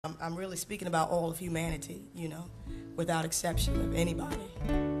I'm really speaking about all of humanity, you know, without exception of anybody,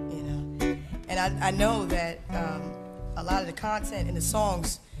 you know. And I know that a lot of the content in the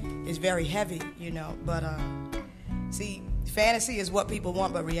songs is very heavy, you know, but see, fantasy is what people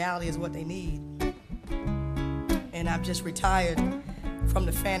want, but reality is what they need. And I've just retired from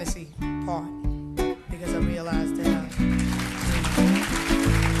the fantasy part because I realized that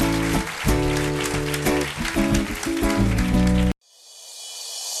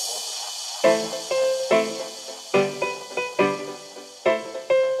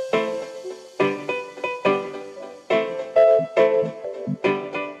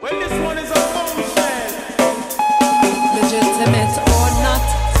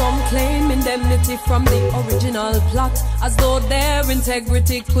from the original plot, as though their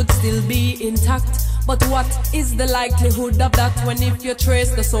integrity could still be intact. But what is the likelihood of that when if you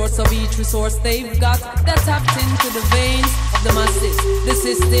trace the source of each resource they've got? They're tapped into the veins of the masses the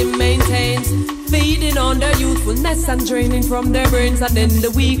system maintains, feeding on their youthfulness and draining from their brains. And then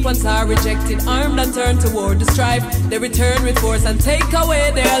the weak ones are rejected, armed and turned toward the strife. They return with force and take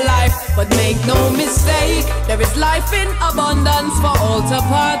away their life. But make no mistake, there is life in abundance for all to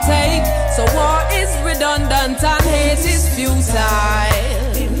partake. So war is redundant and hate is futile.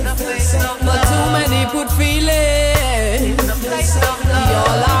 But too many put feeling. We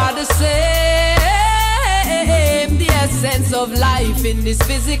all are the same. The essence of life in this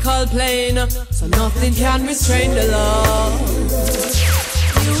physical plane. So nothing can restrain the love.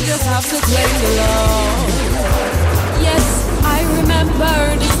 You just have to claim the love. Yes, I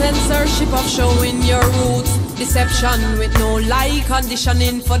remember the censorship of showing your roots. Deception with no lie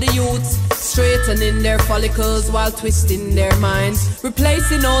conditioning for the youths, straightening their follicles while twisting their minds,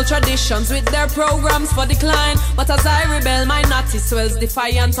 replacing old traditions with their programs for decline. But as I rebel, my natty swells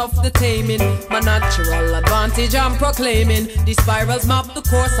defiant of the taming. My natural advantage I'm proclaiming. These spirals map the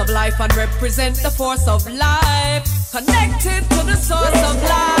course of life and represent the force of life, connected to the source of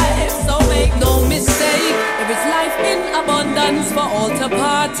life. So make no mistake, there is life in abundance for all to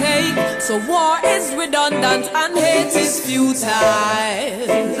partake. So war is redundant and hate is futile.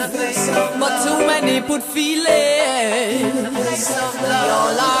 But too many put feeling. We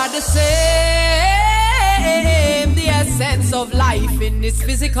all are the same. The essence of life in this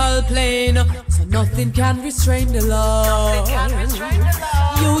physical plane. So nothing can restrain the love.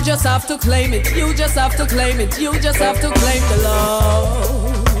 You just have to claim it. You just have to claim it. You just have to claim the love.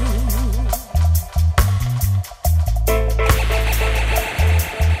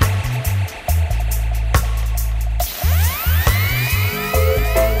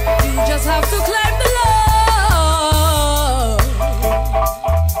 Have to claim the love.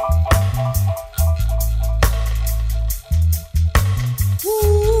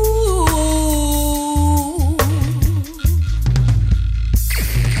 Ooh.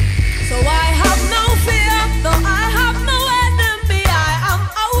 So I have no fear, though I have no enemy. I am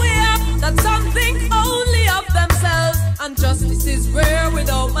aware that some think only of themselves, and justice is rare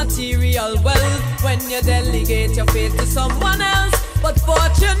without material wealth. When you delegate your faith to someone else. But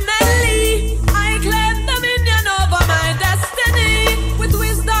fortunately, I claim dominion over my destiny, with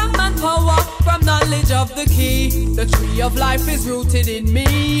wisdom and power from knowledge of the key. The tree of life is rooted in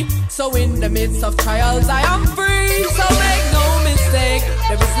me, so in the midst of trials I am free. So make no mistake,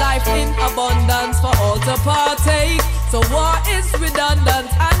 there is life in abundance for all to partake. So war is redundant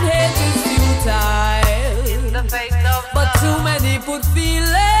and hate is futile. But too many put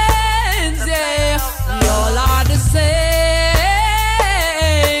feelings, yeah. We all are the same.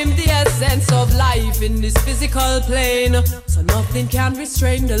 Sense of life in this physical plane. So nothing can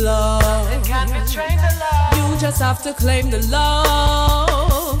restrain the love. You just have to claim the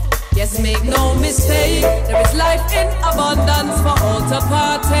love. Yes, make no mistake, there is life in abundance for all to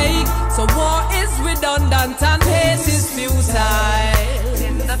partake. So war is redundant and hate is futile.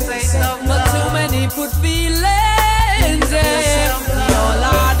 But too many put feelings, yeah. We all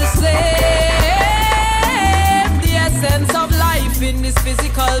are the same. The essence of life in this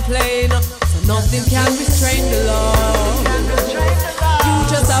physical plane. So nothing can restrain the love. You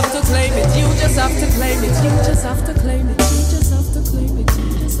just have to claim it. You just have to claim it. You just have to claim it. You just have to claim it.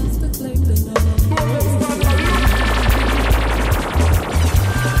 You just have to claim the love.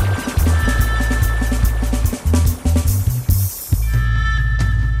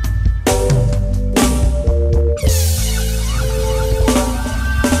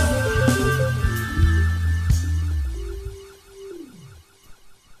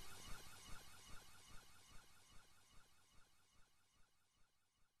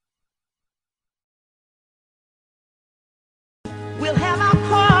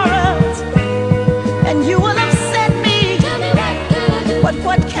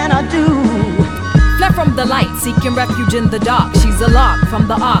 can I do? Fled from the light, seeking refuge in the dark. She's a lark from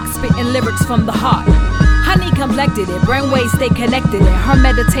the ark, spitting lyrics from the heart. Honey complected it, brainwaves stay connected it. Her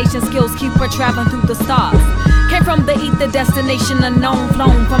meditation skills keep her traveling through the stars. Came from the ether, destination unknown.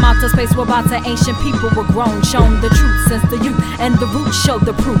 Flown from outer space, where to ancient people were grown. Shown the truth since the youth, and the roots showed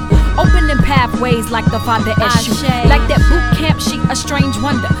the proof. Opening pathways like the Father Yeshua. Like that boot camp sheet, a strange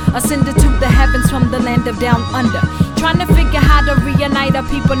wonder. Ascended to the heavens from the land of down under. Trying to figure how to reunite her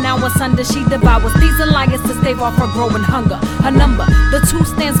people now asunder. She devours these alliances to stave off her growing hunger. Her number, the 2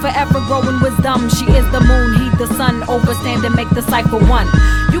 stands for ever growing wisdom. She is the moon, he the sun. Overstand and make the cipher one.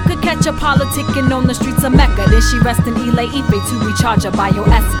 You could catch her politicking on the streets of Mecca. Then she rests in Ile Ife to recharge her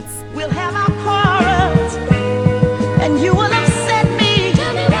bioessence. We'll have our quarrels, and you will upset me.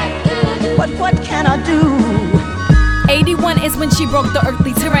 But what can I do? 81 is when she broke the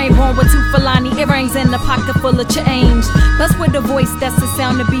earthly terrain. Born with 2 Fulani earrings and a pocket full of change. Plus with a voice that's a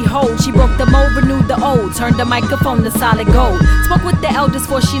sound to behold. She broke the mold, renewed the old. Turned the microphone to solid gold. Spoke with the elders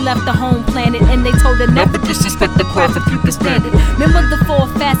before she left the home planet. And they told her never disrespect the craft if you can stand it. Remember the 4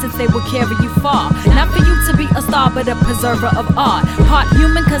 facets, they will carry you far. Not for you to be a star, but a preserver of art. Heart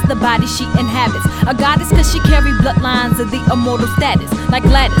human cause the body she inhabits. A goddess cause she carry bloodlines of the immortal status. Like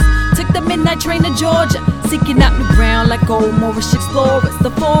Gladys, took the midnight train to Georgia. Seeking out new ground like old Moorish explorers.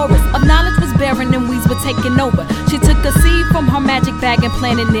 The forest of knowledge was barren and weeds were taking over. She took a seed from her magic bag and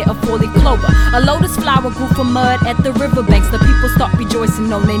planted near a 4-leaf clover. A lotus flower grew from mud at the riverbanks. The people start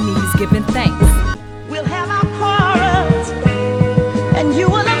rejoicing on their knees, giving thanks. We'll have our quarrels, and you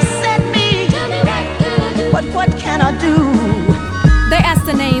will upset me. But what can I do? They asked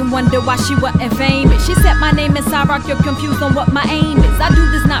her name, wonder why she wasn't famous. She said, my name is Cyrock, you're confused on what my aim is. I do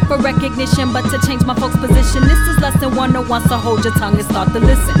this not for recognition, but to change my folks' position. This is lesson 101, so hold your tongue and start to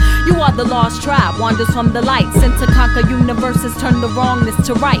listen. You are the lost tribe, wanders from the light. Sent to conquer universes, turn the wrongness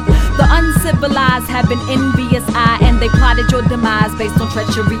to right. The uncivilized have an envious eye, and they plotted your demise based on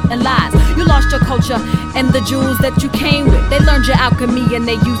treachery and lies. You lost your culture and the jewels that you came with. They learned your alchemy and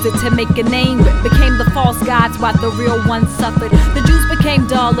they used it to make a name with. Became the false gods while the real ones suffered. The Jews became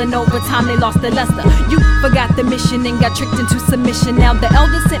dull and over time they lost their luster. You forgot the mission and got tricked into submission. Now the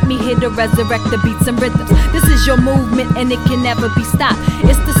elders sent me here to resurrect the beats and rhythms. This is your movement and it can never be stopped.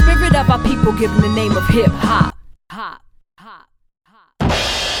 It's the spirit of our people given the name of hip hop. Hop, hop, hop.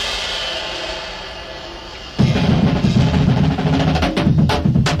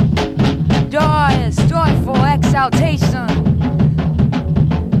 Joyous, joyful exaltation.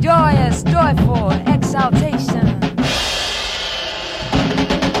 Joyous, joyful exaltation.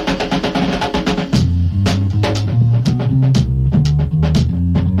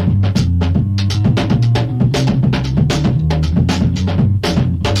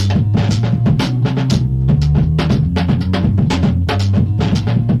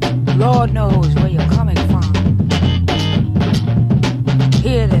 Lord knows where you're coming from.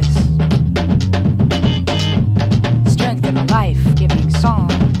 Hear this. Strength in a life-giving song.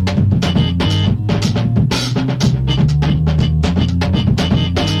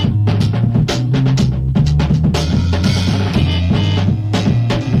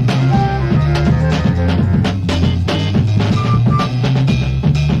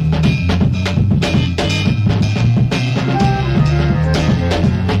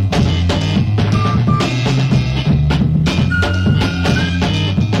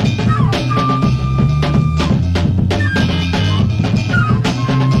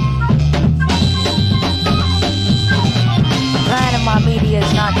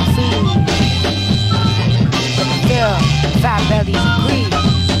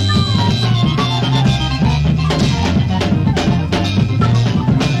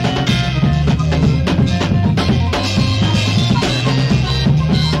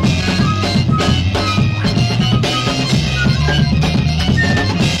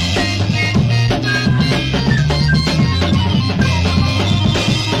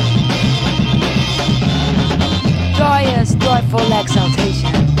 Joyful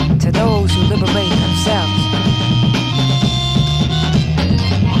exaltation to those who liberate themselves.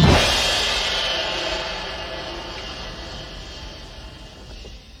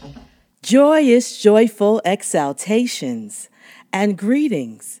 Joyous, joyful exaltations and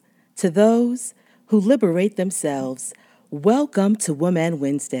greetings to those who liberate themselves. Welcome to Wombman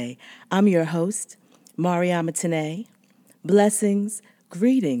Wednesday. I'm your host, Mariama Tené. Blessings,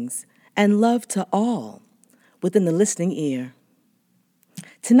 greetings, and love to all within the listening ear.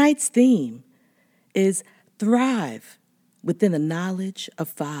 Tonight's theme is thrive within the knowledge of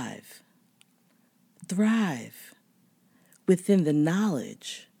 5. Thrive within the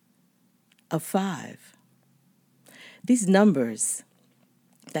knowledge of 5. These numbers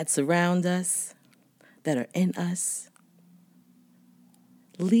that surround us, that are in us,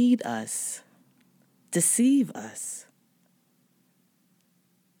 lead us, deceive us.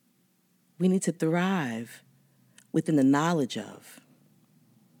 We need to thrive within the knowledge of.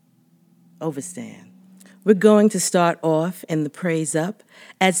 Overstand. We're going to start off in the praise up,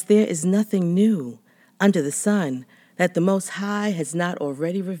 as there is nothing new under the sun that the Most High has not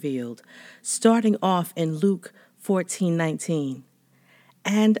already revealed, starting off in Luke 14:19.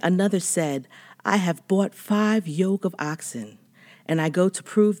 And another said, I have bought 5 yoke of oxen, and I go to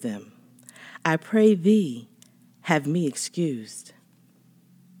prove them. I pray thee, have me excused.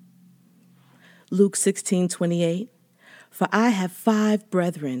 Luke 16:28. For I have 5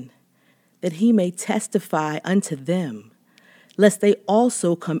 brethren, that he may testify unto them, lest they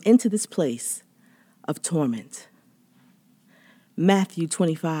also come into this place of torment. Matthew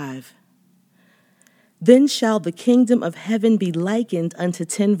 25. Then shall the kingdom of heaven be likened unto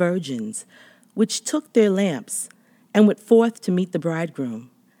 10 virgins, which took their lamps, and went forth to meet the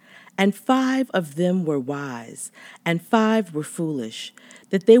bridegroom. And 5 of them were wise, and 5 were foolish.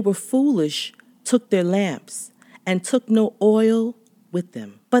 That they were foolish took their lamps, and took no oil with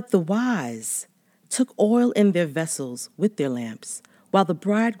them. But the wise took oil in their vessels with their lamps. While the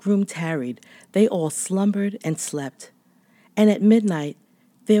bridegroom tarried, they all slumbered and slept. And at midnight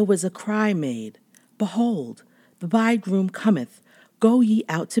there was a cry made, Behold, the bridegroom cometh, go ye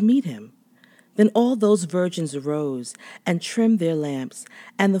out to meet him. Then all those virgins arose and trimmed their lamps.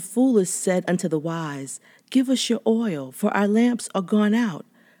 And the foolish said unto the wise, Give us your oil, for our lamps are gone out.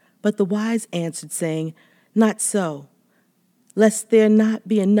 But the wise answered, saying, Not so, lest there not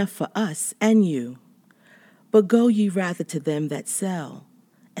be enough for us and you. But go ye rather to them that sell,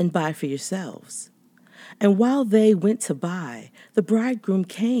 and buy for yourselves. And while they went to buy, the bridegroom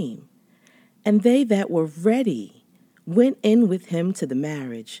came, and they that were ready went in with him to the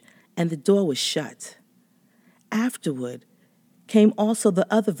marriage, and the door was shut. Afterward came also the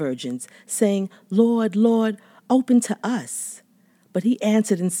other virgins, saying, Lord, Lord, open to us. But he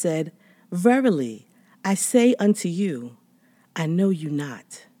answered and said, Verily, I say unto you, I know you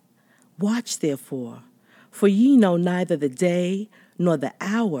not. Watch therefore, for ye know neither the day nor the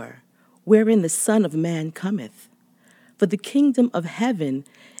hour wherein the Son of Man cometh. For the kingdom of heaven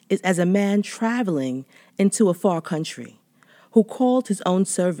is as a man traveling into a far country, who called his own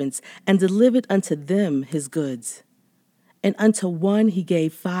servants and delivered unto them his goods. And unto one he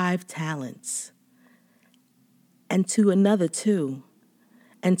gave 5 talents, and to another 2,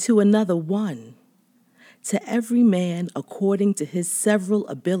 and to another 1, to every man according to his several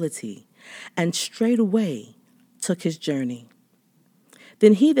ability, and straightway took his journey.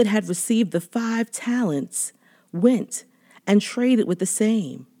 Then he that had received the 5 talents went and traded with the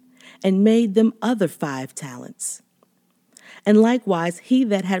same, and made them other 5 talents. And likewise he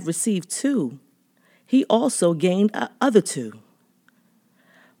that had received 2, he also gained other 2.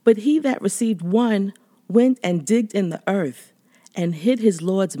 But he that received 1 went and digged in the earth, and hid his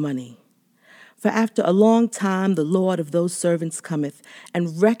Lord's money. For after a long time the Lord of those servants cometh,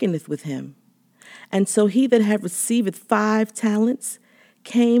 and reckoneth with him. And so he that had received 5 talents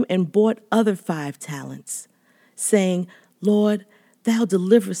came and bought other 5 talents, saying, Lord, thou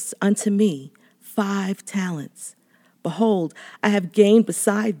deliverest unto me 5 talents. Behold, I have gained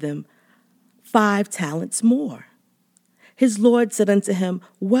beside them 5 talents more. His Lord said unto him,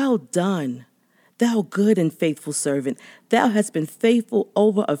 Well done, thou good and faithful servant. Thou hast been faithful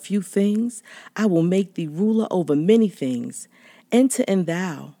over a few things. I will make thee ruler over many things. Enter in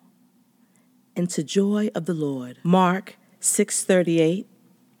thou into joy of the Lord. Mark 6:38.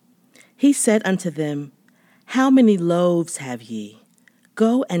 He said unto them, How many loaves have ye?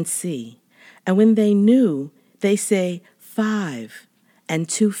 Go and see. And when they knew, they say, 5, and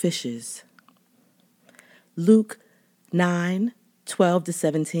 2 fishes. Luke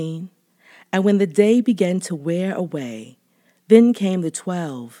 9:12-17. And when the day began to wear away, then came the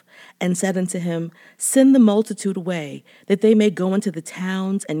 12, and said unto him, Send the multitude away, that they may go into the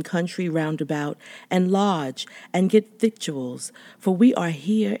towns and country round about, and lodge, and get victuals, for we are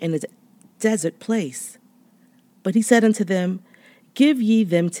here in a desert place. But he said unto them, Give ye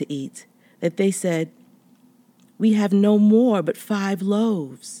them to eat. That they said, We have no more but 5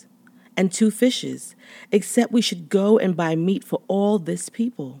 loaves, and 2 fishes, except we should go and buy meat for all this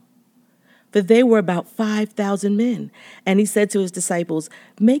people. For they were about 5,000 men. And he said to his disciples,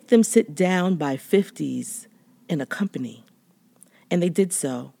 Make them sit down by 50s in a company. And they did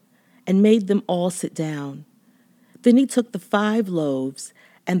so, and made them all sit down. Then he took the 5 loaves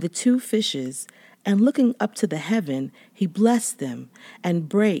and the 2 fishes, and looking up to the heaven, he blessed them, and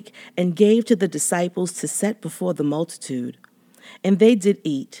brake, and gave to the disciples to set before the multitude. And they did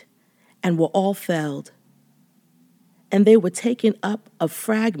eat, and were all felled. And they were taken up of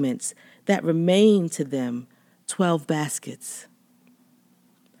fragments that remained to them 12 baskets.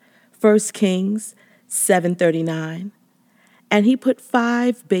 1 Kings 7:39. And he put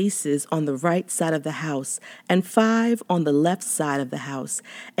 5 bases on the right side of the house, and 5 on the left side of the house.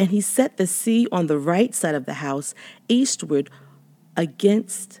 And he set the sea on the right side of the house, eastward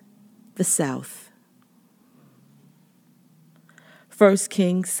against the south. 1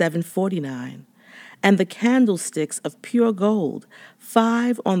 Kings 7:49. And the candlesticks of pure gold,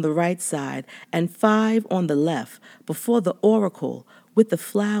 5 on the right side and 5 on the left, before the oracle, with the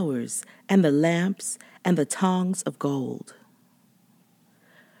flowers and the lamps and the tongs of gold.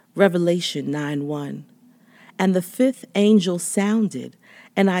 Revelation 9:1. And the 5th angel sounded,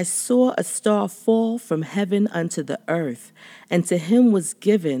 and I saw a star fall from heaven unto the earth, and to him was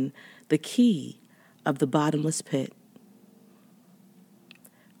given the key of the bottomless pit.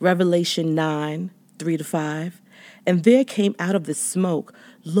 Revelation 9:3-5. And there came out of the smoke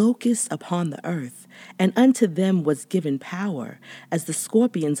locusts upon the earth, and unto them was given power, as the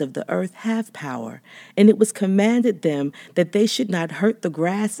scorpions of the earth have power. And it was commanded them that they should not hurt the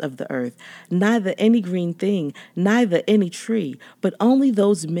grass of the earth, neither any green thing, neither any tree, but only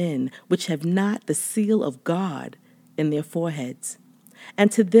those men which have not the seal of God in their foreheads.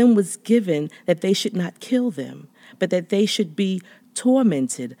 And to them was given that they should not kill them, but that they should be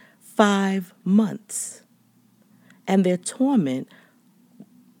tormented 5 months. And their torment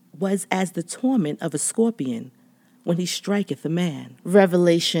was as the torment of a scorpion when he striketh a man.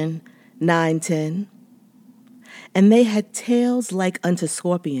 Revelation 9:10. And they had tails like unto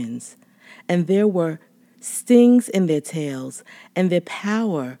scorpions, and there were stings in their tails, and their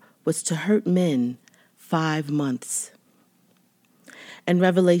power was to hurt men 5 months. And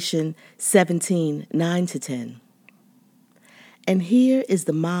Revelation 17:9-10. And here is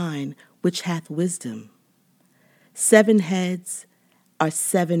the mind which hath wisdom. 7 heads are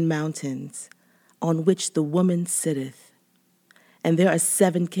 7 mountains, on which the woman sitteth. And there are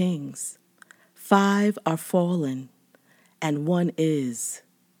 7 kings. 5 are fallen, and 1 is,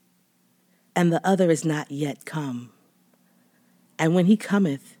 and the other is not yet come. And when he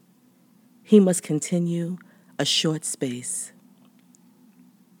cometh, he must continue a short space.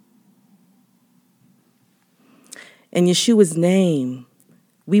 In Yeshua's name,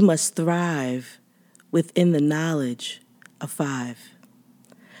 we must thrive within the knowledge of 5.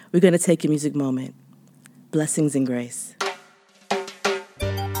 We're going to take a music moment. Blessings and grace.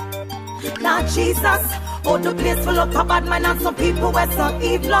 Lord Jesus, oh, the place full of bad man and some people were so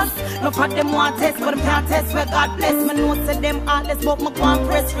evil. No for them want test, but them can't test where God bless. Me know say them heartless, but me go and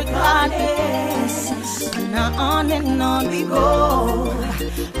press regardless. And on and on we go,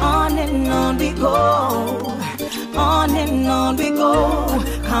 on and on we go, on and on we go.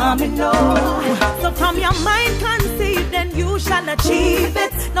 Come and know. So from your mind conceive, then you shall achieve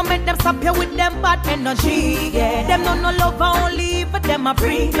it. No make them stop you with them bad energy. Yeah. Them no love only, but them a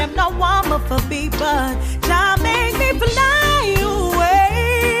bring them no warmer for be, but Jah make me fly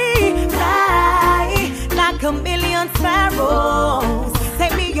away, fly like a million sparrows.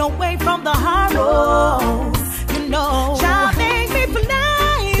 Take me away from the horrors, you know. Jah make me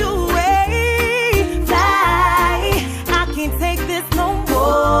fly away, fly. I can't take this no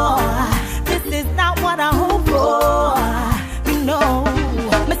more. This is not what I hope for, you know.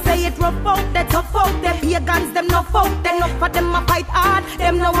 Me say it rough out, they tough out, them pagans, them no folk, them no for them a fight hard,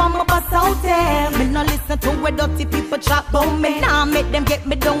 them no want me bust out them. Me no listen to where dirty people chat about me. Nah, make them get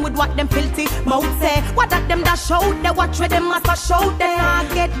me down with what them filthy mouth say. What that them dash out, they watch where them must dash out. They nah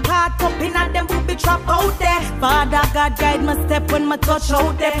get caught up in a them booby trap out there. Father God guide my step when my touch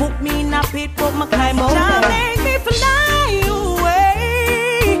out there. Put me in a pit, put my climb out there. Make me fly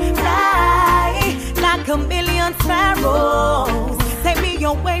away, fly like a million sparrows. Take me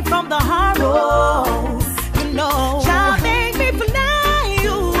away from the horrors, you know. Jah make me fly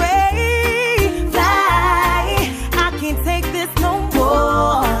away, fly. I can't take this no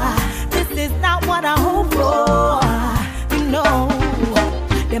more. This is not what I hope for, you know.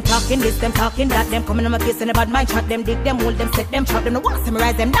 Them talking this, them talking that, them coming on my face and the bad mind chat. Them dig, them hold, them set, them trap. Them no want to see me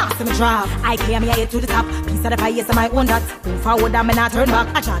rise, them not see me drop. I came here to the top, piece of the pie, yes, I own that. Move forward, I'm not turn back.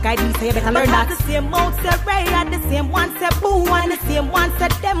 I try guide me, so you better learn that. The same mouth say Ray, and the same one say Boo, and the same one say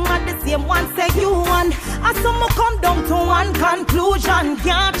them, and the same one say you. And I saw me come down to one conclusion.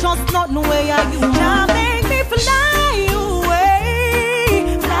 Can't trust not no way I you. Jah make me fly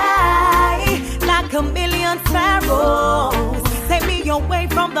away, fly like a million sparrows. Take me away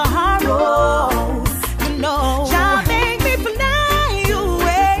from the horrors, you know. Jah make me fly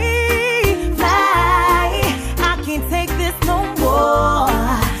away, fly. I can't take this no more.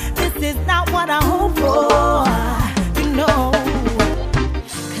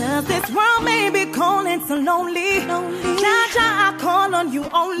 you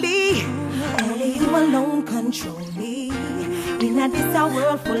only. Only you alone control me. In a this a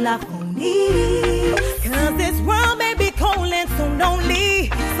world full of phony. Cause this world may be cold and so lonely.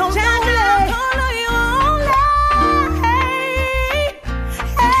 So just love all of you only.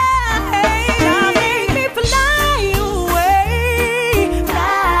 Now make me fly away.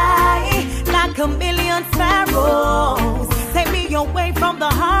 Fly like a million sparrows. Take me away from the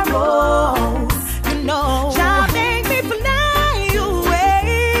horrors. You know, just make me fly away.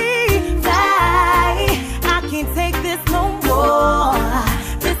 Fly, I can't take this no more.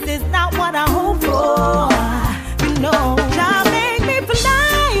 This is not what I hope for. You know, just make me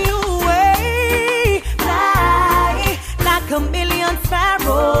fly away. Fly like a million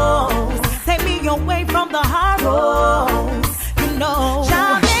sparrows. Take me away from the horrors. You know,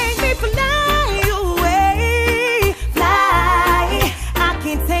 just make me fly away. Fly, I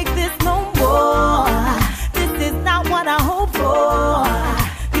can't take this no more. This is not what I hope for.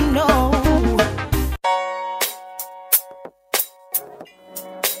 You know.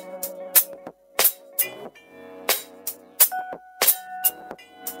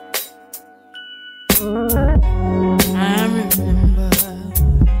 I remember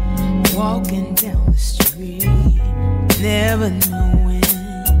walking down the street, never knowing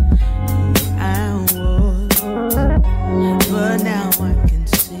who I was, but now I can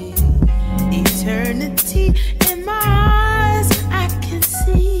see eternity in my eyes. I can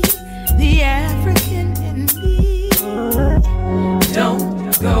see the African in me.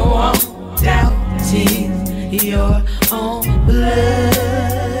 Don't go on doubting your own blood.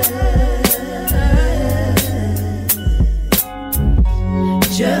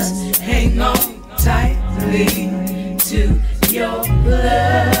 Just hang on tightly to your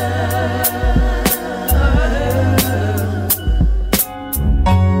blood.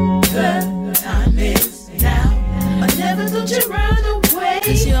 The time is now, or never don't you run away.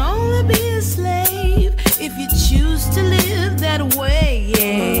 'Cause you'll only be a slave if you choose to live that way.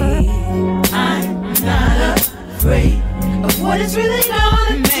 I'm not afraid of what it's really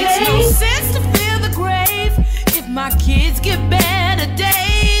gonna take. Makes no sense to fear the grave if my kids get better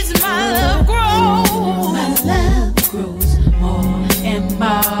days. My love grows. My love grows more and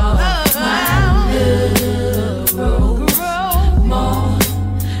more. My love grows more,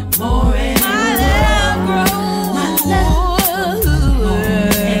 more and more. My love grows. My love more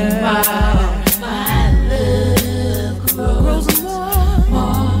and more. My love grows more,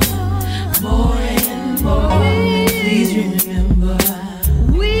 more and more. Please remember,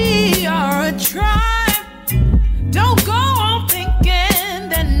 we are a tribe. Don't go on thinking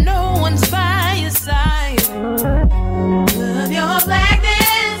that no one's by your side. Love your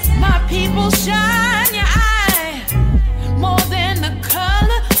blackness, my people, shine your eye. More than the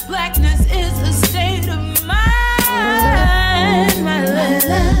color, blackness is a state of mind. My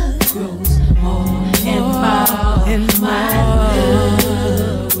love grows more and more, and my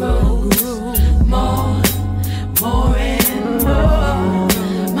love grows more, more and more.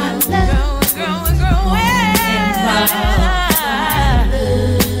 My love growing, growing, my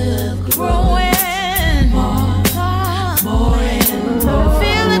love growing more, more and more.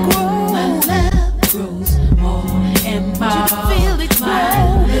 Feel it grow. My love grows more and more. Feel it grow.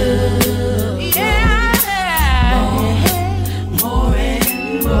 Yeah, more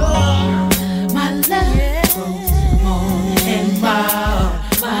and more. My love grows more and more.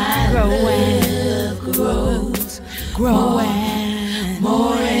 My love grows, growing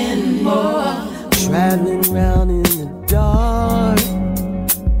more and more. Traveling around in the dark,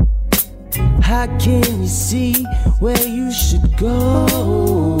 how can you see where you should go?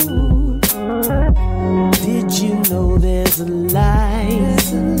 Did you know there's a light,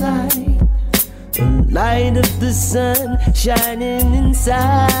 the light of the sun shining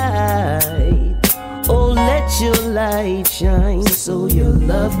inside? Oh, let your light shine so your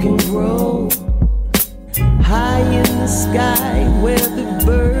love can grow. High in the sky where the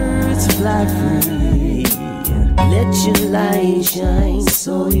birds fly free. Let your light shine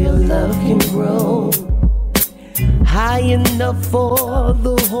so your love can grow. High enough for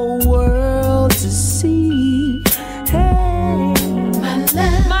the whole world to see. Hey, my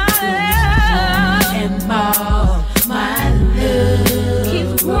love, and more. My love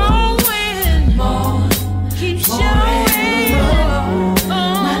keeps growing more, keeps showing more.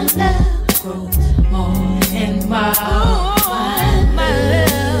 My love grows more and more. My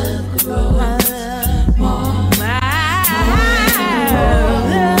love grows more.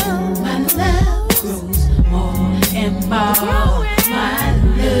 My love grows more and more. My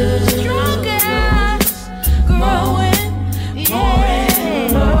love stronger, grows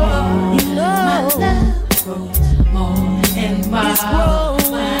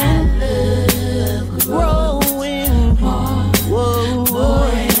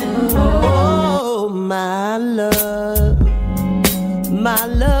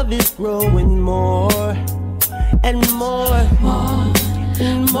growing more and more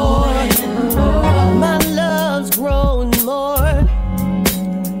and more. My love's growing more.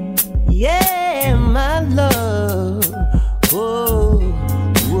 Yeah, my love. Whoa,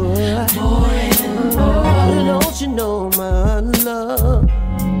 whoa. More and more. Don't you know my love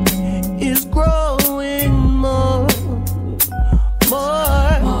is growing more,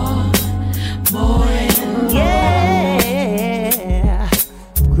 more, more and yeah,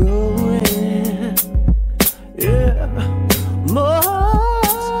 growing, yeah, more.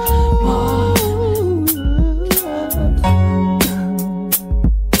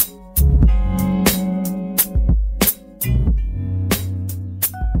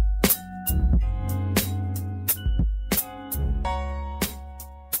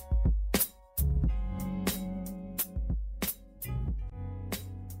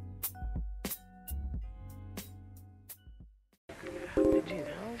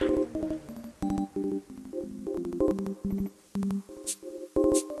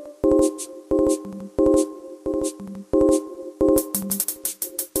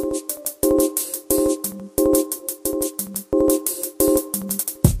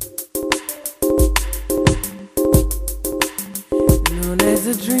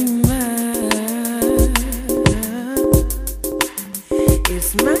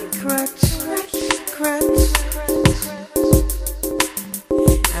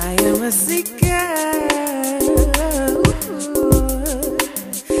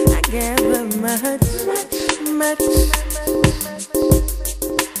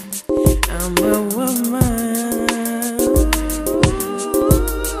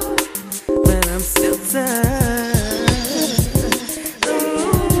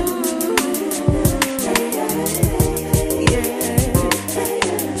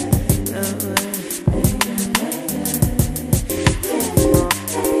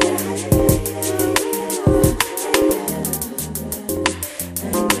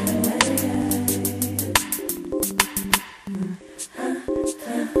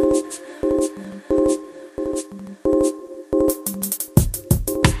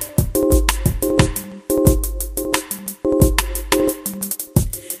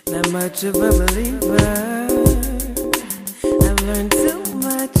 Much of a believer, I've learned too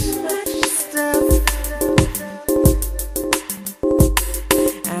much stuff.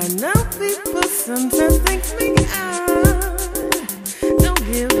 I know people sometimes think me out. Don't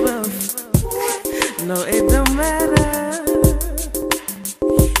give up. No, it don't matter.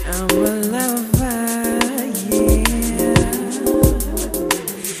 I'm a lover, yeah,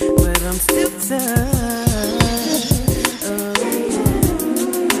 but I'm still tough.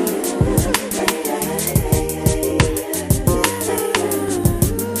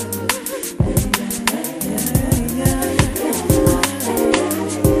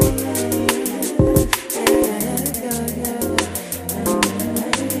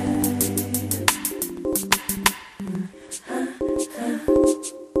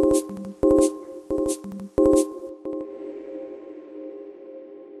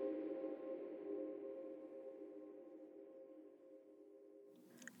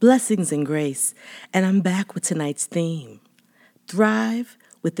 Blessings and grace, and I'm back with tonight's theme. Thrive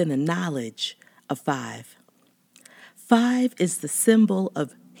within the knowledge of 5. 5 is the symbol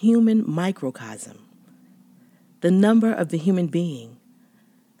of human microcosm, the number of the human being,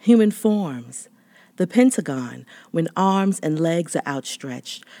 human forms, the pentagon when arms and legs are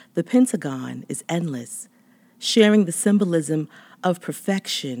outstretched. The pentagon is endless, sharing the symbolism of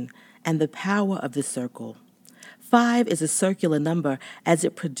perfection and the power of the circle. 5 is a circular number as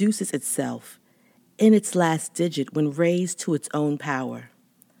it produces itself in its last digit when raised to its own power.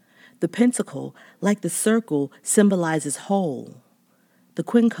 The pentacle, like the circle, symbolizes whole. The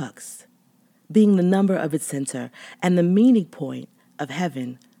quincunx, being the number of its center and the meeting point of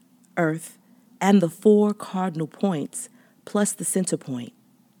heaven, earth, and the 4 cardinal points plus the center point.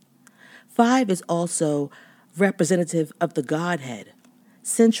 5 is also representative of the Godhead,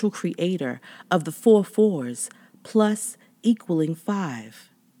 central creator of the 4 fours, plus equaling 5.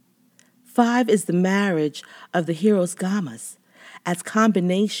 5 is the marriage of the Hieros Gammas as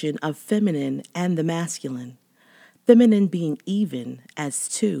combination of feminine and the masculine, feminine being even as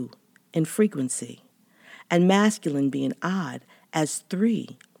 2 in frequency, and masculine being odd as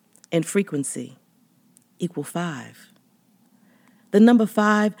 3 in frequency, equal 5. The number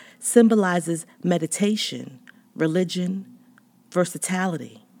 5 symbolizes meditation, religion,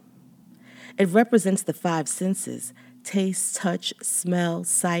 versatility. It represents the 5 senses: taste, touch, smell,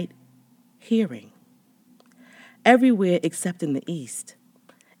 sight, hearing. Everywhere except in the East.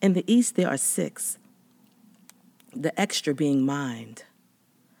 In the East there are 6, the extra being mind.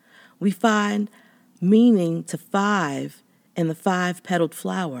 We find meaning to 5 in the 5-petaled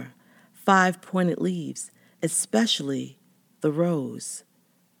flower, 5 pointed leaves, especially the rose.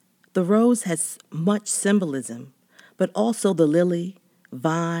 The rose has much symbolism, but also the lily,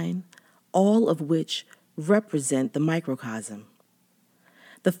 vine, all of which represent the microcosm.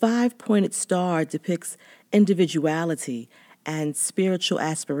 The 5-pointed star depicts individuality and spiritual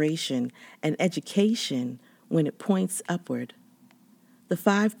aspiration and education when it points upward. The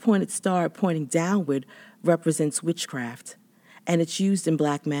 5-pointed star pointing downward represents witchcraft, and it's used in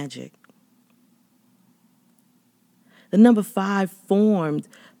black magic. The number 5 formed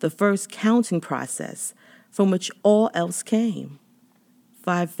the first counting process from which all else came,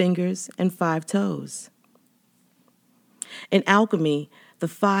 5 fingers and 5 toes. In alchemy, the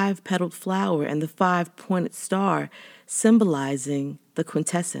 5-petaled flower and the 5-pointed star symbolizing the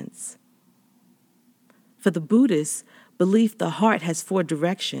quintessence. For the Buddhists, belief the heart has 4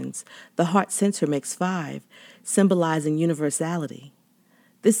 directions. The heart center makes 5, symbolizing universality.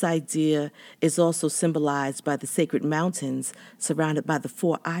 This idea is also symbolized by the sacred mountains surrounded by the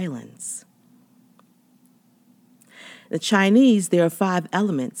 4 islands. The Chinese, there are 5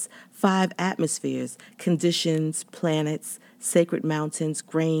 elements, 5 atmospheres, conditions, planets, sacred mountains,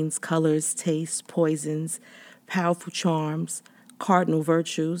 grains, colors, tastes, poisons, powerful charms, cardinal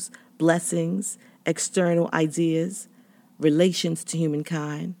virtues, blessings, external ideas, relations to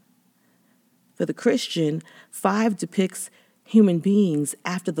humankind. For the Christian, 5 depicts human beings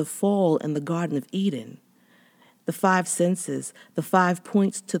after the fall in the Garden of Eden. The 5 senses, the 5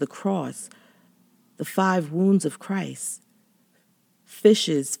 points to the cross, the 5 wounds of Christ,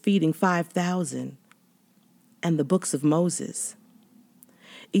 fishes feeding 5,000, and the books of Moses.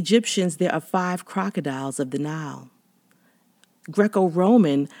 Egyptians, there are 5 crocodiles of the Nile.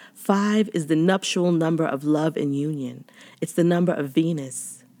 Greco-Roman, 5 is the nuptial number of love and union. It's the number of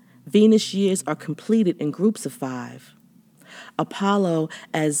Venus. Venus years are completed in groups of 5. Apollo,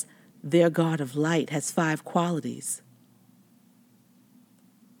 as their god of light, has 5 qualities: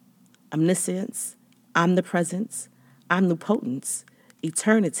 omniscience, omnipresence, omnipotence,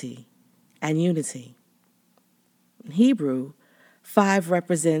 eternity, and unity. In Hebrew, 5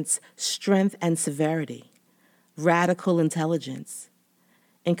 represents strength and severity, radical intelligence.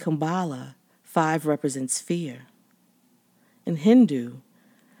 In Kabbalah, 5 represents fear. In Hindu,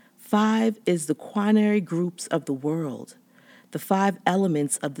 5 is the quinary groups of the world, the 5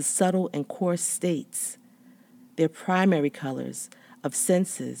 elements of the subtle and coarse states, their primary colors of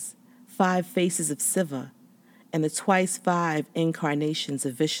senses, 5 faces of Siva, and the twice 5 incarnations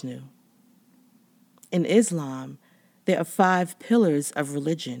of Vishnu. In Islam, there are 5 pillars of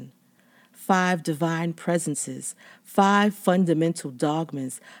religion, 5 divine presences, 5 fundamental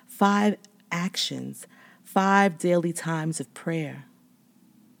dogmas, 5 actions, 5 daily times of prayer.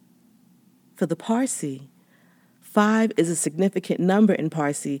 For the Parsi, 5 is a significant number in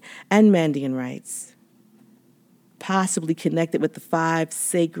Parsi and Mandaean rites, possibly connected with the 5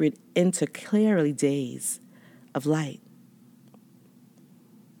 sacred intercalary days of light.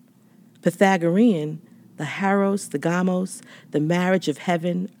 Pythagorean, the Haros, the Gamos, the marriage of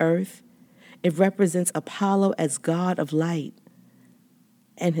heaven, earth, it represents Apollo as god of light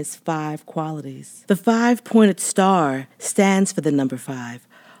and his 5 qualities. The 5-pointed star stands for the number 5,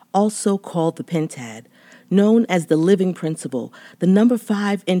 also called the pentad, known as the living principle. The number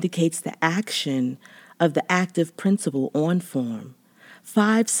 5 indicates the action of the active principle on form.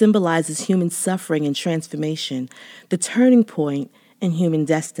 5 symbolizes human suffering and transformation, the turning point in human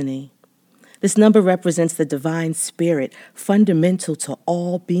destiny. This number represents the divine spirit, fundamental to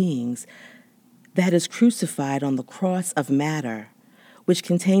all beings, that is crucified on the cross of matter, which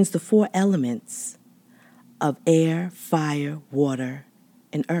contains the 4 elements of air, fire, water,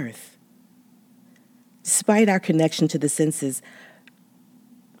 and earth. Despite our connection to the senses,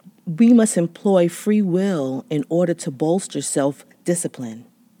 we must employ free will in order to bolster self-discipline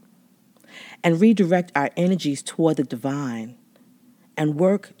and redirect our energies toward the divine and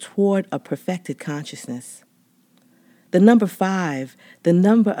work toward a perfected consciousness. The number 5, the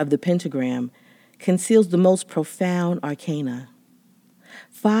number of the pentagram, conceals the most profound arcana.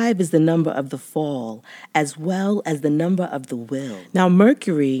 5 is the number of the fall, as well as the number of the will. Now,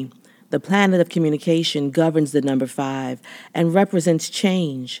 Mercury, the planet of communication, governs the number 5 and represents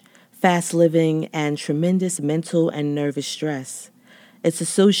change, fast living, and tremendous mental and nervous stress. It's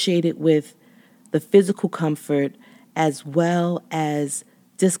associated with the physical comfort as well as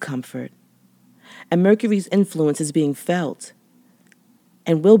discomfort. And Mercury's influence is being felt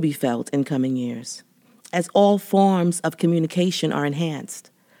and will be felt in coming years, as all forms of communication are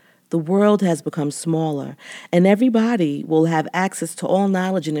enhanced. The world has become smaller, and everybody will have access to all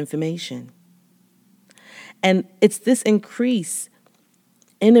knowledge and information. And it's this increase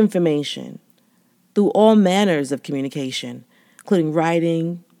in information through all manners of communication, including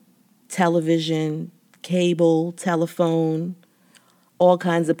writing, television, cable, telephone, all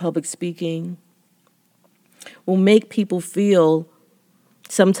kinds of public speaking, will make people feel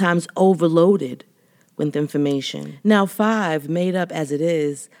sometimes overloaded with information. Now 5, made up as it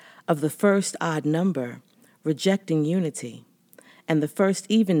is of the first odd number, rejecting unity, and the first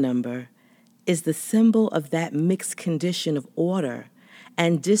even number is the symbol of that mixed condition of order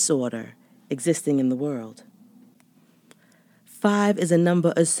and disorder existing in the world. 5 is a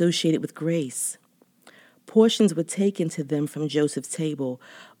number associated with grace. Portions were taken to them from Joseph's table,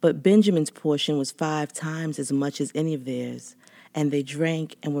 but Benjamin's portion was 5 times as much as any of theirs, and they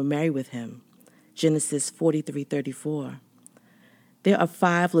drank and were merry with him. Genesis 43:34. There are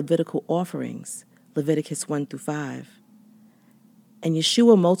 5 Levitical offerings, Leviticus 1-5. And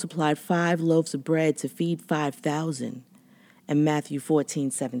Yeshua multiplied 5 loaves of bread to feed 5,000, and Matthew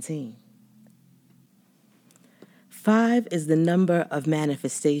 14:17. 5 is the number of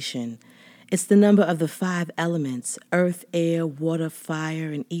manifestation. It's the number of the 5 elements, earth, air, water,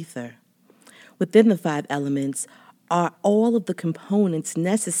 fire, and ether. Within the 5 elements are all of the components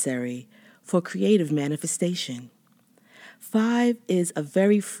necessary for creative manifestation. 5 is a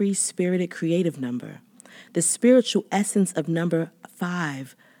very free-spirited creative number. The spiritual essence of number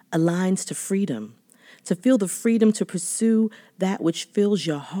 5 aligns to freedom, to feel the freedom to pursue that which fills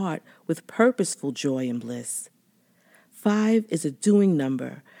your heart with purposeful joy and bliss. 5 is a doing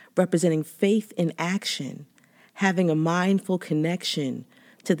number, representing faith in action, having a mindful connection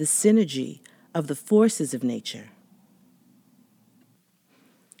to the synergy of the forces of nature.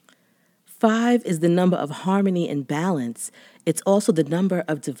 5 is the number of harmony and balance. It's also the number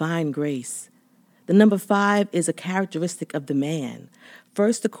of divine grace. The number 5 is a characteristic of the man.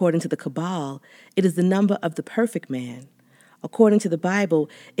 First, according to the Kabbalah, it is the number of the perfect man. According to the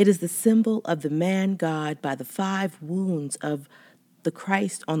Bible, it is the symbol of the man God by the 5 wounds of the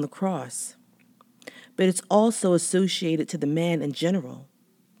Christ on the cross. But it's also associated to the man in general,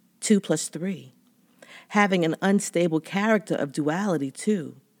 2 + 3, having an unstable character of duality,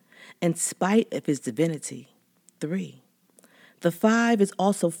 2, in spite of his divinity, 3. The 5 is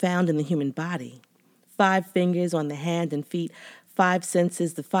also found in the human body. 5 fingers on the hand and feet, 5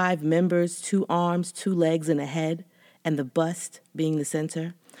 senses, the 5 members, 2 arms, 2 legs, and a head, and the bust being the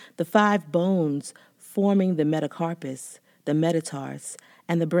center. The 5 bones forming the metacarpus, the metatarsus,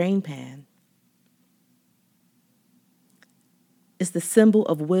 and the brain pan. It's the symbol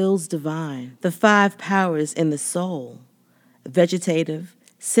of wills divine. The 5 powers in the soul: vegetative,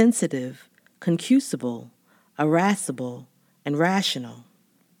 sensitive, concupiscible, irascible, and rational.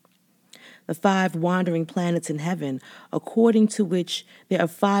 The 5 wandering planets in heaven, according to which there are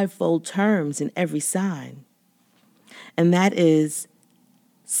 5-fold terms in every sign. And that is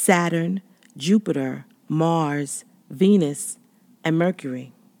Saturn, Jupiter, Mars, Venus, and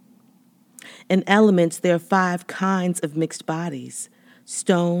Mercury. In elements, there are 5 kinds of mixed bodies: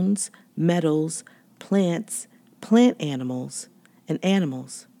 stones, metals, plants, plant animals, and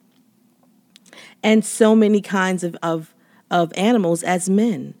animals. And so many kinds of animals as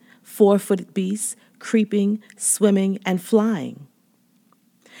men: 4-footed beasts, creeping, swimming, and flying.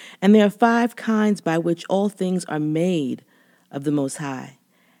 And there are 5 kinds by which all things are made of the Most High: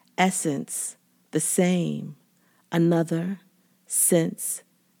 essence, the same, another, sense,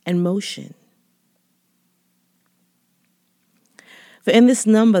 and motion. For in this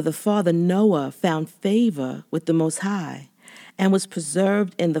number the father Noah found favor with the Most High and was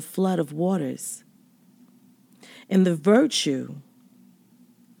preserved in the flood of waters. In the virtue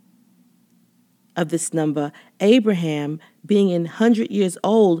of this number, Abraham, being 100 years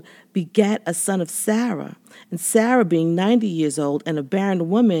old, begat a son of Sarah, and Sarah, being 90 years old and a barren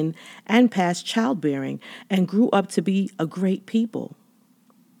woman, and past childbearing, and grew up to be a great people.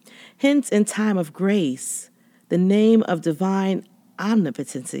 Hence, in time of grace, the name of divine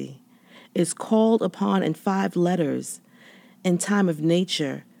omnipotency is called upon in 5 letters. In time of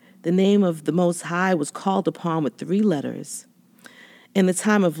nature, the name of the Most High was called upon with 3 letters. In the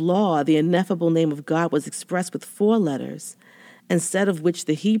time of law, the ineffable name of God was expressed with 4 letters, instead of which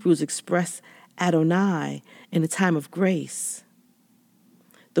the Hebrews express Adonai in the time of grace.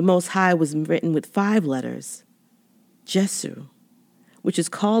 The Most High was written with 5 letters, Jesu, which is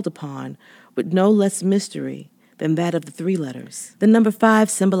called upon with no less mystery than that of the 3 letters. The number 5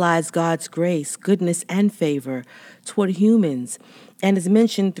 symbolized God's grace, goodness, and favor toward humans, and is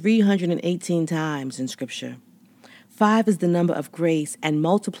mentioned 318 times in Scripture. 5 is the number of grace, and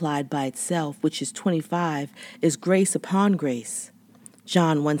multiplied by itself, which is 25, is grace upon grace.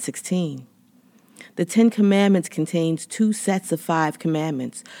 John 1:16. The 10 Commandments contains 2 sets of 5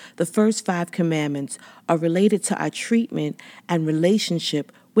 commandments. The first 5 commandments are related to our treatment and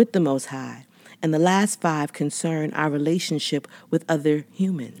relationship with the Most High, and the last 5 concern our relationship with other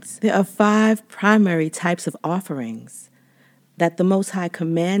humans. There are 5 primary types of offerings that the Most High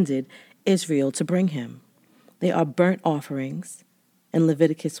commanded Israel to bring him. They are burnt offerings in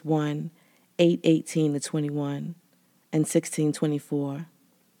Leviticus 1, 8:18-21 and 16:24.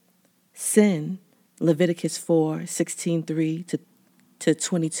 Sin, Leviticus 4,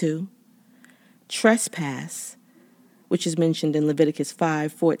 16:3-22. Trespass, which is mentioned in Leviticus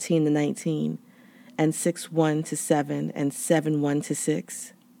 5, 14-19 and 6, 1-7 and 7,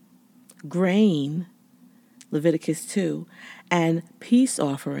 1-6. Grain, Leviticus 2, and peace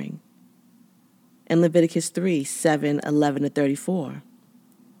offering in Leviticus 3, 7, 11-34.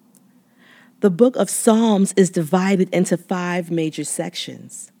 The book of Psalms is divided into 5 major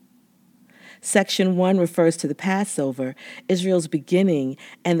sections. Section 1 refers to the Passover, Israel's beginning,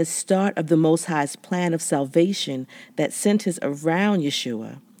 and the start of the Most High's plan of salvation that centers around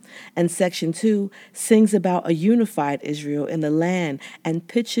Yeshua. And Section 2 sings about a unified Israel in the land and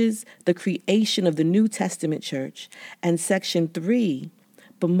pitches the creation of the New Testament church. And Section 3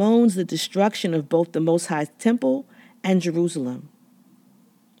 bemoans the destruction of both the Most High's temple and Jerusalem.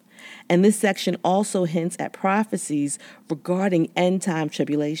 And this section also hints at prophecies regarding end-time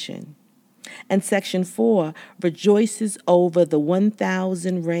tribulation. And Section 4 rejoices over the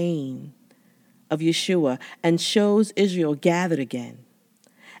 1,000 reign of Yeshua and shows Israel gathered again.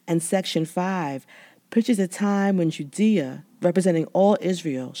 And Section 5 pictures a time when Judea, representing all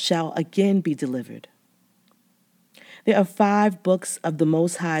Israel, shall again be delivered. There are 5 books of the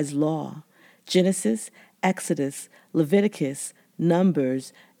Most High's law: Genesis, Exodus, Leviticus,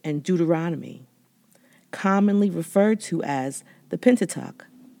 Numbers, and Deuteronomy, commonly referred to as the Pentateuch.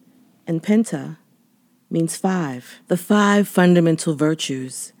 And Penta means 5. The 5 fundamental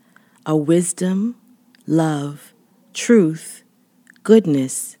virtues are wisdom, love, truth,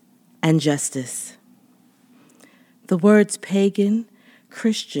 goodness, and justice. The words pagan,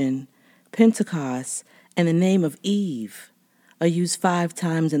 Christian, Pentecost, and the name of Eve are used 5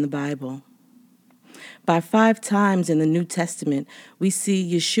 times in the Bible. By 5 times in the New Testament, we see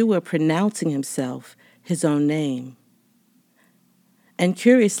Yeshua pronouncing himself his own name. And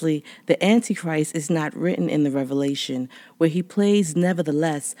curiously, the Antichrist is not written in the Revelation, where he plays,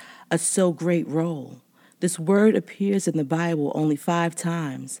 nevertheless, a so great role. This word appears in the Bible only 5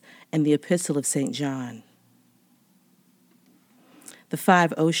 times in the Epistle of St. John. The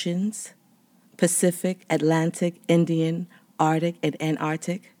 5 oceans: Pacific, Atlantic, Indian, Arctic, and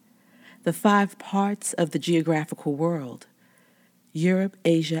Antarctic. The 5 parts of the geographical world: Europe,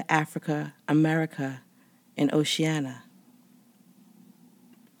 Asia, Africa, America, and Oceania.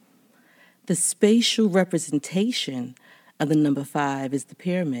 The spatial representation of the number 5 is the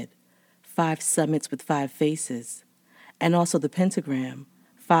pyramid, 5 summits with 5 faces, and also the pentagram,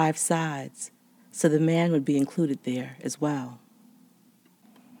 5 sides, so the man would be included there as well.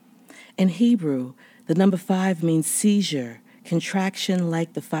 In Hebrew, the number 5 means seizure, contraction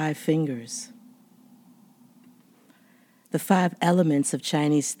like the 5 fingers. The 5 elements of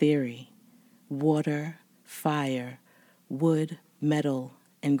Chinese theory: water, fire, wood, metal,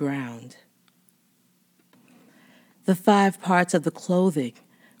 and ground. The 5 parts of the clothing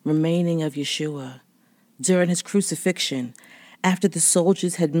remaining of Yeshua during his crucifixion, after the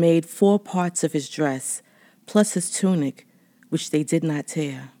soldiers had made 4 parts of his dress, plus his tunic, which they did not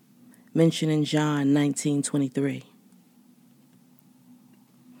tear, mentioned in John 19:23.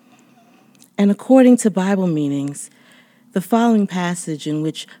 And according to Bible meanings, the following passage in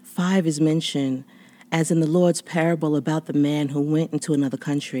which 5 is mentioned, as in the Lord's parable about the man who went into another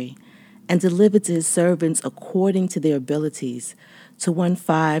country and delivered to his servants according to their abilities, to one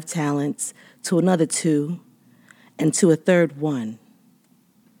 5 talents, to another 2, and to a third 1.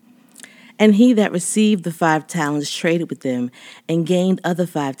 And he that received the 5 talents traded with them and gained other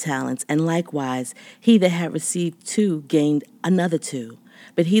 5 talents, and likewise he that had received 2 gained another 2.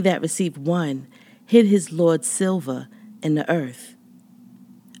 But he that received 1 hid his Lord's silver in the earth.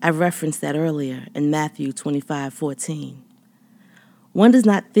 I referenced that earlier in Matthew 25:14. One does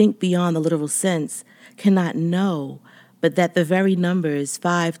not think beyond the literal sense, cannot know, but that the very numbers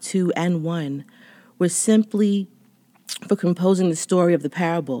 5, 2, and 1 were simply for composing the story of the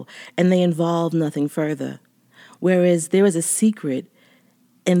parable, and they involve nothing further. Whereas there is a secret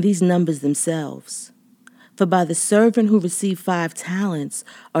in these numbers themselves. For by the servant who received 5 talents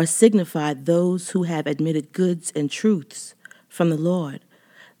are signified those who have admitted goods and truths from the Lord.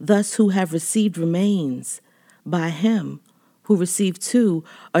 Thus who have received remains. By him who received 2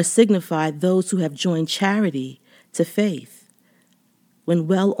 are signified those who have joined charity to faith when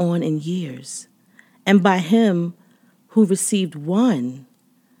well on in years. And by him who received 1,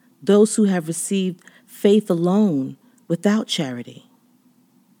 those who have received faith alone without charity.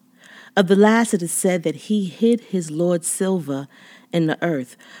 Of the last it is said that he hid his Lord's silver in the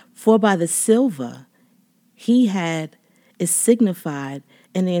earth, for by the silver he had is signified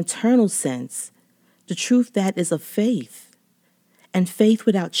in the internal sense, the truth that is of faith, and faith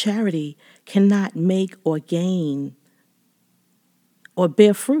without charity cannot make or gain or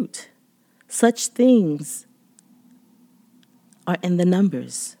bear fruit. Such things are in the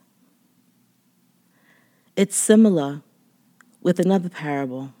numbers. It's similar with another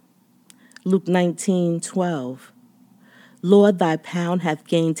parable. Luke 19:12. Lord, thy pound hath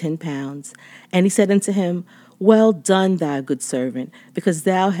gained 10 pounds. And he said unto him, Well done, thou good servant, because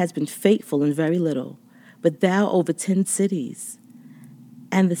thou hast been faithful in very little, but thou over 10 cities.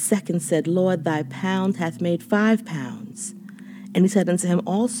 And the second said, Lord, thy pound hath made 5 pounds. And he said unto him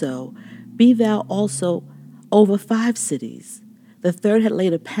also, Be thou also over 5 cities. The third had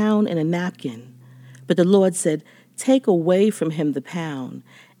laid a pound in a napkin. But the Lord said, Take away from him the pound,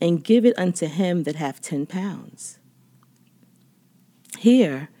 and give it unto him that hath 10 pounds.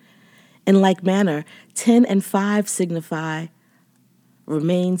 Here, in like manner, 10 and 5 signify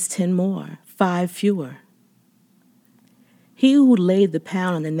remains 10 more, 5 fewer. He who laid the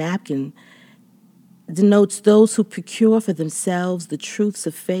pound on the napkin denotes those who procure for themselves the truths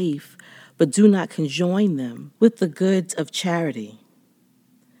of faith, but do not conjoin them with the goods of charity,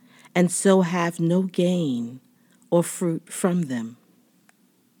 and so have no gain or fruit from them.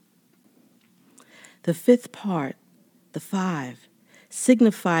 The 5th part, the 5,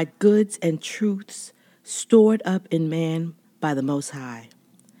 signified goods and truths stored up in man by the Most High,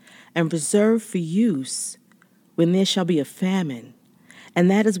 and reserved for use when there shall be a famine, and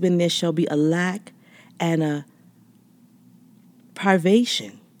that is when there shall be a lack and a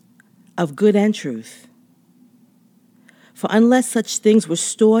privation of good and truth. For unless such things were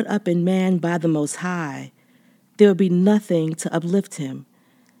stored up in man by the Most High, there would be nothing to uplift him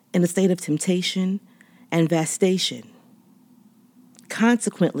in a state of temptation and vastation.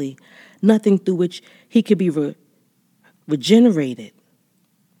 Consequently, nothing through which he could be regenerated,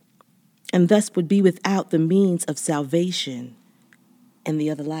 and thus would be without the means of salvation in the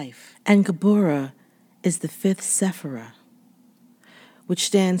other life. And Geburah is the 5th Sephirah, which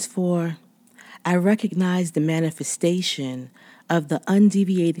stands for, I recognize the manifestation of the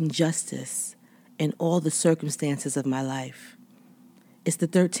undeviating justice in all the circumstances of my life. It's the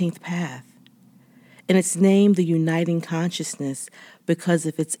 13th path. In its name, the uniting consciousness because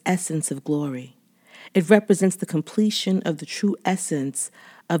of its essence of glory. It represents the completion of the true essence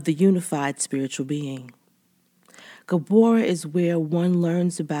of the unified spiritual being. Geburah is where one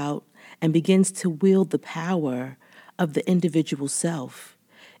learns about and begins to wield the power of the individual self.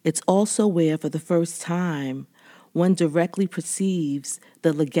 It's also where, for the first time, one directly perceives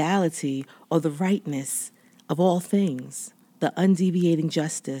the legality or the rightness of all things. The undeviating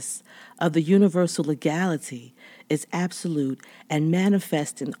justice of the universal legality is absolute and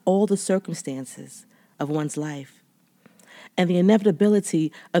manifest in all the circumstances of one's life. And the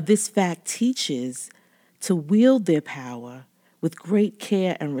inevitability of this fact teaches to wield their power with great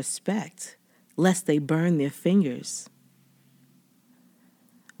care and respect, lest they burn their fingers.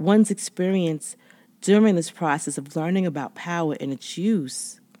 One's experience during this process of learning about power and its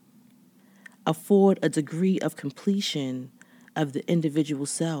use afford a degree of completion of the individual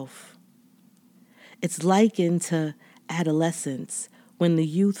self. It's likened to adolescence when the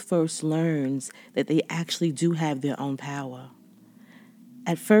youth first learns that they actually do have their own power.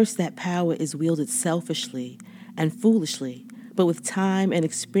 At first, that power is wielded selfishly and foolishly, but with time and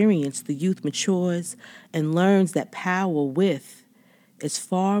experience, the youth matures and learns that power with is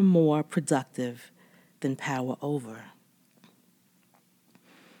far more productive than power over.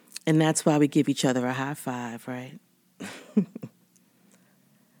 And that's why we give each other a high five, right?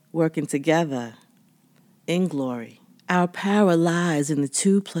 Working together in glory. Our power lies in the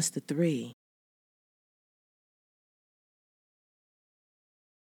 2 plus the 3.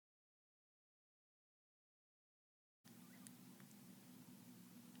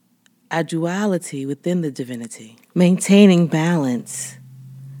 Our duality within the divinity. Maintaining balance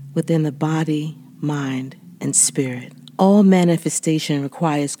within the body, mind, and spirit. All manifestation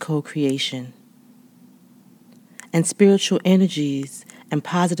requires co-creation. And spiritual energies and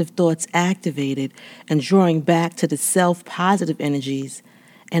positive thoughts activated and drawing back to the self-positive energies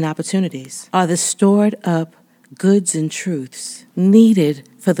and opportunities are the stored up goods and truths needed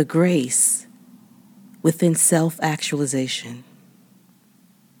for the grace within self-actualization.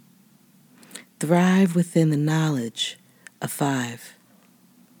 Thrive within the knowledge of 5.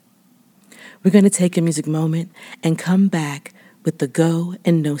 We're going to take a music moment and come back with the Go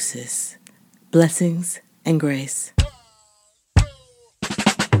Know Sis. Blessings and grace.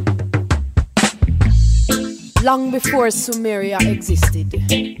 Long before Sumeria existed,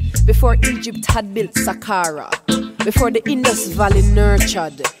 before Egypt had built Saqqara, before the Indus Valley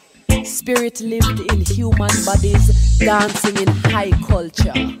nurtured, spirit lived in human bodies, dancing in high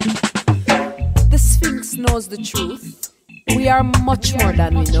culture. The Sphinx knows the truth. We are much more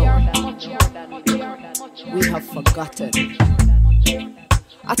than we know. We have forgotten.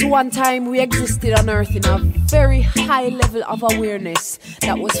 At one time, we existed on Earth in a very high level of awareness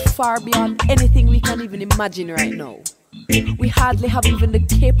that was far beyond anything we can even imagine right now. We hardly have even the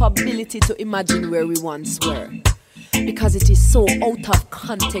capability to imagine where we once were, because it is so out of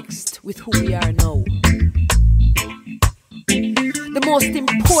context with who we are now. The most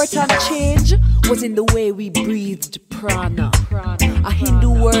important change was in the way we breathed prana, a Hindu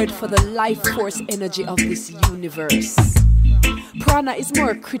word for the life force energy of this universe. Prana is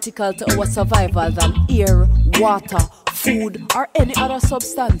more critical to our survival than air, water, food, or any other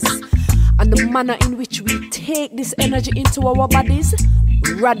substance. And the manner in which we take this energy into our bodies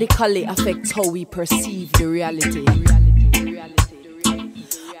radically affects how we perceive the reality.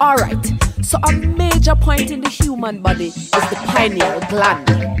 Alright, so a major point in the human body is the pineal gland.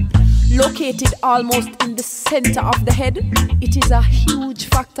 Located almost in the center of the head, it is a huge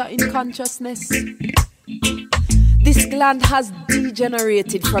factor in consciousness. This gland has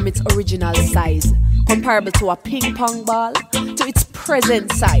degenerated from its original size, comparable to a ping pong ball, to its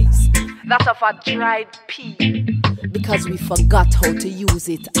present size, that of a dried pea, because we forgot how to use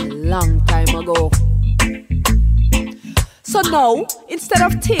it a long time ago. So now, instead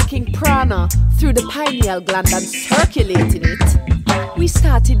of taking prana through the pineal gland and circulating it, we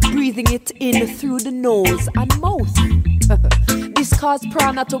started breathing it in through the nose and mouth. This caused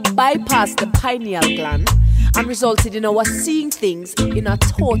prana to bypass the pineal gland and resulted in our seeing things in a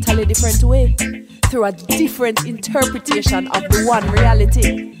totally different way, through a different interpretation of the one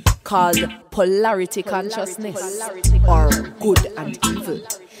reality called polarity consciousness, or good and evil.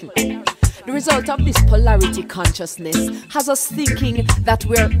 The result of this polarity consciousness has us thinking that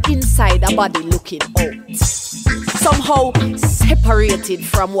we're inside a body looking out, somehow separated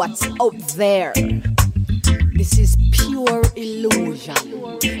from what's out there. This is pure illusion.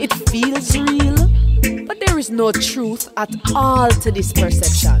 It feels real, but there is no truth at all to this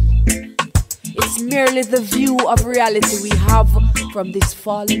perception. It's merely the view of reality we have from this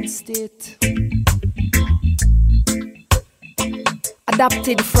fallen state.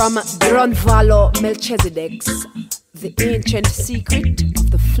 Adapted from Grunwald Melchizedek's The Ancient Secret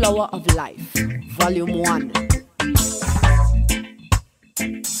of the Flower of Life, Volume 1.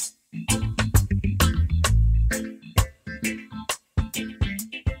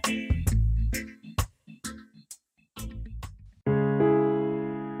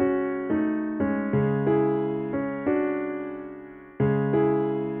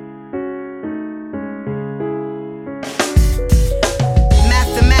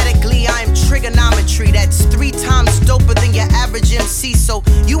 That's 3 times doper than your average MC. So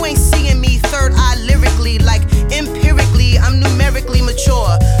you ain't seeing me third eye lyrically, like empirically, I'm numerically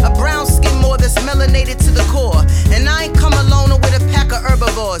mature. A brown skin more that's melanated to the core. And I ain't come alone or with a pack of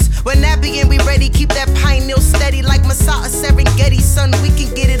herbivores. When that begin, we ready, keep that pineal steady like Masada Serengeti, son, we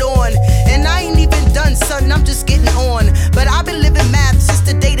can get it on. And I ain't even done, son, I'm just getting on. But I've been living math since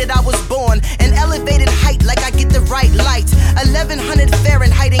the day that I was born. An elevated height like I get the right light. 1100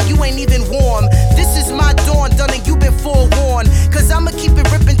 Fahrenheit and you ain't even warm. This is my dawn done and you been forewarned. Cause I'ma keep it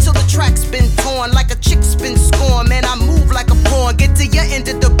ripping till the track's been torn. Like a chick's been scorned. Man, I move like a pawn. Get to your end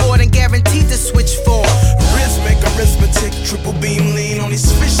of the board and guaranteed to switch form. Rhythmic arithmetic, triple beam lean on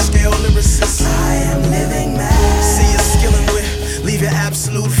these fish scale lyricists. I am living mad. See you skilling with, leave your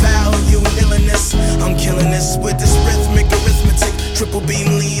absolute value nailing this. I'm killing this with this rhythmic arithmetic, triple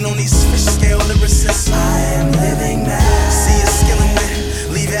beam lean on these fish scale lyricists. I am living mad. See you skilling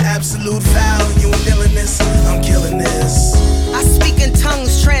with, leave your absolute value nailing this. I'm killing this. I speak in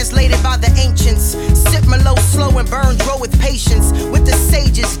tongues translated by the ancients. Sip Merlot slow and burn draw with patience. With the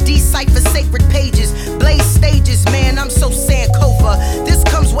sages, decipher sacred pages. Blaze stages, man, I'm so Sankofa. This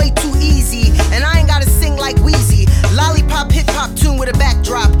comes way too easy, and I ain't gotta sing like Wheezy. Lollipop hip-hop tune with a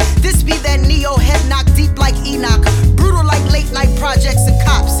backdrop. This be that neo head knock deep like Enoch. Brutal like late night projects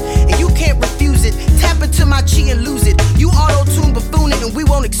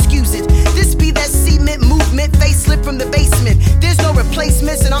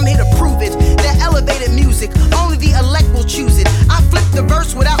placements and I'm here to prove it. That elevated music, only the elect will choose it. I flipped the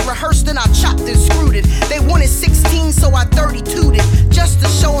verse without rehearsed and I chopped and screwed it. They wanted 16, so I 32'd it, just to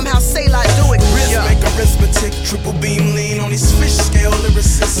show them how Selah do it. Make arithmetic, triple beam lean on these fish scale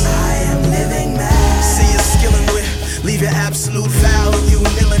lyricists. I am living math. See you skilling with, leave your absolute value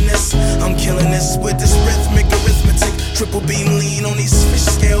nailing this. I'm killing this with this rhythmic arithmetic, triple beam lean on these fish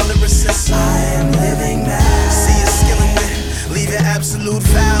scale lyricists. I am living math. See you skilling with, leave your absolute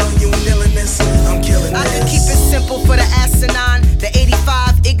value nailing this. I'm killing this. I could keep it simple for the asinine, the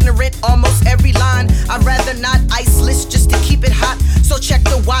 85 ignorant, almost every line. I'd rather not iceless just to keep it hot. So check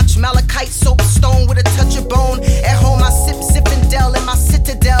the watch, malachite, soapstone with a touch of bone. At home I sip and Dell in my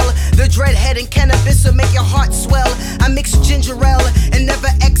citadel. The dreadhead and cannabis will make your heart swell. I mix ginger ale and never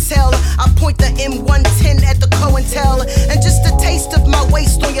exhale. I point the M110 at the COINTEL. And just a taste of my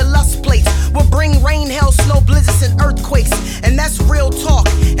waist on your lust plates will bring rain, hail, snow, blizzards, and earthquakes. And that's real talk,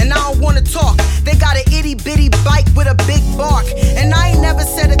 and I don't wanna talk. They got an itty bitty bike with a big bark. And I ain't never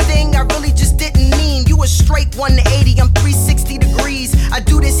said a thing I really just didn't mean. You a straight 180, I'm 360 degrees. I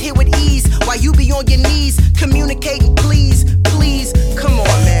do this here with ease while you be on your knees communicating, please, please, come on,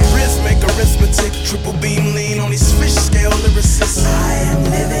 man. Rhythmic arithmetic, triple beam lean on these fish scale lyricists. I am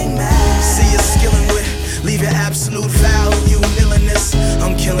living math. See you skilling with, leave your absolute value nailing this.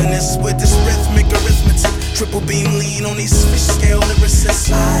 I'm killing this with this rhythmic arithmetic, triple beam lean on these fish scale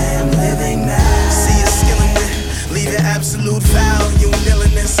lyricists. I am living math. See you skilling with, leave your absolute value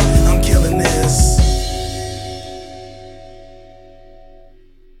nailing this. I'm killing this.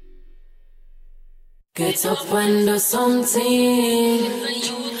 Get up and do something.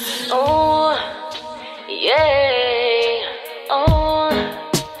 Oh, yeah. Oh,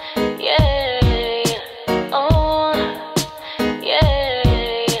 yeah. Oh,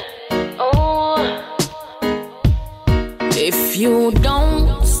 yeah. Oh. If you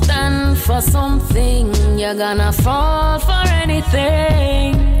don't stand for something, you're gonna fall for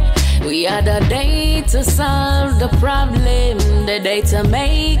anything. We are the day to solve the problem, the day to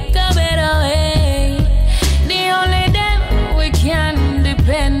make a better way. The only them we can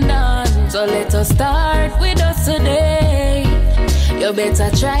depend on, so let us start with us today. You better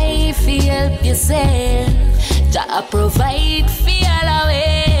try to help yourself, Jah provide for all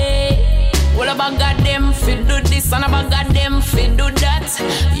away. All about God them fi do this and about God them fi do that.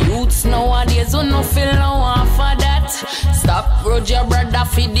 Youths nowadays who no feel no one for that. Stop grudge your brother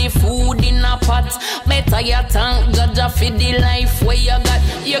fi the food in a pot. Better you thank God fi the life where you got.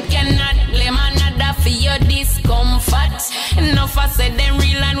 You cannot blame another for your discomfort. Enough I said them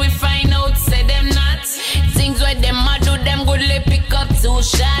real and we find out say them not. Things where them a do them goodly pick up 2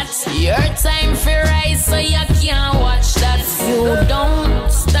 shots. Your time fi rise so you can't watch that. You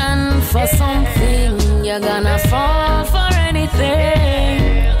don't stand for something, you're gonna fall for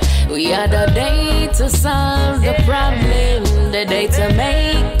anything. We are the day to solve the problem, the day to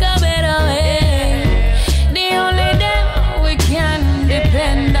make a better way. The only them we can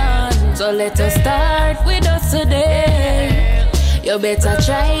depend on, so let us start with us today. You better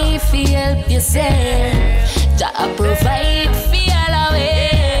try to help yourself, Jah provide for all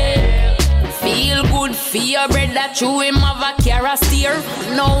away. Feel good for your brother, true him have a car steer.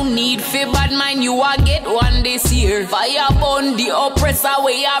 No need for bad mind, you a get one this year. Fire burn the oppressor,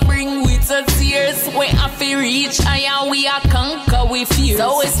 we a bring with us tears. We a fi reach higher, we a conquer with fear.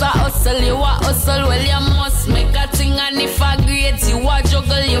 So it's a hustle, you a hustle, well you must make a thing. And if a great, you a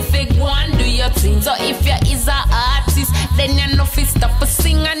juggle, you fake one, do your thing. So if you is a artist, then you know fi stop a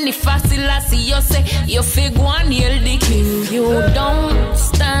sing. And if I still a see you say, you fake one, hail the king. You don't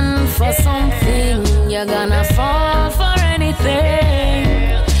stand for something, you're gonna fall for anything.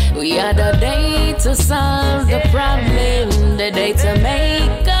 We are the day to solve the problem, the day to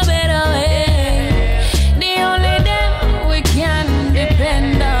make a better way. The only them we can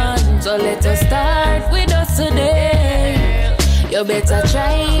depend on, so let us start with us today. You better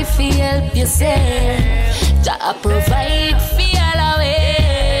try to help yourself, Jah provide for all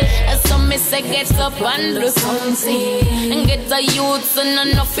away. So me say get up and do something, and get the youths and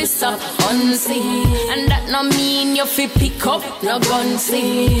enough is stop unseen. And that no mean you fi pick up no gun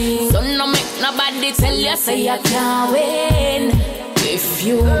sing. So no make nobody tell you say you can't win. If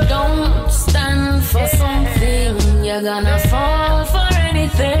you don't stand for something, you're gonna fall for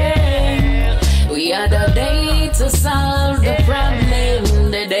anything. We are the day to solve the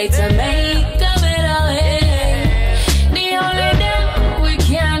problem, the day to make a better way. The only them we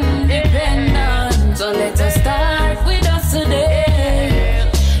can depend on, so let us start with us today.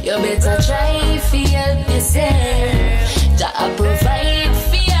 You better try to help yourself, Jah provide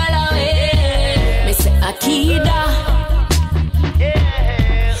for all away. Me say Akida,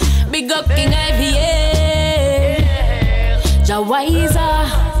 King IVA, Jawaiza,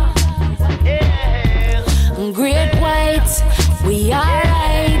 Great White, we are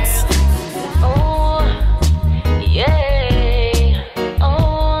right. Oh, yeah.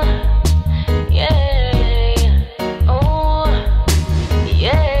 Oh, yeah. Oh,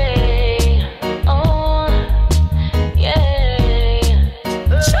 yeah. Oh, yeah.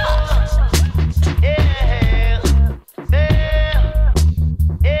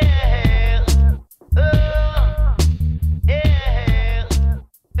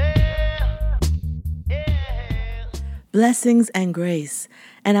 Blessings and grace,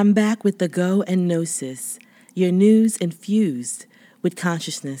 and I'm back with the Go Know Sis, your news infused with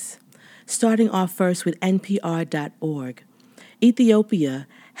consciousness. Starting off first with NPR.org. Ethiopia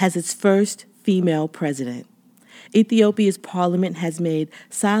has its first female president. Ethiopia's parliament has made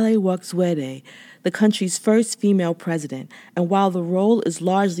Sahle-Work Zewde the country's first female president, and while the role is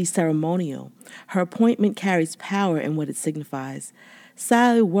largely ceremonial, her appointment carries power in what it signifies.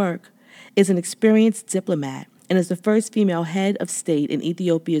 Sahle-Work is an experienced diplomat and is the first female head of state in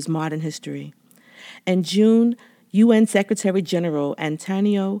Ethiopia's modern history. In June, UN Secretary General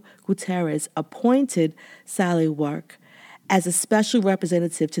Antonio Guterres appointed Sahle-Work as a special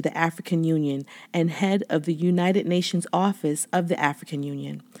representative to the African Union and head of the United Nations Office of the African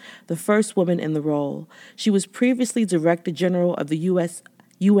Union, the first woman in the role. She was previously Director General of the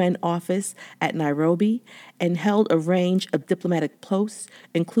UN office at Nairobi and held a range of diplomatic posts,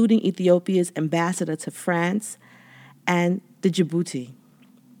 including Ethiopia's ambassador to France and to Djibouti.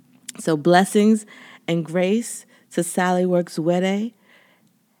 So blessings and grace to Sahle-Work Zewde,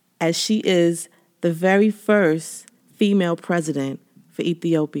 as she is the very first female president for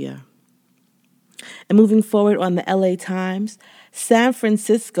Ethiopia. And moving forward on the LA Times, San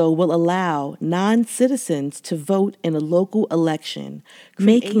Francisco will allow non-citizens to vote in a local election,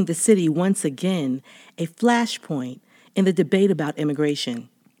 making the city once again a flashpoint in the debate about immigration.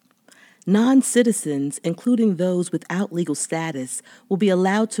 Non-citizens, including those without legal status, will be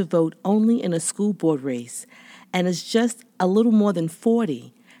allowed to vote only in a school board race, and as just a little more than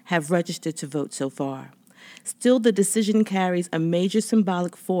 40 have registered to vote so far. Still, the decision carries a major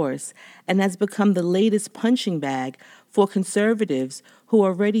symbolic force and has become the latest punching bag for conservatives who are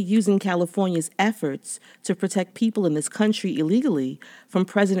already using California's efforts to protect people in this country illegally from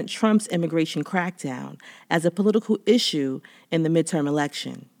President Trump's immigration crackdown as a political issue in the midterm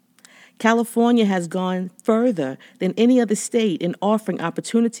election. California has gone further than any other state in offering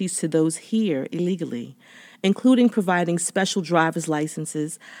opportunities to those here illegally, including providing special driver's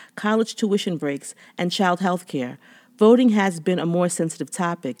licenses, college tuition breaks, and child health care. Voting has been a more sensitive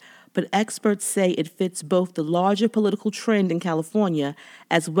topic, but experts say it fits both the larger political trend in California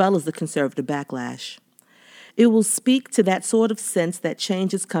as well as the conservative backlash. It will speak to that sort of sense that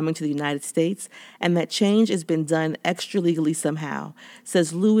change is coming to the United States and that change has been done extra-legally somehow,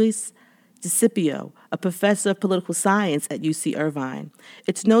 says Luis DeCipio, a professor of political science at UC Irvine.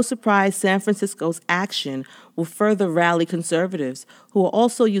 It's no surprise San Francisco's action will further rally conservatives who are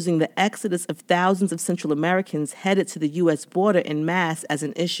also using the exodus of thousands of Central Americans headed to the U.S. border en masse as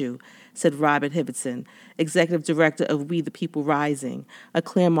an issue, said Robert Hibbettson, executive director of We the People Rising, a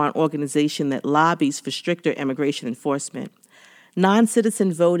Claremont organization that lobbies for stricter immigration enforcement.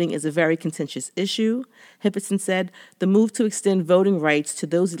 Non-citizen voting is a very contentious issue, Hibbettson said. The move to extend voting rights to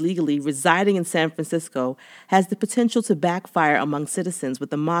those illegally residing in San Francisco has the potential to backfire among citizens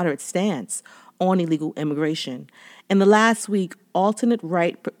with a moderate stance on illegal immigration. In the last week, alternate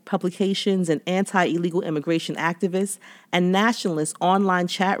right publications and anti-illegal immigration activists and nationalist online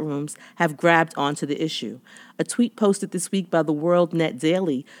chat rooms have grabbed onto the issue. A tweet posted this week by the World Net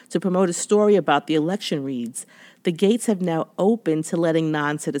Daily to promote a story about the election reads, "The gates have now opened to letting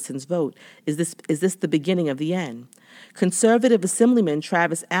non-citizens vote. Is this the beginning of the end?" Conservative Assemblyman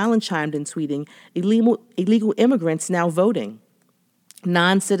Travis Allen chimed in tweeting, illegal immigrants now voting.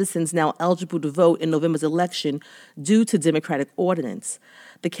 Non-citizens now eligible to vote in November's election due to Democratic ordinance.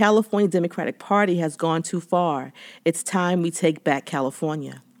 The California Democratic Party has gone too far. It's time we take back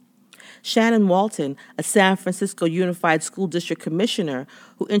California. Shannon Walton, a San Francisco Unified School District commissioner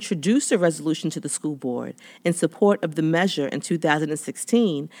who introduced a resolution to the school board in support of the measure in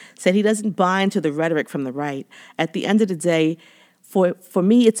 2016, said he doesn't buy into the rhetoric from the right. At the end of the day, for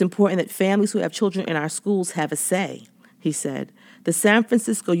me, it's important that families who have children in our schools have a say, he said. The San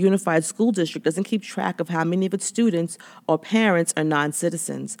Francisco Unified School District doesn't keep track of how many of its students or parents are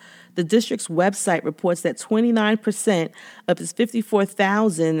non-citizens. The district's website reports that 29% of its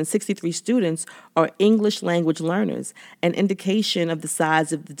 54,063 students are English language learners, an indication of the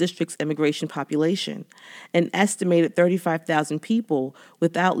size of the district's immigration population. An estimated 35,000 people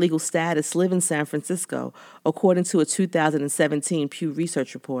without legal status live in San Francisco, according to a 2017 Pew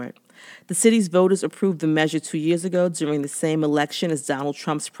Research report. The city's voters approved the measure 2 years ago during the same election as Donald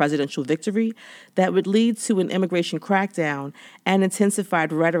Trump's presidential victory that would lead to an immigration crackdown and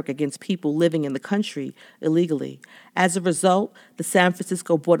intensified rhetoric against people living in the country illegally. As a result, the San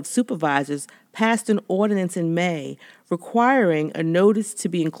Francisco Board of Supervisors passed an ordinance in May requiring a notice to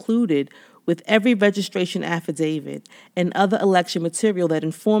be included with every registration affidavit and other election material that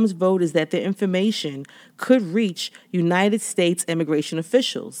informs voters that their information could reach United States immigration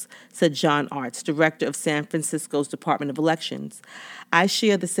officials, said John Arts, director of San Francisco's Department of Elections. I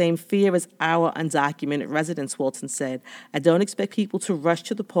share the same fear as our undocumented residents, Walton said. I don't expect people to rush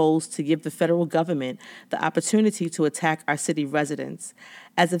to the polls to give the federal government the opportunity to attack our city residents.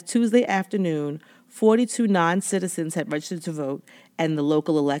 As of Tuesday afternoon, 42 non-citizens had registered to vote in the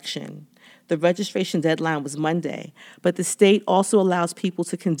local election. The registration deadline was Monday, but the state also allows people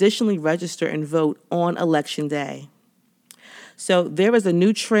to conditionally register and vote on Election Day. So there is a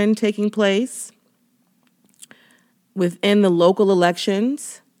new trend taking place within the local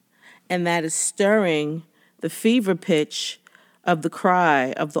elections, and that is stirring the fever pitch of the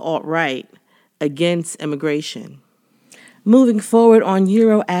cry of the alt-right against immigration. Moving forward on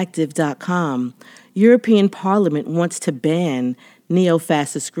Euroactive.com, European Parliament wants to ban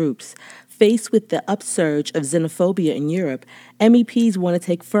neo-fascist groups. Faced with the upsurge of xenophobia in Europe, MEPs want to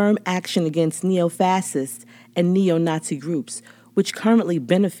take firm action against neo-fascist and neo-Nazi groups, which currently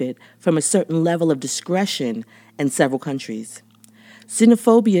benefit from a certain level of discretion in several countries.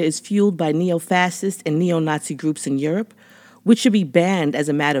 Xenophobia is fueled by neo-fascist and neo-Nazi groups in Europe, which should be banned as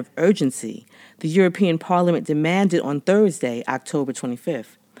a matter of urgency, the European Parliament demanded on Thursday, October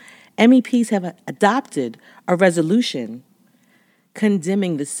 25th. MEPs have adopted a resolution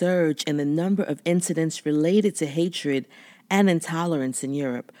condemning the surge in the number of incidents related to hatred and intolerance in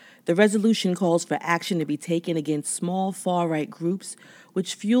Europe. The resolution calls for action to be taken against small far-right groups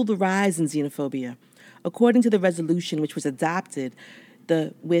which fuel the rise in xenophobia. According to the resolution, which was adopted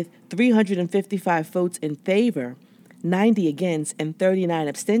with 355 votes in favor, 90 against, and 39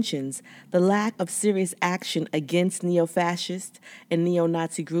 abstentions, the lack of serious action against neo-fascist and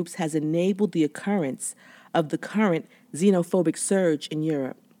neo-Nazi groups has enabled the occurrence of the current xenophobic surge in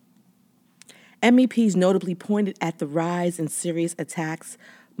Europe. MEPs notably pointed at the rise in serious attacks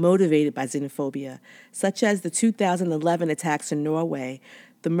motivated by xenophobia, such as the 2011 attacks in Norway,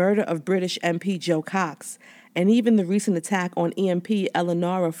 the murder of British MP Joe Cox, and even the recent attack on EMP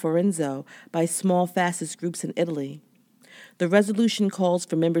Eleonora Forenzo by small fascist groups in Italy. The resolution calls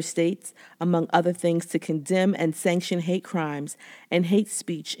for member states, among other things, to condemn and sanction hate crimes and hate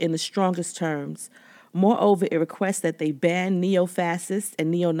speech in the strongest terms. Moreover, it requests that they ban neo-fascist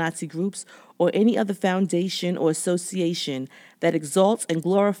and neo-Nazi groups or any other foundation or association that exalts and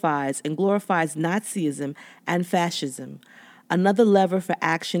glorifies Nazism and fascism. Another lever for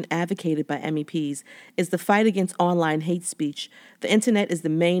action advocated by MEPs is the fight against online hate speech. The internet is the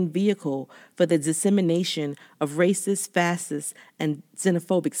main vehicle for the dissemination of racist, fascist, and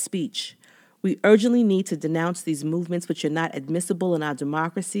xenophobic speech. We urgently need to denounce these movements which are not admissible in our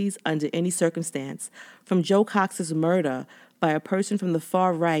democracies under any circumstance, from Joe Cox's murder by a person from the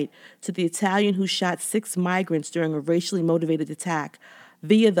far right to the Italian who shot 6 migrants during a racially motivated attack.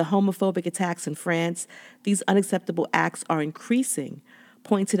 Via the homophobic attacks in France, these unacceptable acts are increasing,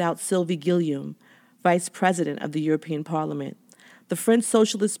 pointed out Sylvie Guillaume, Vice President of the European Parliament. The French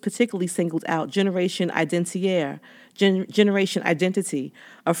socialists particularly singled out Generation Identity,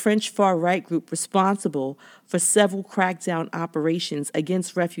 a French far-right group responsible for several crackdown operations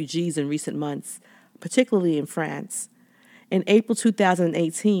against refugees in recent months, particularly in France. In April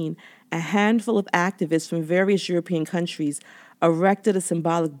 2018, a handful of activists from various European countries erected a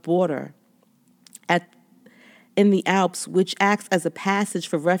symbolic border in the Alps, which acts as a passage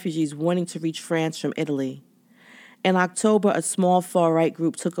for refugees wanting to reach France from Italy. In October, a small far-right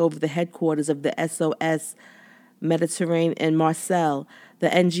group took over the headquarters of the SOS Mediterranean in Marseille, the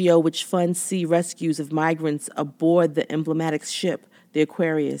NGO which funds sea rescues of migrants aboard the emblematic ship, the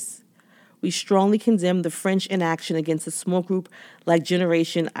Aquarius. We strongly condemn the French inaction against a small group like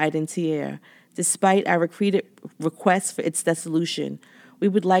Generation Identitaire. Despite our repeated requests for its dissolution, we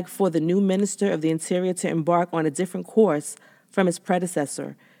would like for the new Minister of the Interior to embark on a different course from his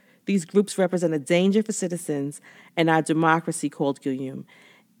predecessor. These groups represent a danger for citizens and our democracy, called Guillaume.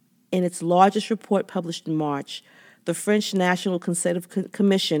 In its largest report published in March, the French National Consultative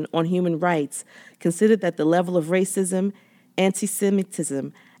Commission on Human Rights considered that the level of racism,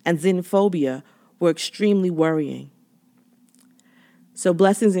 anti-Semitism, and xenophobia were extremely worrying. So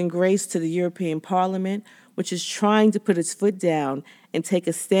blessings and grace to the European Parliament, which is trying to put its foot down and take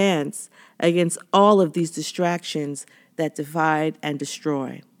a stance against all of these distractions that divide and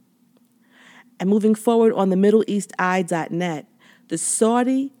destroy. And moving forward on the MiddleEastEye.net, the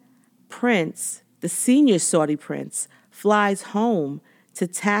Saudi prince, the senior Saudi prince, flies home to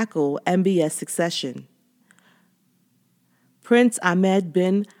tackle MBS succession. Prince Ahmed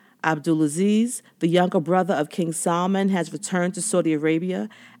bin Abdulaziz, the younger brother of King Salman, has returned to Saudi Arabia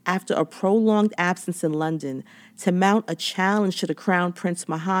after a prolonged absence in London to mount a challenge to the Crown Prince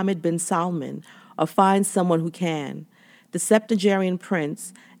Mohammed bin Salman, or find someone who can. The septuagenarian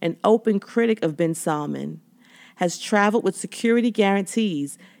prince, an open critic of bin Salman, has traveled with security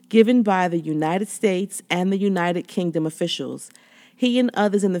guarantees given by the United States and the United Kingdom officials. He and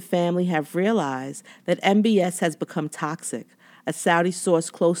others in the family have realized that MBS has become toxic, a Saudi source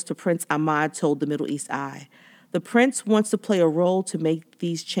close to Prince Ahmad told the Middle East Eye. The prince wants to play a role to make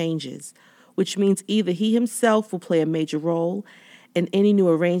these changes, which means either he himself will play a major role in any new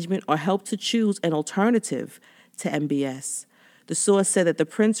arrangement or help to choose an alternative to MBS. The source said that the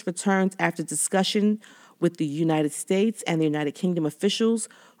prince returns after discussion with the United States and the United Kingdom officials,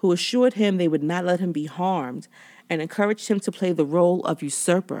 who assured him they would not let him be harmed and encouraged him to play the role of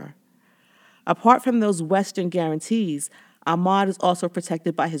usurper. Apart from those Western guarantees, Ahmad is also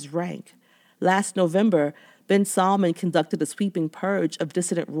protected by his rank. Last November, bin Salman conducted a sweeping purge of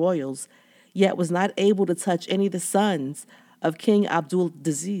dissident royals, yet was not able to touch any of the sons of King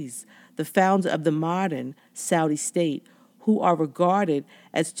Abdulaziz, the founder of the modern Saudi state, who are regarded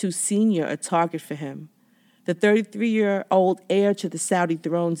as too senior a target for him. The 33-year-old heir to the Saudi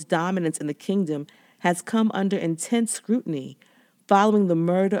throne's dominance in the kingdom has come under intense scrutiny following the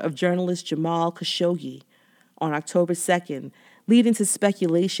murder of journalist Jamal Khashoggi on October 2nd, leading to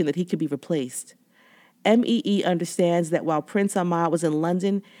speculation that he could be replaced. MEE understands that while Prince Ahmad was in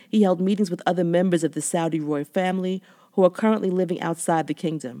London, he held meetings with other members of the Saudi royal family who are currently living outside the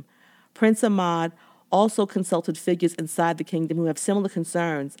kingdom. Prince Ahmad also consulted figures inside the kingdom who have similar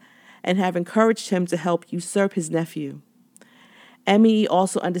concerns and have encouraged him to help usurp his nephew. MEE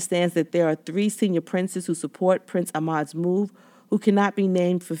also understands that there are 3 senior princes who support Prince Ahmad's move who cannot be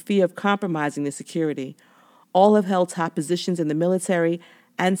named for fear of compromising their security. All have held top positions in the military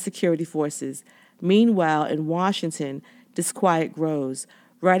and security forces. Meanwhile, in Washington, disquiet grows.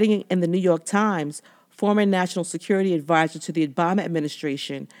 Writing in the New York Times, former National Security Advisor to the Obama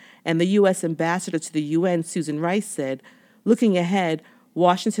administration and the U.S. Ambassador to the UN, Susan Rice, said, "Looking ahead,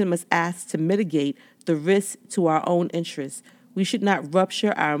 Washington must ask to mitigate the risk to our own interests. We should not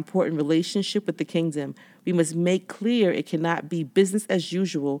rupture our important relationship with the kingdom. We must make clear it cannot be business as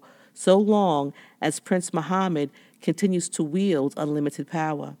usual so long as Prince Mohammed continues to wield unlimited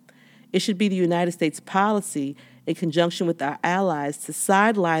power. It should be the United States policy, in conjunction with our allies, to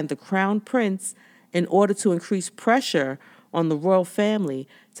sideline the crown prince in order to increase pressure on the royal family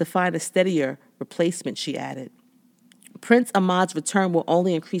to find a steadier replacement," she added. Prince Ahmad's return will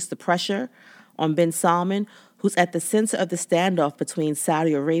only increase the pressure on bin Salman, who's at the center of the standoff between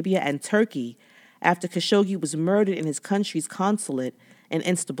Saudi Arabia and Turkey after Khashoggi was murdered in his country's consulate in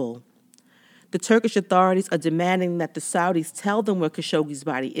Istanbul. The Turkish authorities are demanding that the Saudis tell them where Khashoggi's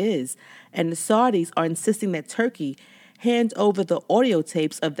body is, and the Saudis are insisting that Turkey hand over the audio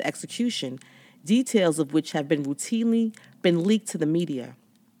tapes of the execution, details of which have been routinely leaked to the media.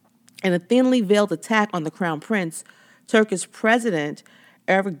 In a thinly veiled attack on the Crown Prince, Turkish President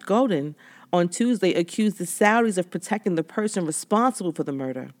Erdogan on Tuesday accused the Saudis of protecting the person responsible for the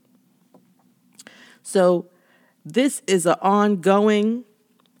murder. So this is an ongoing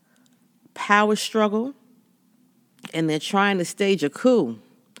power struggle, and they're trying to stage a coup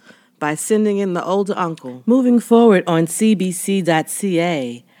by sending in the older uncle. Moving forward on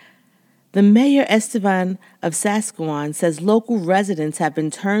CBC.ca, the mayor Esteban of Saskatchewan says local residents have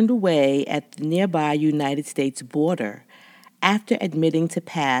been turned away at the nearby United States border after admitting to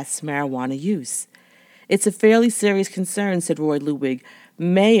past marijuana use. "It's a fairly serious concern," said Roy Ludwig,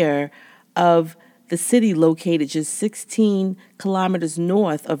 mayor of the city located just 16 kilometers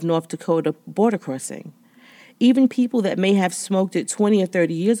north of North Dakota border crossing. Even people that may have smoked it 20 or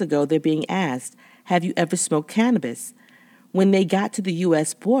 30 years ago, they're being asked, "Have you ever smoked cannabis?" When they got to the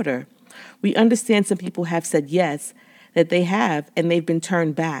U.S. border, we understand some people have said yes, that they have, and they've been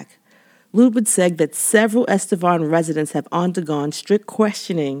turned back. Ludwig said that several Estevan residents have undergone strict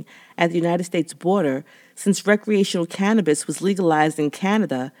questioning at the United States border since recreational cannabis was legalized in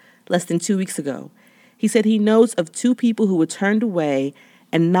Canada less than 2 weeks ago. He said he knows of 2 people who were turned away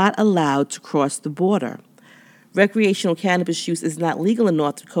and not allowed to cross the border. Recreational cannabis use is not legal in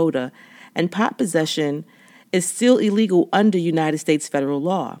North Dakota, and pot possession is still illegal under United States federal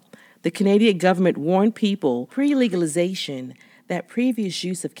law. The Canadian government warned people pre-legalization that previous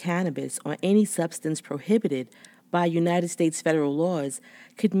use of cannabis or any substance prohibited by United States federal laws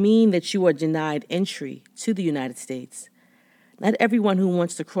could mean that you are denied entry to the United States. Not everyone who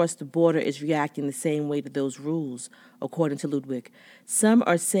wants to cross the border is reacting the same way to those rules, according to Ludwig. Some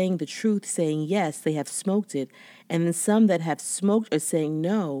are saying the truth, saying yes, they have smoked it, and then some that have smoked are saying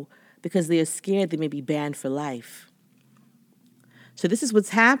no because they are scared they may be banned for life. So this is what's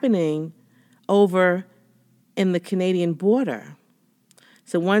happening over in the Canadian border.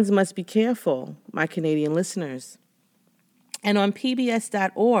 So ones must be careful, my Canadian listeners. And on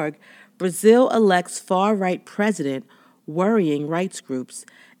PBS.org, Brazil elects far-right president, worrying rights groups.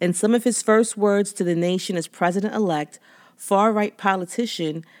 In some of his first words to the nation as president-elect, far-right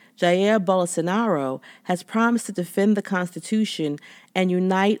politician Jair Bolsonaro has promised to defend the Constitution and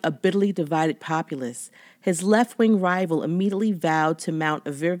unite a bitterly divided populace. His left-wing rival immediately vowed to mount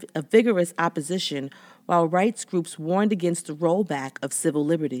a vigorous opposition, while rights groups warned against the rollback of civil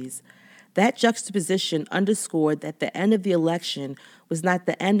liberties. That juxtaposition underscored that the end of the election was not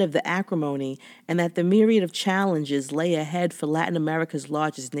the end of the acrimony, and that the myriad of challenges lay ahead for Latin America's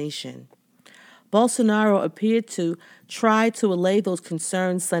largest nation. Bolsonaro appeared to try to allay those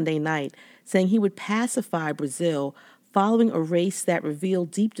concerns Sunday night, saying he would pacify Brazil following a race that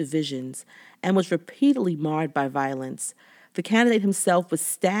revealed deep divisions and was repeatedly marred by violence. The candidate himself was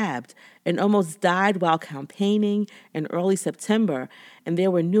stabbed and almost died while campaigning in early September, and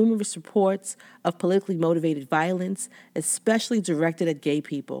there were numerous reports of politically motivated violence, especially directed at gay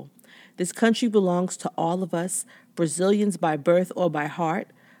people. This country belongs to all of us, Brazilians by birth or by heart,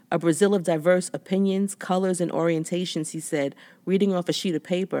 a Brazil of diverse opinions, colors, and orientations, he said, reading off a sheet of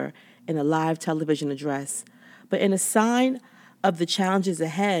paper in a live television address. But in a sign of the challenges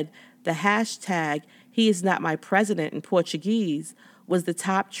ahead, the hashtag "He is not my president" in Portuguese was the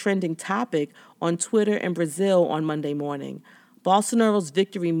top trending topic on Twitter in Brazil on Monday morning. Bolsonaro's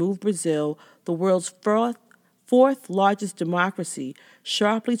victory moved Brazil, the world's fourth largest democracy,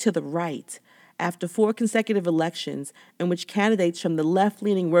 sharply to the right after 4 consecutive elections in which candidates from the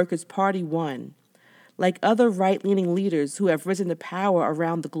left-leaning Workers' Party won. Like other right-leaning leaders who have risen to power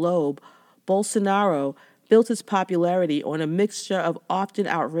around the globe, Bolsonaro built his popularity on a mixture of often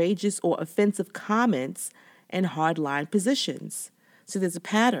outrageous or offensive comments and hardline positions. So there's a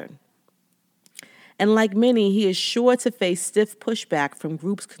pattern. And like many, he is sure to face stiff pushback from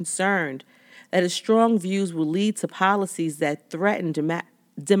groups concerned that his strong views will lead to policies that threaten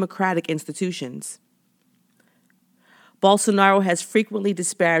democratic institutions. Bolsonaro has frequently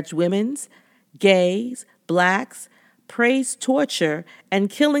disparaged women's, gays, blacks, praised torture and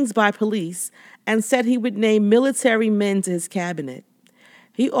killings by police, and said he would name military men to his cabinet.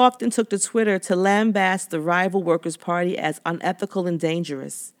 He often took to Twitter to lambaste the rival Workers' Party as unethical and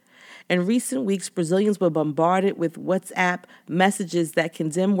dangerous. In recent weeks, Brazilians were bombarded with WhatsApp messages that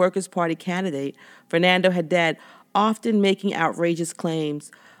condemn Workers' Party candidate Fernando Haddad, often making outrageous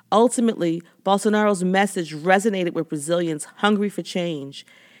claims. Ultimately, Bolsonaro's message resonated with Brazilians hungry for change.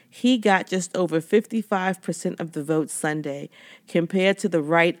 He got just over 55% of the vote Sunday, compared to the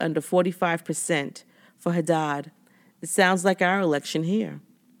right under 45% for Haddad. It sounds like our election here.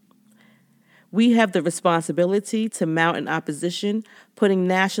 We have the responsibility to mount an opposition, putting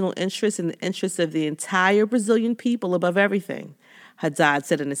national interests and the interests of the entire Brazilian people above everything, Haddad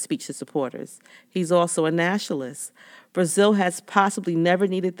said in a speech to supporters. He's also a nationalist. Brazil has possibly never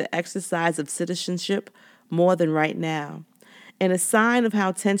needed the exercise of citizenship more than right now. In a sign of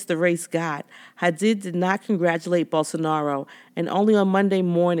how tense the race got, Haddad did not congratulate Bolsonaro, and only on Monday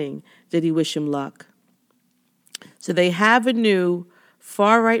morning did he wish him luck. So they have a new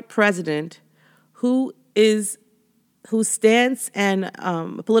far-right president whose stance and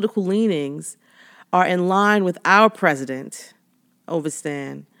political leanings are in line with our president,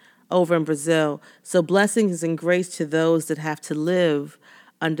 overstand, over in Brazil. So blessings and grace to those that have to live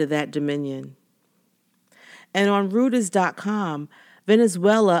under that dominion. And on Reuters.com,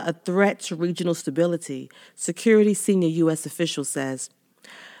 Venezuela, a threat to regional stability, security senior U.S. official says.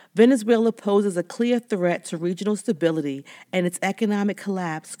 Venezuela poses a clear threat to regional stability, and its economic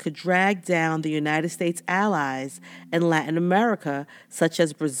collapse could drag down the United States allies in Latin America, such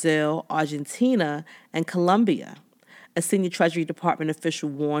as Brazil, Argentina, and Colombia. a senior Treasury Department official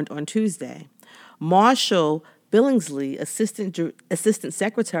warned on Tuesday. Marshall Billingsley, Assistant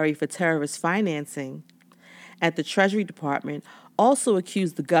Secretary for Terrorist Financing at the Treasury Department, also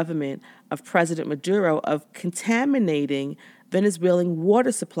accused the government of President Maduro of contaminating Venezuelan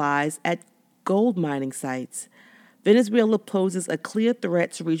water supplies at gold mining sites. Venezuela poses a clear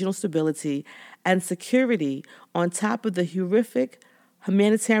threat to regional stability and security on top of the horrific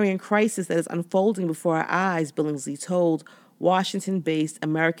humanitarian crisis that is unfolding before our eyes, Billingsley told Washington-based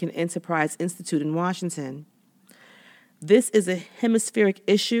American Enterprise Institute in Washington. This is a hemispheric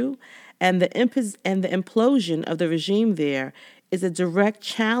issue, and the implosion of the regime there is a direct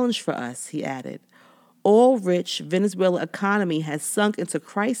challenge for us, he added. Oil-rich Venezuela economy has sunk into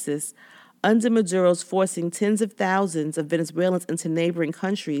crisis under Maduro's forcing tens of thousands of Venezuelans into neighboring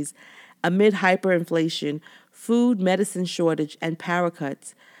countries amid hyperinflation, food, medicine shortage, and power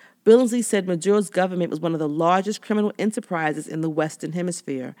cuts. Billingsley said Maduro's government was one of the largest criminal enterprises in the Western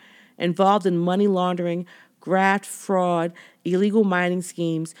Hemisphere, involved in money laundering, graft, fraud, illegal mining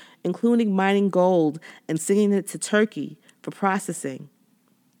schemes, including mining gold and sending it to Turkey for processing.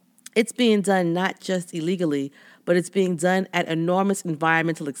 It's being done not just illegally, but it's being done at enormous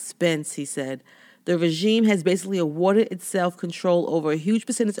environmental expense, he said. The regime has basically awarded itself control over a huge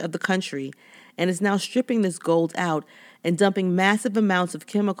percentage of the country and is now stripping this gold out and dumping massive amounts of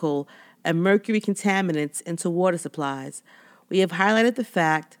chemical and mercury contaminants into water supplies. We have highlighted the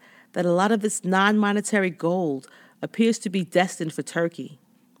fact that a lot of this non-monetary gold appears to be destined for Turkey.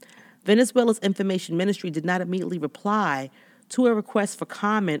 Venezuela's information ministry did not immediately reply to a request for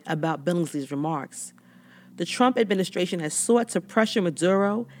comment about Billingsley's remarks. The Trump administration has sought to pressure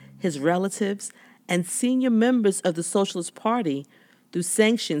Maduro, his relatives, and senior members of the Socialist Party through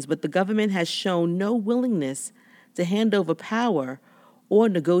sanctions, but the government has shown no willingness to hand over power or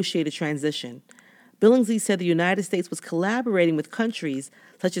negotiate a transition. Billingsley said the United States was collaborating with countries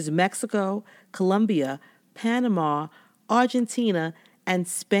such as Mexico, Colombia, Panama, Argentina, and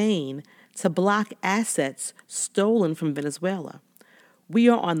Spain to block assets stolen from Venezuela. We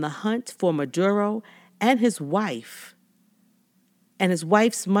are on the hunt for Maduro and his wife's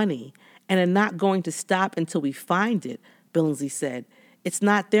money, and are not going to stop until we find it, Billingsley said. It's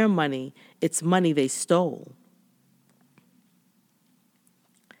not their money, it's money they stole.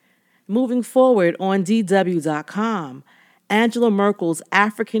 Moving forward on DW.com, Angela Merkel's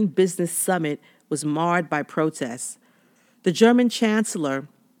African Business Summit was marred by protests. The German Chancellor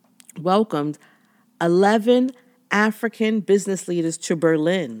welcomed 11 African business leaders to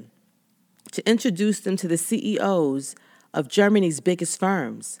Berlin to introduce them to the CEOs of Germany's biggest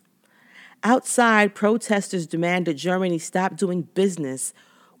firms. Outside, protesters demanded Germany stop doing business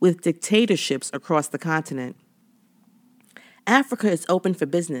with dictatorships across the continent. Africa is open for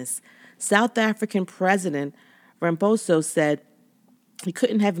business. South African President Ramaphosa said he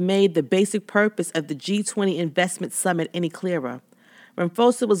couldn't have made the basic purpose of the G20 Investment Summit any clearer.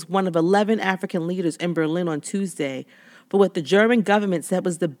 Ramaphosa was one of 11 African leaders in Berlin on Tuesday for what the German government said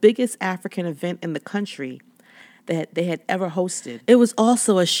was the biggest African event in the country that they had ever hosted. It was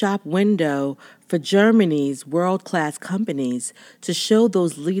also a shop window for Germany's world-class companies to show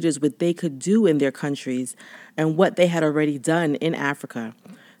those leaders what they could do in their countries and what they had already done in Africa.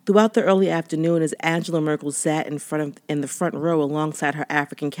 Throughout the early afternoon, as Angela Merkel sat in the front row alongside her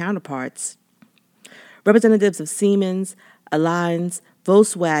African counterparts, representatives of Siemens, Allianz,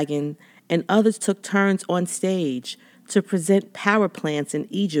 Volkswagen, and others took turns on stage to present power plants in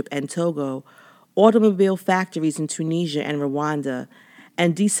Egypt and Togo, automobile factories in Tunisia and Rwanda,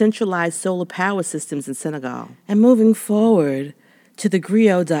 and decentralized solar power systems in Senegal. And moving forward to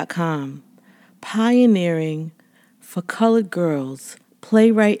thegriot.com, pioneering for colored girls,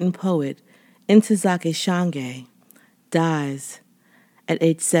 playwright and poet Ntozake Shange dies at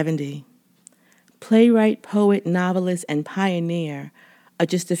age 70. Playwright, poet, novelist, and pioneer are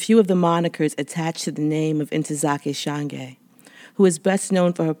just a few of the monikers attached to the name of Ntozake Shange, who is best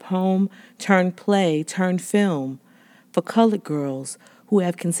known for her poem turned play turned film for colored girls who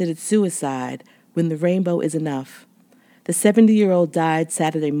have considered suicide when the rainbow is enough. The 70-year-old died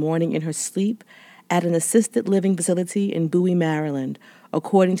Saturday morning in her sleep at an assisted living facility in Bowie, Maryland,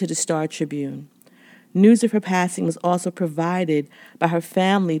 according to the Star Tribune. News of her passing was also provided by her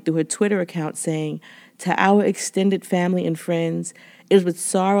family through her Twitter account saying, "To our extended family and friends, it is with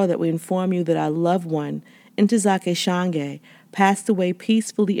sorrow that we inform you that our loved one, Ntozake Shange, passed away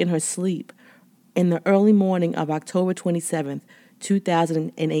peacefully in her sleep in the early morning of October 27,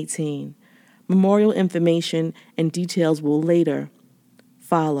 2018. Memorial information and details will later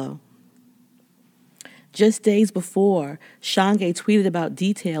follow." Just days before, Shange tweeted about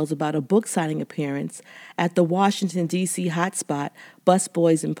details about a book signing appearance at the Washington, D.C. hotspot,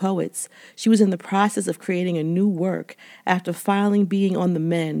 Busboys and Poets. She was in the process of creating a new work after finally being on the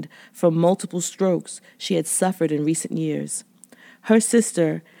mend from multiple strokes she had suffered in recent years. Her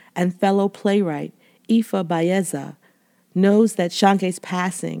sister and fellow playwright, Ifa Bayeza, knows that Shange's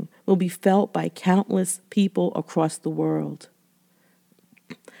passing will be felt by countless people across the world.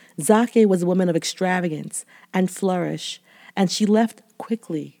 Zake was a woman of extravagance and flourish, and she left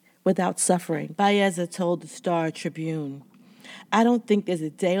quickly without suffering. Bayeza told the Star Tribune, "I don't think there's a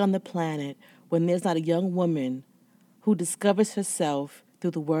day on the planet when there's not a young woman who discovers herself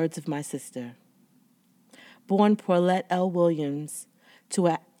through the words of my sister." Born Paulette L. Williams to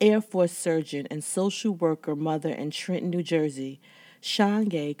an Air Force surgeon and social worker mother in Trenton, New Jersey,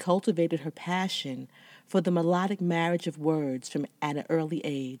 Shange cultivated her passion for the melodic marriage of words from at an early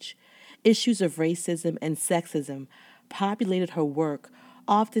age. Issues of racism and sexism populated her work,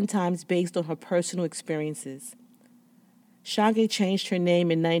 oftentimes based on her personal experiences. Shange changed her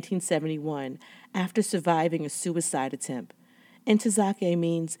name in 1971 after surviving a suicide attempt. Ntozake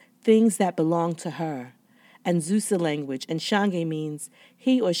means things that belong to her, and Zusa language, and Shange means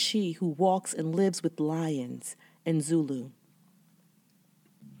he or she who walks and lives with lions in Zulu.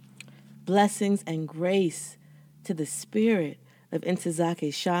 Blessings and grace to the spirit of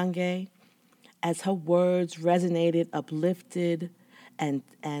Ntozake Shange as her words resonated, uplifted, and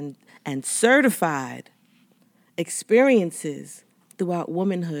certified experiences throughout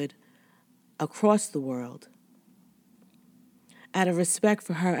womanhood across the world. Out of respect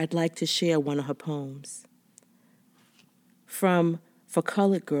for her, I'd like to share one of her poems. For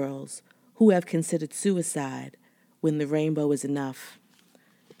colored girls who have considered suicide when the rainbow is enough.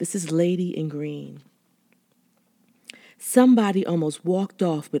 This is Lady in Green. Somebody almost walked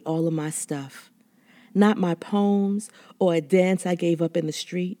off with all of my stuff. Not my poems or a dance I gave up in the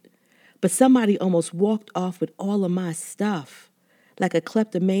street, but somebody almost walked off with all of my stuff. Like a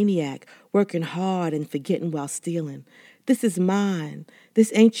kleptomaniac working hard and forgetting while stealing. This is mine.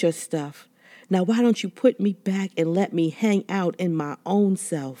 This ain't your stuff. Now why don't you put me back and let me hang out in my own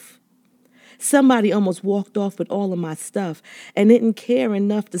self? Somebody almost walked off with all of my stuff and didn't care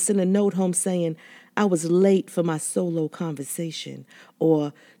enough to send a note home saying I was late for my solo conversation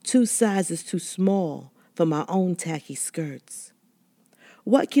or 2 sizes too small for my own tacky skirts.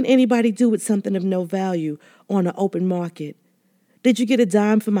 What can anybody do with something of no value on an open market? Did you get a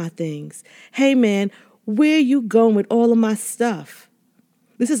dime for my things? Hey man, where you going with all of my stuff?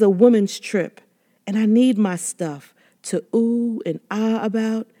 This is a woman's trip, and I need my stuff to ooh and ah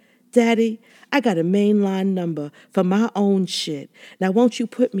about. Daddy, I got a mainline number for my own shit. Now won't you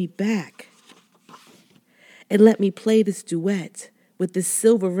put me back and let me play this duet with this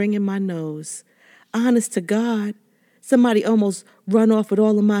silver ring in my nose? Honest to God, somebody almost run off with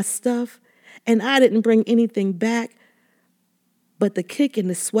all of my stuff, and I didn't bring anything back but the kick and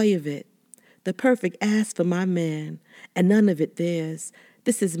the sway of it. The perfect ass for my man, and none of it theirs.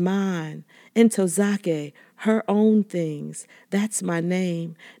 This is mine, Ntozake, her own things. That's my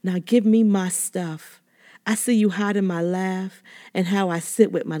name. Now give me my stuff. I see you hiding my laugh and how I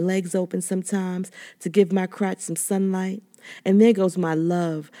sit with my legs open sometimes to give my crotch some sunlight. And there goes my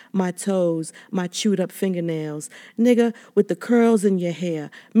love, my toes, my chewed up fingernails. Nigga, with the curls in your hair,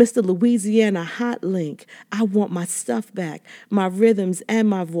 Mr. Louisiana Hot Link. I want my stuff back, my rhythms and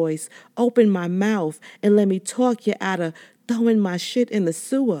my voice. Open my mouth and let me talk you out of throwing my shit in the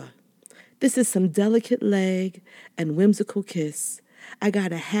sewer. This is some delicate leg and whimsical kiss. I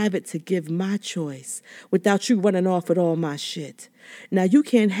gotta have it to give my choice without you running off with all my shit. Now you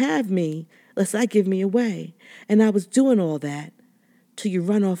can't have me lest I give me away. And I was doing all that till you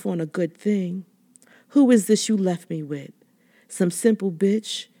run off on a good thing. Who is this you left me with? Some simple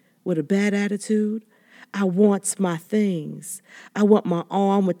bitch with a bad attitude? I wants my things. I want my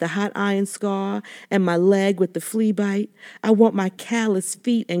arm with the hot iron scar and my leg with the flea bite. I want my callous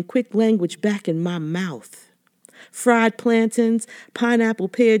feet and quick language back in my mouth. Fried plantains, pineapple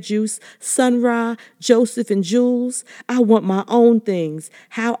pear juice, Sun Ra, Joseph and Jules. I want my own things,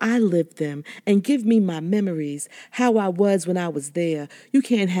 how I lived them, and give me my memories, how I was when I was there. You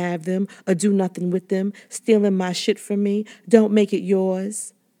can't have them or do nothing with them. Stealing my shit from me, don't make it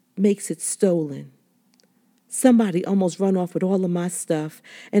yours, makes it stolen. Somebody almost run off with all of my stuff,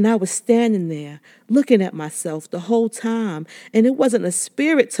 and I was standing there looking at myself the whole time, and it wasn't a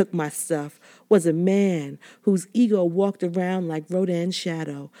spirit took my stuff, was a man whose ego walked around like Rodin's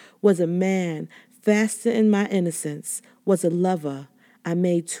shadow, was a man faster in my innocence, was a lover I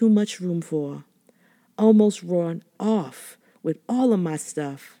made too much room for, almost run off with all of my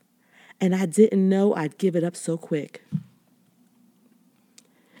stuff, and I didn't know I'd give it up so quick.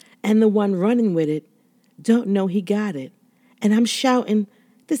 And the one running with it don't know he got it. And I'm shouting,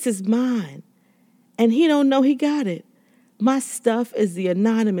 this is mine. And he don't know he got it. My stuff is the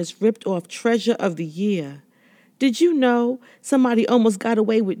anonymous ripped off treasure of the year. Did you know somebody almost got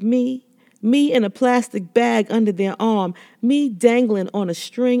away with me? Me in a plastic bag under their arm, me dangling on a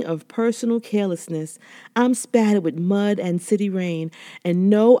string of personal carelessness. I'm spattered with mud and city rain, and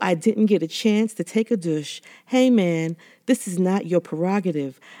no, I didn't get a chance to take a douche. Hey man, this is not your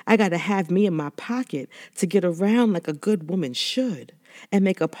prerogative. I gotta have me in my pocket to get around like a good woman should, and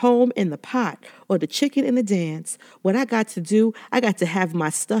make a poem in the pot or the chicken in the dance. What I got to do, I got to have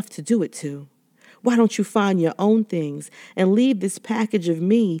my stuff to do it to. Why don't you find your own things and leave this package of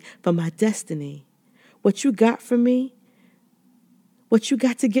me for my destiny? What you got for me? What you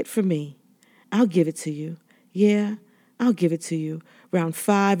got to get for me? I'll give it to you. Yeah, I'll give it to you. Round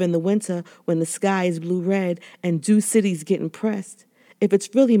 5 in the winter when the sky is blue-red and Dew City's getting pressed. If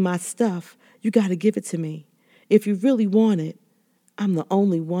it's really my stuff, you got to give it to me. If you really want it, I'm the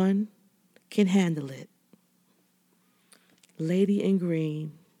only one can handle it. Lady in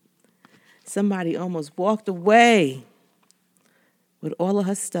Green. Somebody almost walked away with all of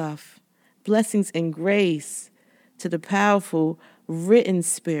her stuff. Blessings and grace to the powerful written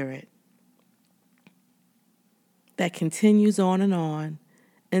spirit that continues on and on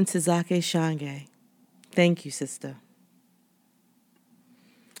into Zake Shange. Thank you, sister.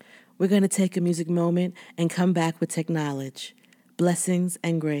 We're going to take a music moment and come back with Teknowledge. Blessings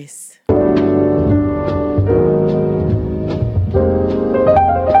and grace.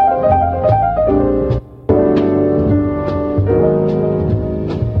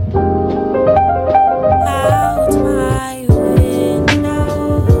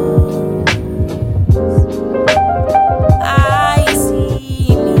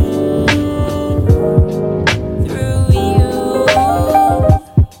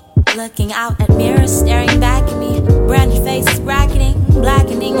 Looking out at mirrors, staring back at me. Branded faces bracketing,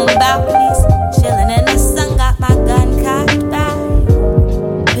 blackening on balconies. Chilling in the sun, got my gun cocked back.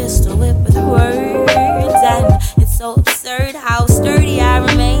 Pistol whip with words, and it's so absurd how sturdy I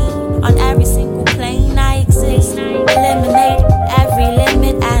remain. On every single plane I exist. Eliminate every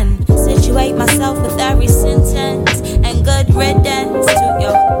limit and situate myself with every sentence. And good riddance to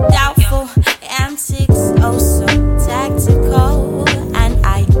your doubtful antics. Oh, so tactical.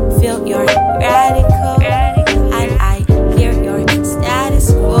 Feel your radical, and I hear your status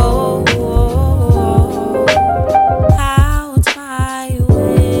quo. Out my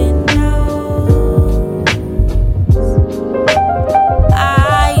window,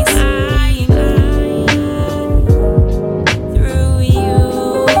 I see me through you.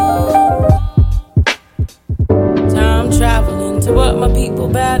 Time traveling to what my people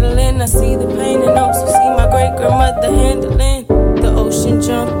battling. I see the pain and also see my great grandmother handling the ocean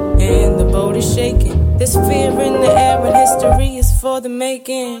jump. And the boat is shaking. There's fear in the air and history is for the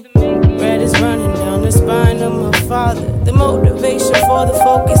making. Red is running down the spine of my father. The motivation for the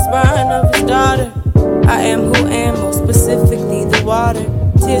focused mind of his daughter. I am who am, most specifically the water.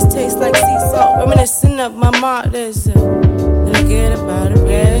 Tears taste like sea salt, reminiscent of my martyrs. Then I get up out of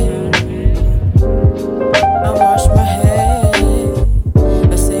bed. I wash my head.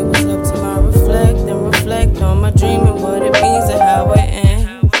 I say what's up to my reflect. Then reflect on my dream and what it means and how it ends.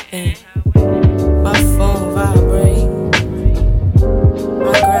 My phone vibrate,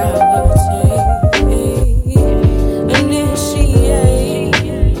 I gravitate, initiate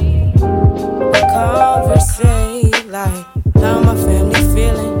a conversation like how my family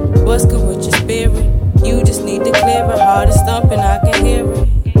feeling. What's good with your spirit? You just need to clear it. Heart is thumping, I can hear it.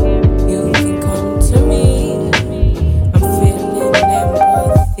 You can come to me. I'm feeling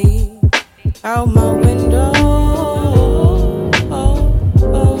empathy out my window.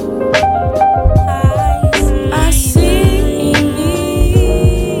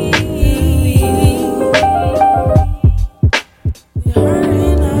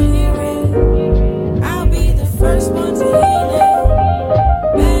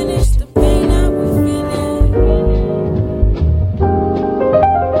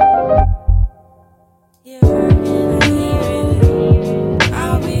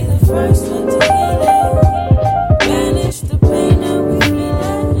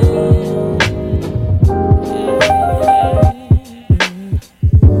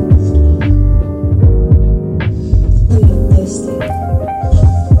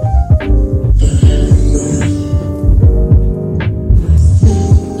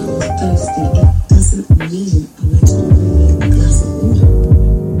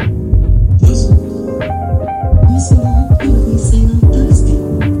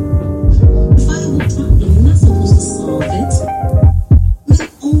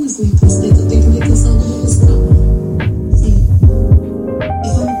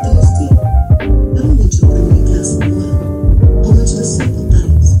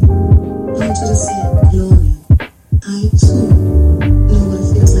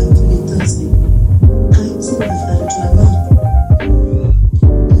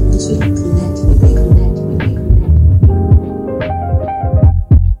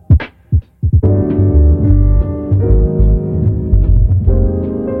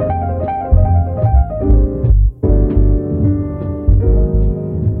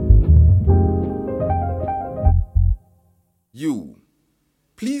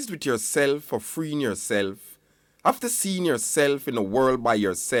 with yourself or freeing yourself, after seeing yourself in a world by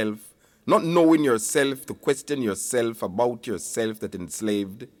yourself, not knowing yourself to question yourself about yourself that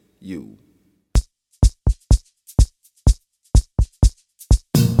enslaved you.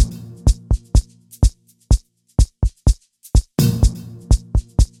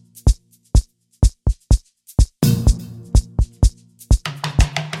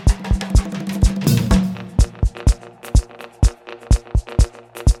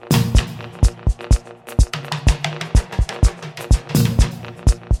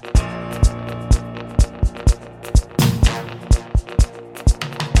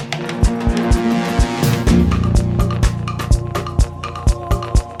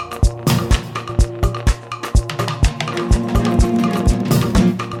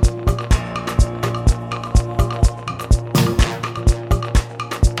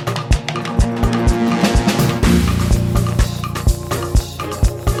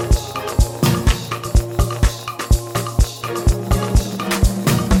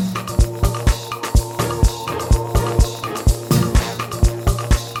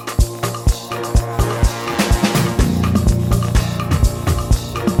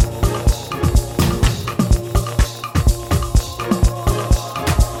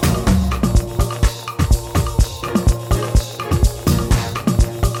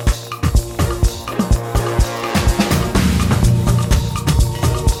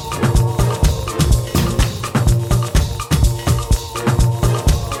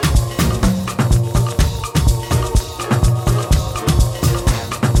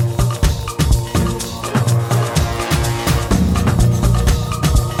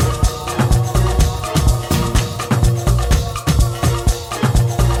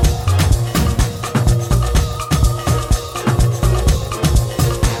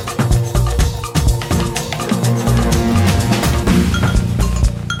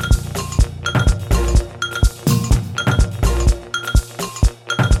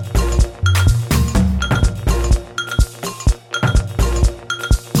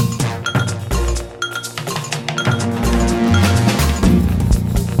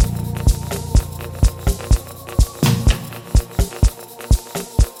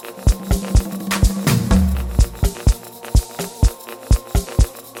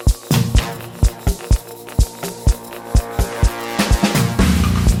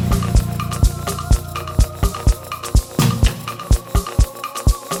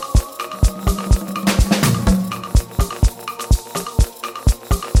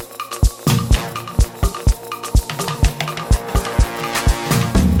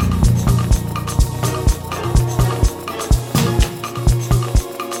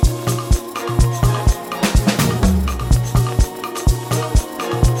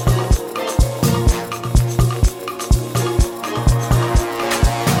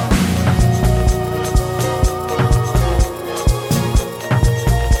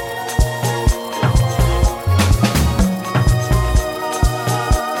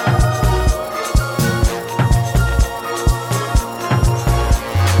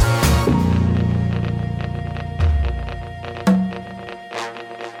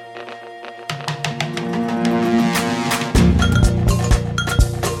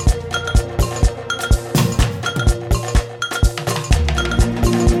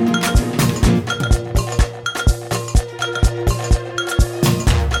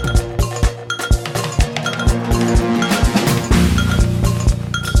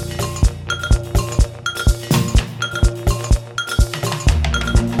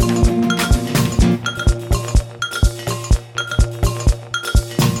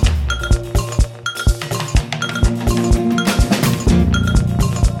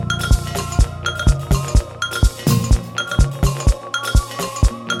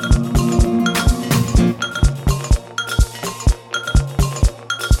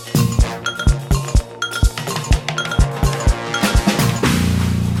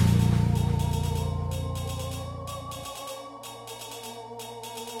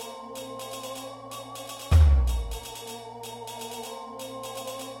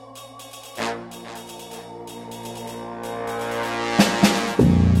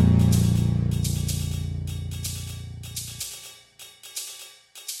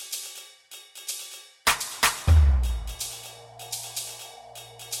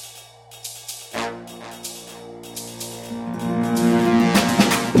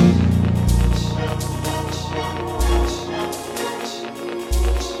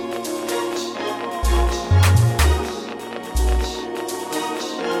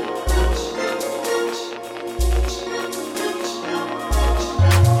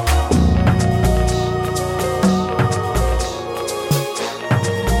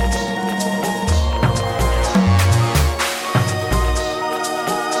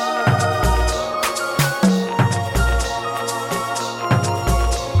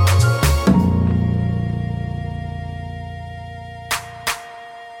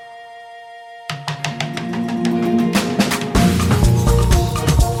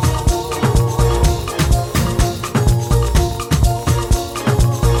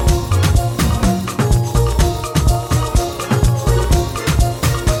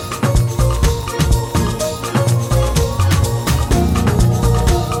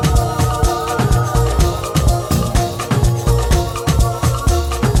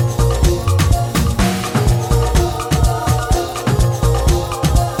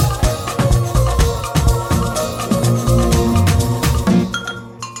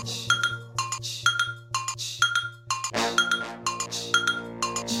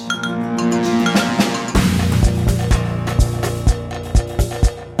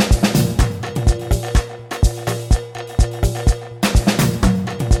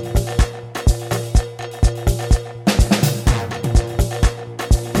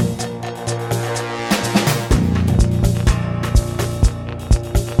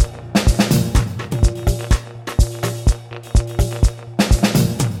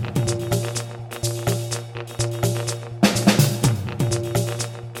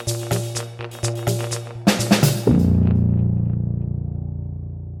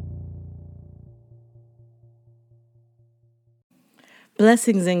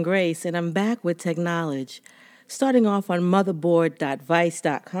 Blessings and grace, and I'm back with Teknowledge. Starting off on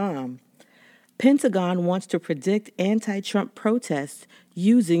motherboard.vice.com, Pentagon wants to predict anti-Trump protests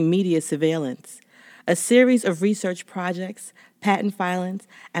using media surveillance. A series of research projects, patent filings,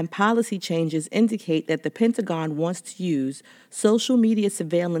 and policy changes indicate that the Pentagon wants to use social media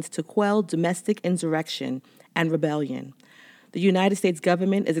surveillance to quell domestic insurrection and rebellion. The United States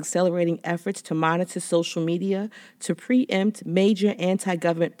government is accelerating efforts to monitor social media to preempt major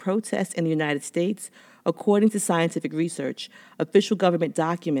anti-government protests in the United States, according to scientific research, official government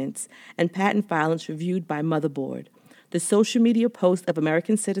documents, and patent filings reviewed by Motherboard. The social media posts of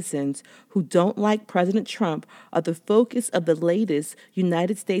American citizens who don't like President Trump are the focus of the latest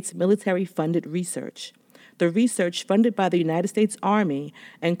United States military-funded research. The research, funded by the United States Army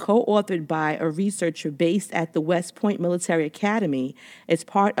and co-authored by a researcher based at the West Point Military Academy, is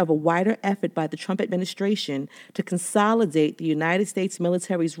part of a wider effort by the Trump administration to consolidate the United States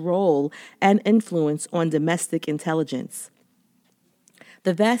military's role and influence on domestic intelligence.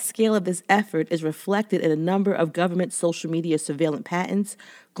 The vast scale of this effort is reflected in a number of government social media surveillance patents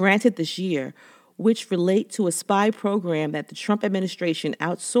granted this year, which relate to a spy program that the Trump administration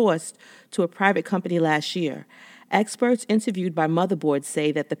outsourced to a private company last year. Experts interviewed by Motherboard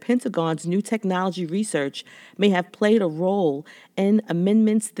say that the Pentagon's new technology research may have played a role in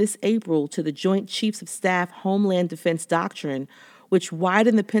amendments this April to the Joint Chiefs of Staff Homeland Defense Doctrine, which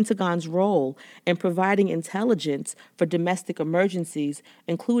widened the Pentagon's role in providing intelligence for domestic emergencies,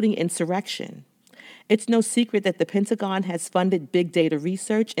 including insurrection. It's no secret that the Pentagon has funded big data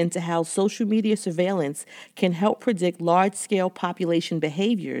research into how social media surveillance can help predict large-scale population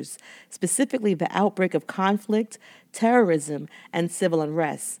behaviors, specifically the outbreak of conflict, terrorism, and civil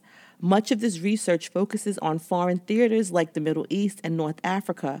unrest. Much of this research focuses on foreign theaters like the Middle East and North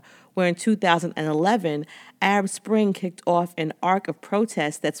Africa, where in 2011, Arab Spring kicked off an arc of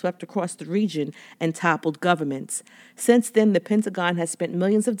protests that swept across the region and toppled governments. Since then, the Pentagon has spent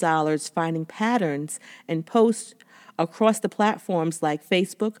millions of dollars finding patterns and posts across the platforms like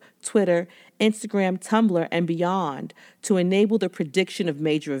Facebook, Twitter, Instagram, Tumblr, and beyond to enable the prediction of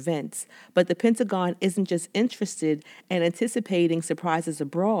major events. But the Pentagon isn't just interested in anticipating surprises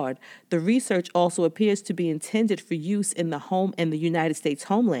abroad. The research also appears to be intended for use in the United States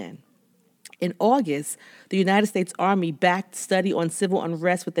homeland. In August, the United States Army-backed study on civil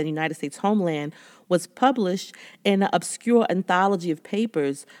unrest within the United States homeland was published in an obscure anthology of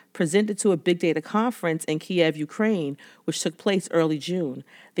papers presented to a big data conference in Kiev, Ukraine, which took place early June.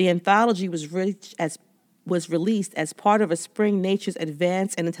 The anthology was released as part of a Spring Nature's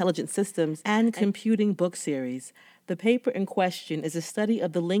Advanced and Intelligent Systems and Computing book series. The paper in question is a study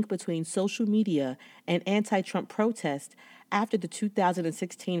of the link between social media and anti-Trump protests after the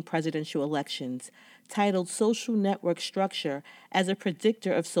 2016 presidential elections, titled Social Network Structure as a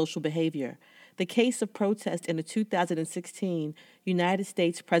Predictor of Social Behavior. The case of protest in the 2016 United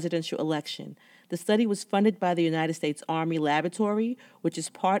States presidential election. The study was funded by the United States Army Laboratory, which is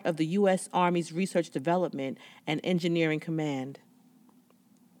part of the U.S. Army's Research Development and Engineering Command.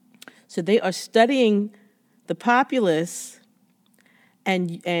 So they are studying the populace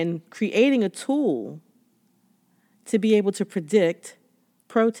and creating a tool to be able to predict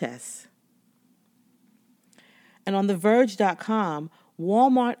protests. And on TheVerge.com,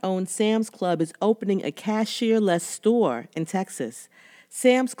 Walmart-owned Sam's Club is opening a cashier-less store in Texas.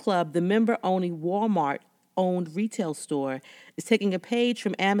 Sam's Club, the member-only Walmart-owned retail store, is taking a page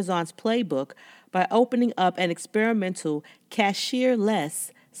from Amazon's playbook by opening up an experimental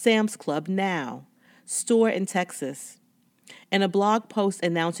cashier-less Sam's Club Now store in Texas. In a blog post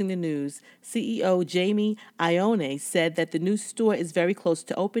announcing the news, CEO Jamie Ione said that the new store is very close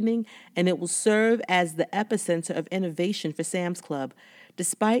to opening and it will serve as the epicenter of innovation for Sam's Club.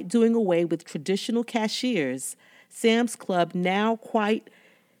 Despite doing away with traditional cashiers, Sam's Club now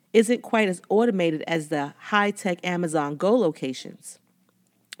isn't quite as automated as the high-tech Amazon Go locations.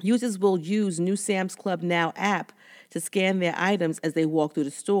 Users will use new Sam's Club Now app to scan their items as they walk through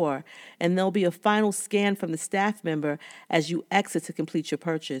the store, and there'll be a final scan from the staff member as you exit to complete your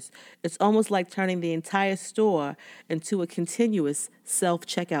purchase. It's almost like turning the entire store into a continuous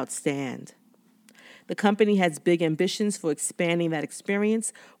self-checkout stand. The company has big ambitions for expanding that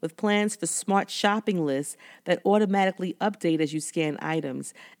experience with plans for smart shopping lists that automatically update as you scan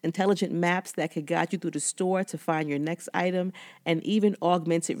items, intelligent maps that could guide you through the store to find your next item, and even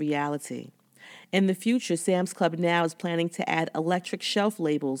augmented reality. In the future, Sam's Club Now is planning to add electric shelf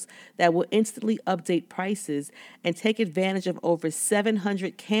labels that will instantly update prices and take advantage of over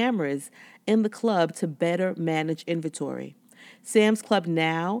 700 cameras in the club to better manage inventory. Sam's Club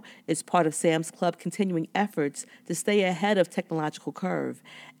Now is part of Sam's Club continuing efforts to stay ahead of technological curve,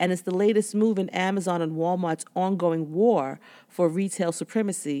 and it's the latest move in Amazon and Walmart's ongoing war for retail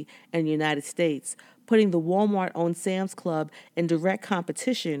supremacy in the United States, putting the Walmart-owned Sam's Club in direct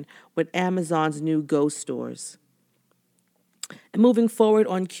competition with Amazon's new Go stores. And moving forward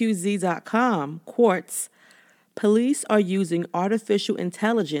on QZ.com, Quartz, police are using artificial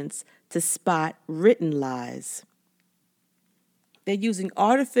intelligence to spot written lies. They're using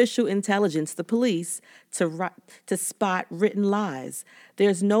artificial intelligence, the police, to spot written lies.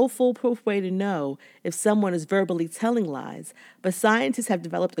 There's no foolproof way to know if someone is verbally telling lies, but scientists have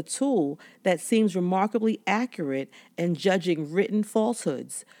developed a tool that seems remarkably accurate in judging written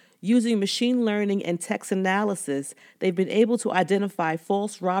falsehoods. Using machine learning and text analysis, they've been able to identify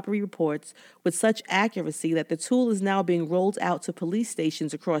false robbery reports with such accuracy that the tool is now being rolled out to police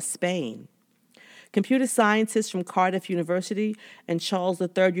stations across Spain. Computer scientists from Cardiff University and Charles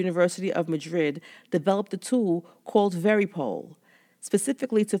III University of Madrid developed a tool called Veripol,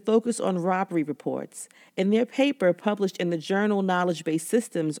 specifically to focus on robbery reports. In their paper published in the journal Knowledge-Based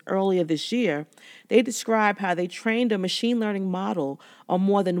Systems earlier this year, they describe how they trained a machine learning model on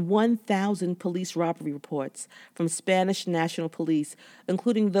more than 1,000 police robbery reports from Spanish National Police,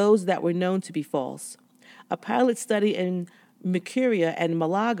 including those that were known to be false. A pilot study in Mercuria and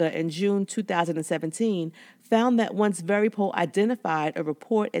Malaga in June 2017 found that once Veripol identified a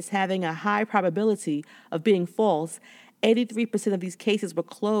report as having a high probability of being false, 83% of these cases were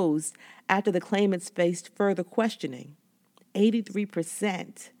closed after the claimants faced further questioning.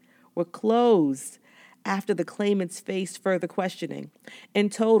 83% were closed after the claimants faced further questioning.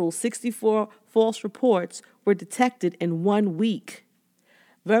 In total, 64 false reports were detected in 1 week.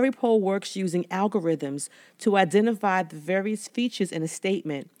 Veripol works using algorithms to identify the various features in a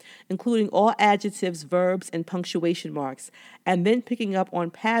statement, including all adjectives, verbs, and punctuation marks, and then picking up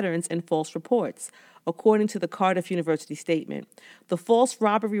on patterns in false reports, according to the Cardiff University statement. The false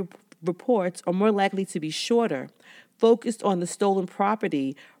robbery reports are more likely to be shorter, focused on the stolen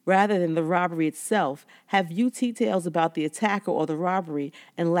property rather than the robbery itself, have few details about the attacker or the robbery,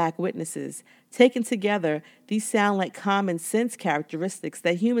 and lack witnesses. Taken together, these sound like common sense characteristics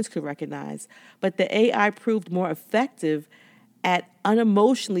that humans could recognize, but the AI proved more effective at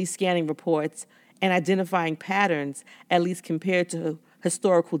unemotionally scanning reports and identifying patterns, at least compared to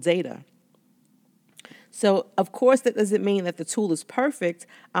historical data. So, of course, that doesn't mean that the tool is perfect.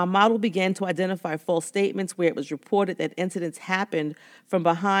 Our model began to identify false statements where it was reported that incidents happened from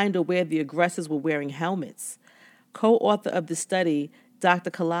behind or where the aggressors were wearing helmets. Co-author of the study,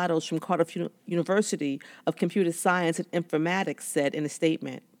 Dr. Calados from Cardiff University of Computer Science and Informatics said in a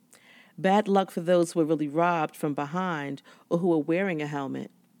statement, "Bad luck for those who were really robbed from behind or who were wearing a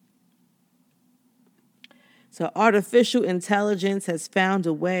helmet." So artificial intelligence has found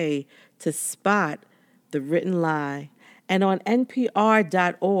a way to spot the written lie. And on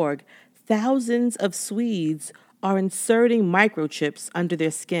NPR.org, thousands of Swedes are inserting microchips under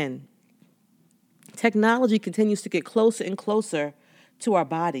their skin. Technology continues to get closer and closer to our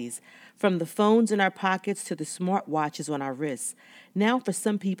bodies, from the phones in our pockets to the smartwatches on our wrists. Now, for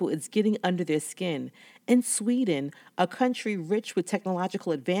some people, it's getting under their skin. In Sweden, a country rich with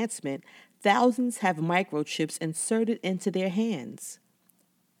technological advancement, thousands have microchips inserted into their hands.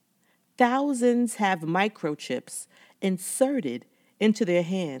 Thousands have microchips inserted into their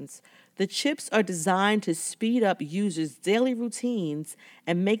hands. The chips are designed to speed up users' daily routines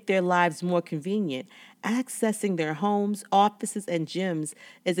and make their lives more convenient. Accessing their homes, offices, and gyms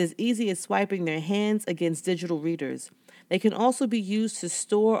is as easy as swiping their hands against digital readers. They can also be used to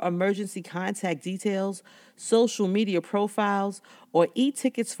store emergency contact details, social media profiles, or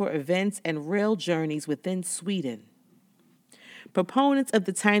e-tickets for events and rail journeys within Sweden. Proponents of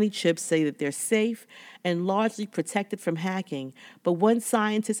the tiny chips say that they're safe and largely protected from hacking, but one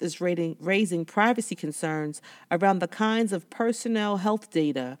scientist is raising privacy concerns around the kinds of personnel health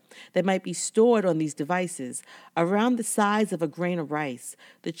data that might be stored on these devices. Around the size of a grain of rice,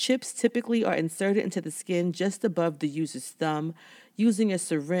 the chips typically are inserted into the skin just above the user's thumb, using a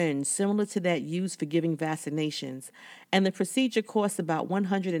syringe similar to that used for giving vaccinations, and the procedure costs about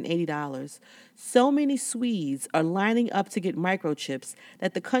 $180. So many Swedes are lining up to get microchips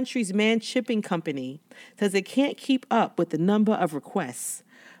that the country's man-chipping company says it can't keep up with the number of requests.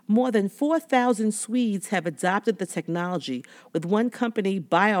 More than 4,000 Swedes have adopted the technology, with one company,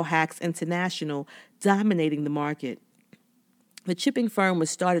 Biohacks International, dominating the market. The chipping firm was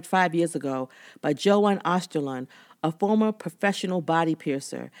started 5 years ago by Johan Osterlund, a former professional body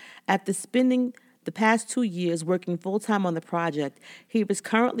piercer. After spending The past 2 years, working full-time on the project, he is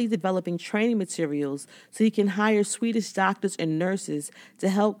currently developing training materials so he can hire Swedish doctors and nurses to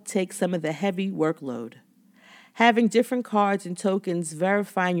help take some of the heavy workload. Having different cards and tokens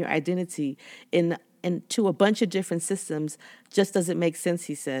verifying your identity into a bunch of different systems just doesn't make sense,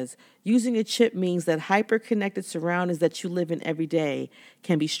 he says. Using a chip means that hyper-connected surroundings that you live in every day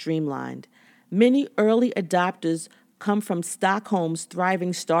can be streamlined. Many early adopters come from Stockholm's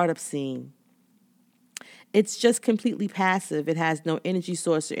thriving startup scene. It's just completely passive. It has no energy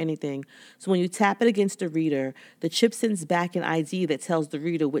source or anything. So when you tap it against the reader, the chip sends back an ID that tells the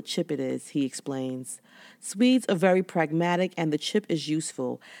reader what chip it is, he explains. Swedes are very pragmatic, and the chip is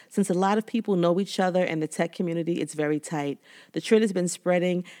useful. Since a lot of people know each other and the tech community, it's very tight. The trend has been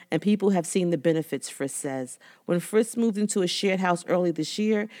spreading, and people have seen the benefits, Frisk says. When Frisk moved into a shared house early this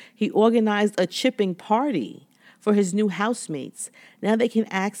year, he organized a chipping party for his new housemates. Now they can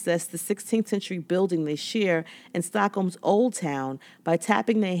access the 16th century building they share in Stockholm's Old Town by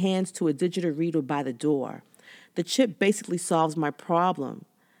tapping their hands to a digital reader by the door. The chip basically solves my problem,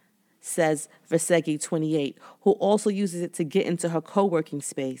 says Versegi 28, who also uses it to get into her co-working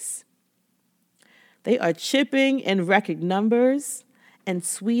space. They are chipping in record numbers in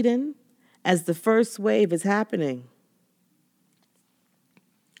Sweden as the first wave is happening.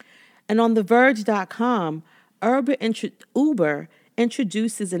 And on TheVerge.com, Uber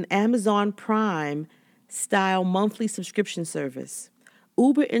introduces an Amazon Prime-style monthly subscription service.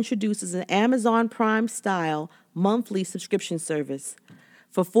 Uber introduces an Amazon Prime-style monthly subscription service.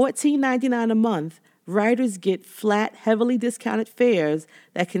 For $14.99 a month, riders get flat, heavily discounted fares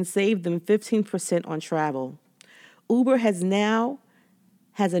that can save them 15% on travel. Uber has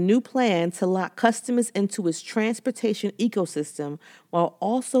a new plan to lock customers into its transportation ecosystem while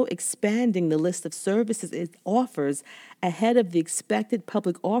also expanding the list of services it offers ahead of the expected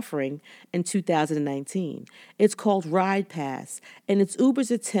public offering in 2019. It's called Ride Pass, and it's Uber's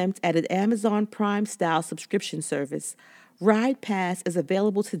attempt at an Amazon Prime-style subscription service. Ride Pass is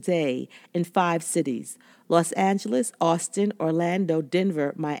available today in 5 cities: Los Angeles, Austin, Orlando,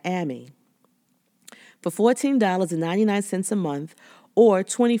 Denver, Miami. For $14.99 a month, or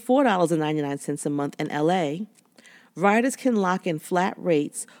 $24.99 a month in LA, riders can lock in flat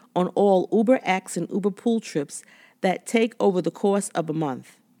rates on all UberX and Uber Pool trips that take over the course of a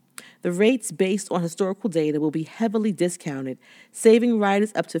month. The rates based on historical data will be heavily discounted, saving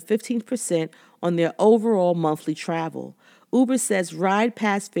riders up to 15% on their overall monthly travel. Uber says Ride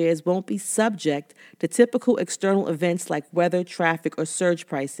Pass fares won't be subject to typical external events like weather, traffic, or surge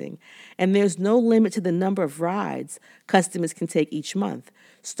pricing, and there's no limit to the number of rides customers can take each month.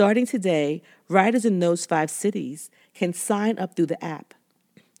 Starting today, riders in those 5 cities can sign up through the app.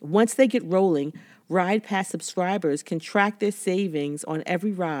 Once they get rolling, Ride Pass subscribers can track their savings on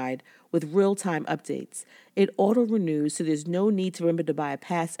every ride with real-time updates. It auto-renews, so there's no need to remember to buy a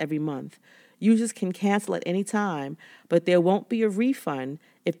pass every month. Users can cancel at any time, but there won't be a refund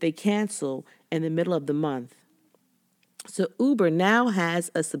if they cancel in the middle of the month. So Uber now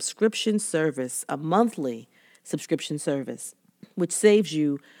has a subscription service, a monthly subscription service, which saves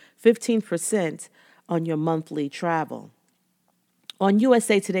you 15% on your monthly travel. On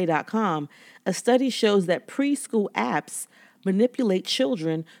usatoday.com, a study shows that preschool apps manipulate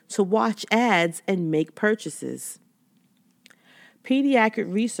children to watch ads and make purchases.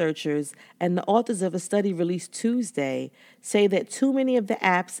 Pediatric researchers and the authors of a study released Tuesday say that too many of the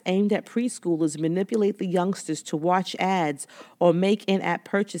apps aimed at preschoolers manipulate the youngsters to watch ads or make in-app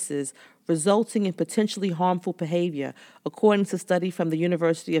purchases, resulting in potentially harmful behavior, according to a study from the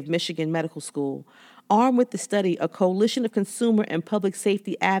University of Michigan Medical School. Armed with the study, a coalition of consumer and public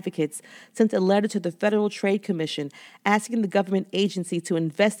safety advocates sent a letter to the Federal Trade Commission asking the government agency to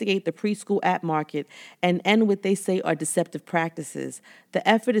investigate the preschool app market and end what they say are deceptive practices. The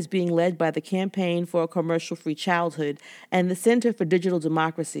effort is being led by the Campaign for a Commercial-Free Childhood and the Center for Digital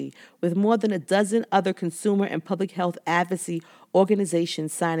Democracy, with more than a dozen other consumer and public health advocacy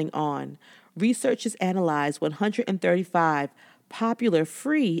organizations signing on. Researchers analyzed 135 popular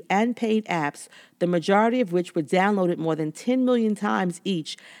free and paid apps, the majority of which were downloaded more than 10 million times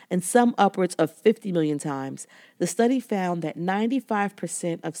each and some upwards of 50 million times. The study found that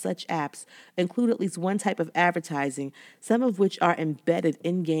 95% of such apps include at least one type of advertising, some of which are embedded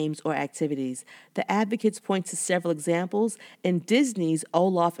in games or activities. The advocates point to several examples. In Disney's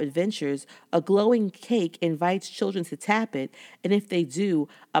Olaf Adventures, a glowing cake invites children to tap it, and if they do,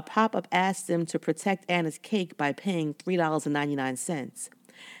 a pop-up asks them to protect Anna's cake by paying $3.99.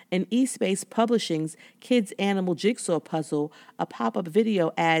 In eSpace Publishing's Kids Animal Jigsaw Puzzle, a pop-up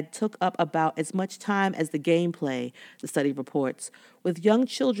video ad took up about as much time as the gameplay, the study reports. With young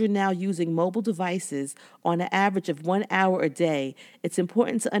children now using mobile devices on an average of 1 hour a day, it's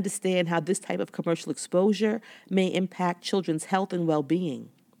important to understand how this type of commercial exposure may impact children's health and well-being,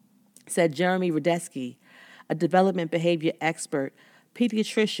 said Jeremy Radesky, a development behavior expert,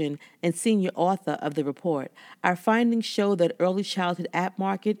 pediatrician, and senior author of the report. Our findings show that early childhood app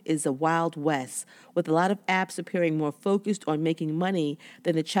market is a wild west, with a lot of apps appearing more focused on making money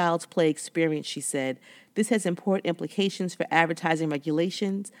than the child's play experience, she said. This has important implications for advertising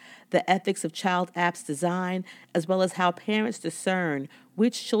regulations, the ethics of child apps design, as well as how parents discern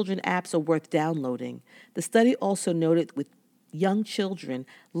which children apps are worth downloading. The study also noted with young children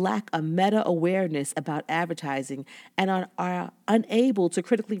lack a meta-awareness about advertising and are unable to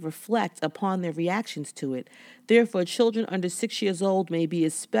critically reflect upon their reactions to it. Therefore, children under 6 years old may be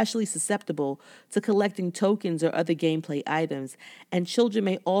especially susceptible to collecting tokens or other gameplay items, and children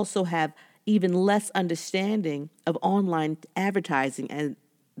may also have even less understanding of online advertising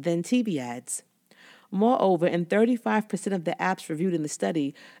than TV ads. Moreover, in 35% of the apps reviewed in the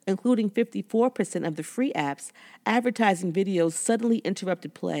study, including 54% of the free apps, advertising videos suddenly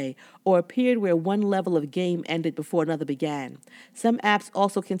interrupted play or appeared where one level of game ended before another began. Some apps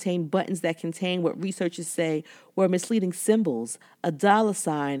also contain buttons that contain what researchers say were misleading symbols, a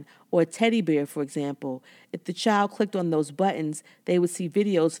 $sign or a teddy bear, for example. If the child clicked on those buttons, they would see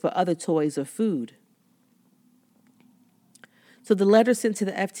videos for other toys or food. So the letter sent to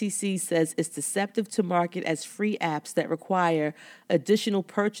the FTC says it's deceptive to market as free apps that require additional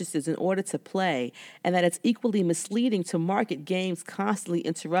purchases in order to play, and that it's equally misleading to market games constantly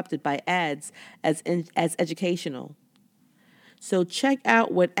interrupted by ads as educational. So check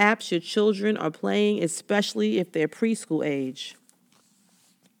out what apps your children are playing, especially if they're preschool age.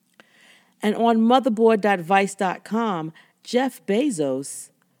 And on motherboard.vice.com, Jeff Bezos,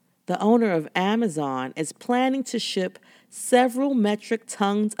 the owner of Amazon, is planning to ship several metric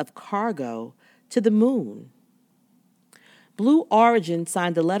tons of cargo to the moon. Blue Origin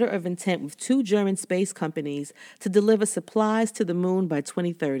signed a letter of intent with 2 German space companies to deliver supplies to the moon by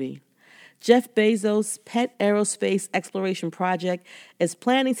 2030. Jeff Bezos' pet aerospace exploration project is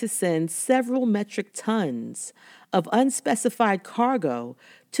planning to send several metric tons of unspecified cargo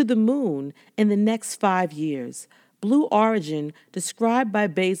to the moon in the next 5 years. Blue Origin, described by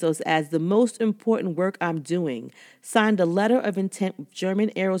Bezos as the most important work I'm doing, signed a letter of intent with German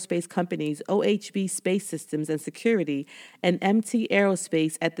aerospace companies OHB Space Systems and Security and MT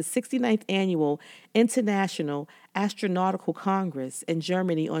Aerospace at the 69th Annual International Astronautical Congress in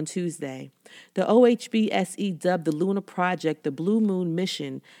Germany on Tuesday. The OHB SE dubbed the lunar project the Blue Moon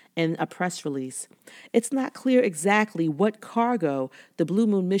Mission in a press release. It's not clear exactly what cargo the Blue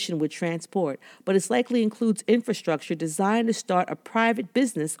Moon Mission would transport, but it likely includes infrastructure designed to start a private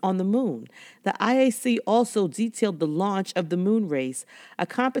business on the moon. The IAC also detailed the launch of the Moon Race, a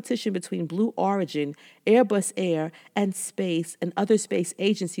competition between Blue Origin, Airbus Air, and Space and other space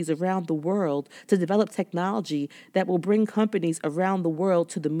agencies around the world to develop technology that will bring companies around the world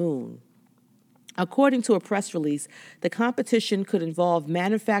to the moon. According to a press release, the competition could involve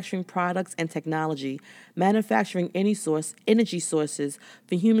manufacturing products and technology, manufacturing energy sources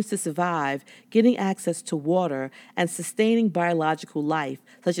for humans to survive, getting access to water, and sustaining biological life,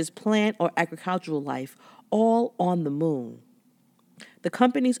 such as plant or agricultural life, all on the moon. The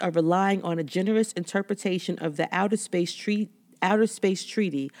companies are relying on a generous interpretation of the Outer Space Treaty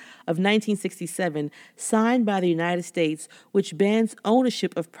of 1967, signed by the United States, which bans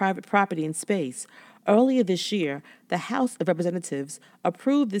ownership of private property in space. Earlier this year, the House of Representatives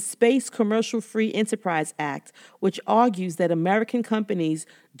approved the Space Commercial Free Enterprise Act, which argues that American companies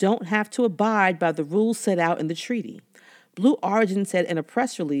don't have to abide by the rules set out in the treaty. Blue Origin said in a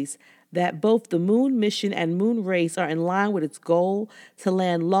press release that both the Moon Mission and Moon Race are in line with its goal to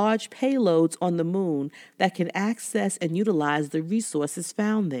land large payloads on the moon that can access and utilize the resources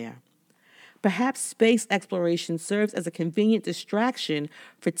found there. Perhaps space exploration serves as a convenient distraction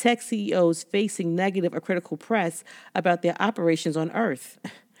for tech CEOs facing negative or critical press about their operations on Earth.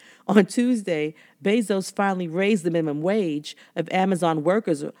 On Tuesday, Bezos finally raised the minimum wage of Amazon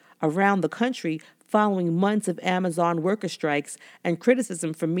workers around the country following months of Amazon worker strikes and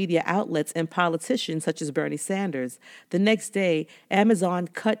criticism from media outlets and politicians such as Bernie Sanders. The next day, Amazon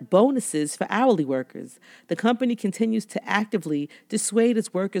cut bonuses for hourly workers. The company continues to actively dissuade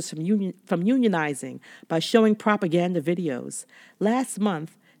its workers from unionizing by showing propaganda videos. Last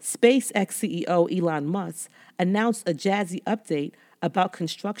month, SpaceX CEO Elon Musk announced a jazzy update about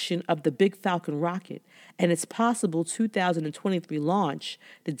construction of the Big Falcon rocket and its possible 2023 launch,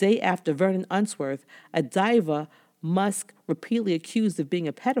 the day after Vernon Unsworth, a diver Musk repeatedly accused of being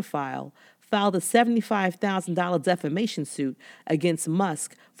a pedophile, filed a $75,000 defamation suit against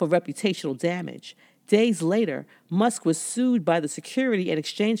Musk for reputational damage. Days later, Musk was sued by the Security and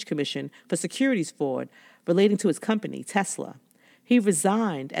Exchange Commission for securities fraud relating to his company, Tesla. He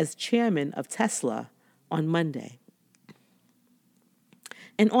resigned as chairman of Tesla on Monday.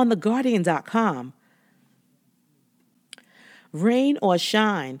 And on TheGuardian.com, rain or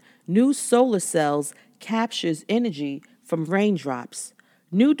shine, new solar cells captures energy from raindrops.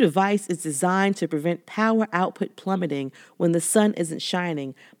 New device is designed to prevent power output plummeting when the sun isn't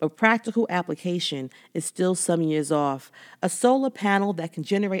shining, but practical application is still some years off. A solar panel that can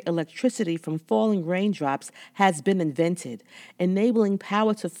generate electricity from falling raindrops has been invented, enabling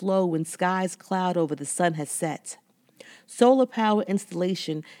power to flow when skies cloud over the sun has set. Solar power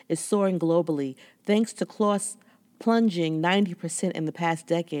installation is soaring globally, thanks to costs plunging 90% in the past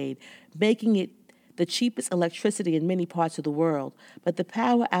decade, making it the cheapest electricity in many parts of the world, but the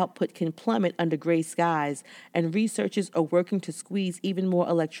power output can plummet under gray skies, and researchers are working to squeeze even more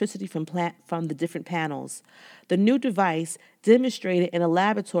electricity from the different panels. The new device, demonstrated in a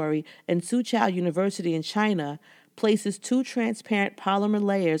laboratory in Suzhou University in China, places two transparent polymer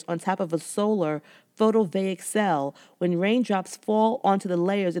layers on top of a solar photovoltaic cell. When raindrops fall onto the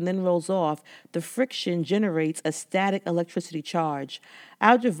layers and then rolls off, the friction generates a static electricity charge.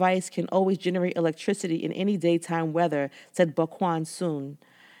 Our device can always generate electricity in any daytime weather, said Boquan Sun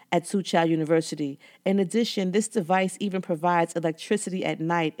at Suzhou University. In addition, this device even provides electricity at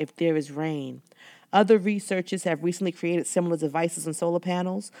night if there is rain. Other researchers have recently created similar devices on solar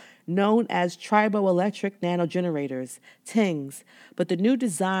panels, known as triboelectric nanogenerators, TINGs, but the new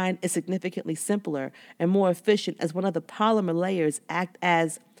design is significantly simpler and more efficient, as one of the polymer layers act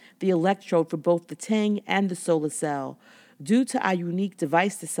as the electrode for both the TING and the solar cell. Due to our unique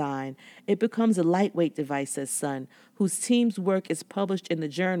device design, it becomes a lightweight device, says Sun, whose team's work is published in the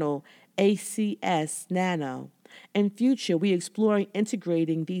journal ACS Nano. In future, we are exploring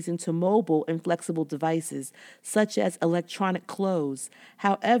integrating these into mobile and flexible devices, such as electronic clothes.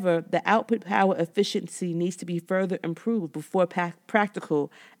 However, the output power efficiency needs to be further improved before practical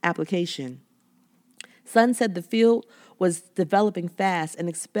application. Sun said the field was developing fast and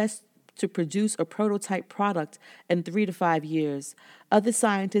expects to produce a prototype product in 3 to 5 years. Other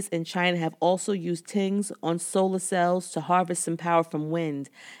scientists in China have also used TINGs on solar cells to harvest some power from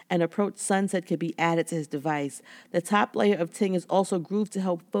wind, an approach Sun said could be added to his device. The top layer of TING is also grooved to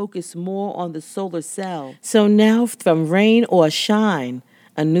help focus more on the solar cell. So now, from rain or shine,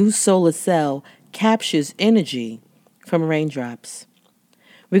 a new solar cell captures energy from raindrops.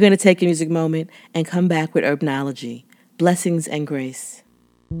 We're going to take a music moment and come back with Herbnology. Blessings and grace.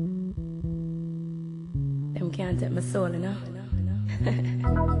 Them can't take my soul, you know.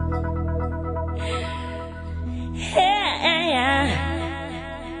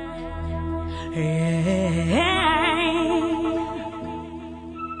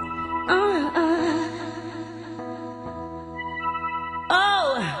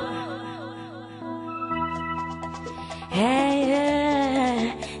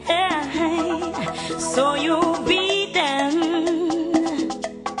 So you beat them,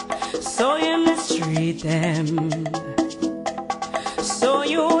 so you mistreat them, so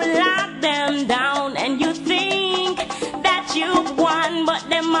you lock them down, and you think that you've won, but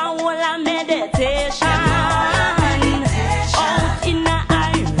them a whole a meditation out in a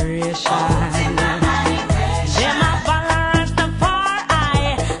iration. Them a follow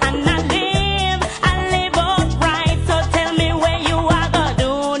Rastafari, and I live upright. So tell me where you are gonna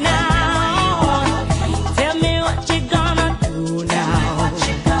do now. Tell me what you gonna do now.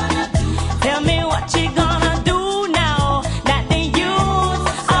 Tell me what you gonna do now.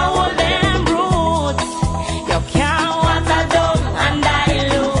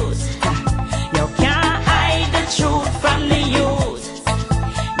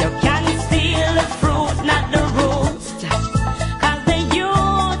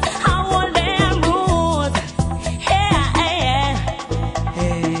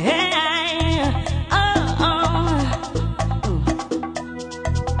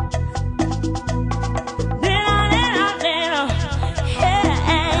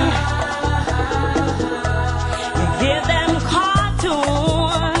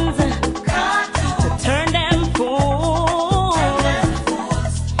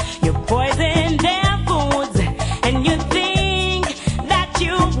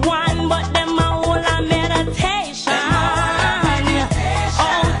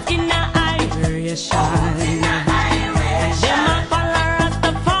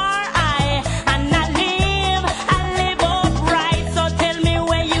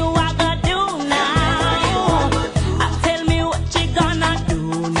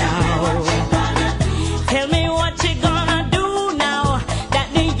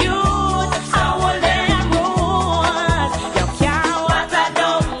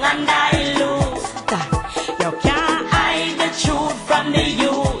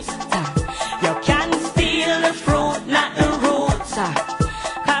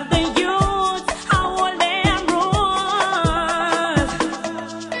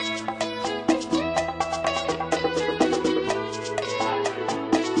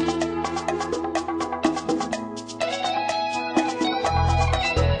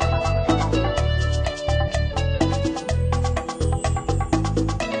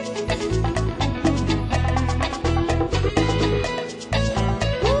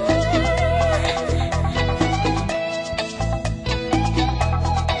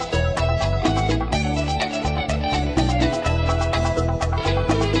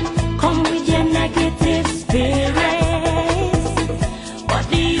 spirits, but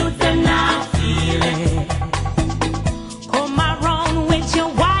the youth them not feeling. Come around with your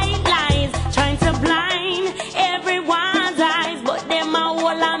white lies, trying to blind everyone's eyes, but them a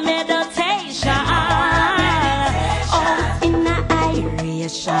whole a meditation. Oh, in the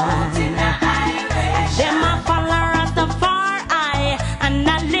iration. Them a follow Rastafari, and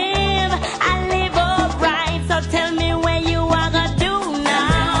I live upright. So tell me where you are gonna do now.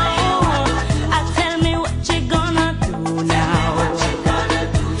 Tell me what you gonna do now.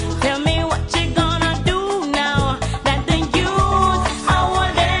 Tell me what you gonna do now. That the youth are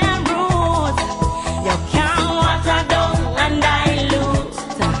all them roots. You can't water down and dilute.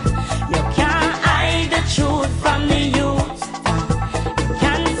 You can't hide the truth from the youth. You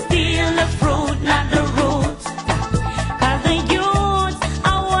can't steal the fruit, not the roots. Cause the youth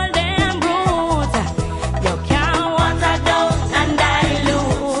are all them roots. You can't water down and dilute.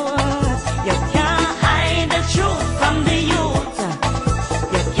 You can't hide the truth from the youth.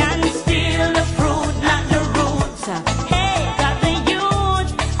 You can't steal the fruit, not the roots. Hey, cause the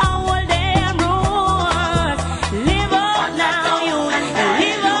youth are all them roots. Live up now, youth.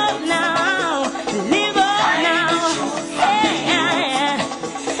 Live up now. Live up now. Hey,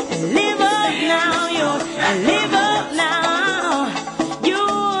 live up now, youth. Live up now.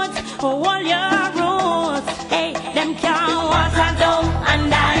 Youth, all your roots. Hey, them can't water down and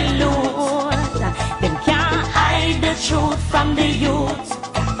dilute. Them can't hide the truth from the youth.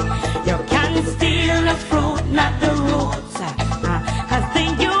 You can't steal the fruit, not the roots. Cause the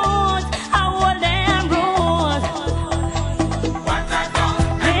youth are all them roots.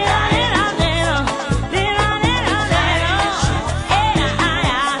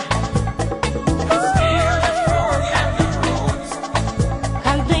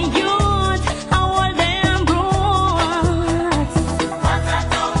 Cause the youth are all them roots.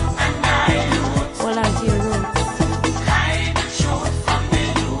 Hold on to your roots.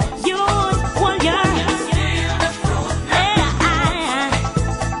 Youth, hold your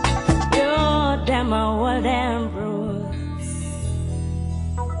youth, them are all them roots.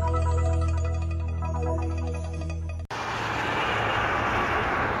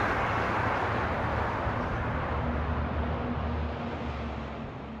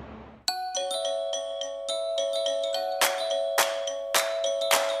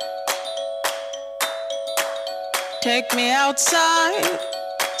 Take me outside,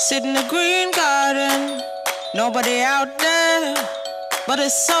 sit in the green garden. Nobody out there, but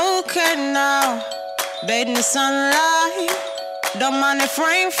it's okay now. Bathe in the sunlight, don't mind if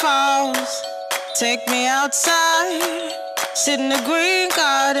rain falls. Take me outside, sit in the green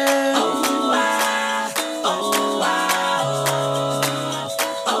garden.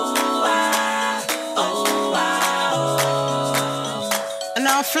 And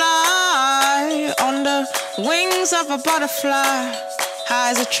I'll fly on the wings of a butterfly, high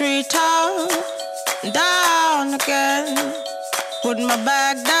as a treetop, down again. Put my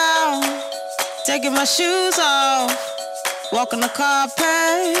bag down, taking my shoes off, walking the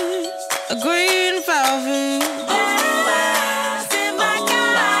carpet, a green velvet.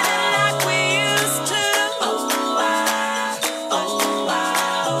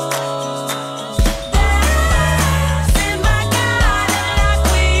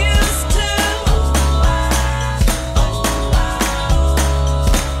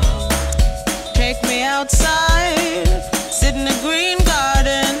 Outside, sit in the green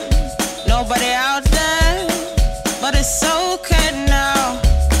garden. Nobody out there, but it's okay now.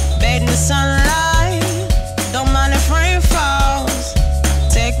 Bathe in the sunlight,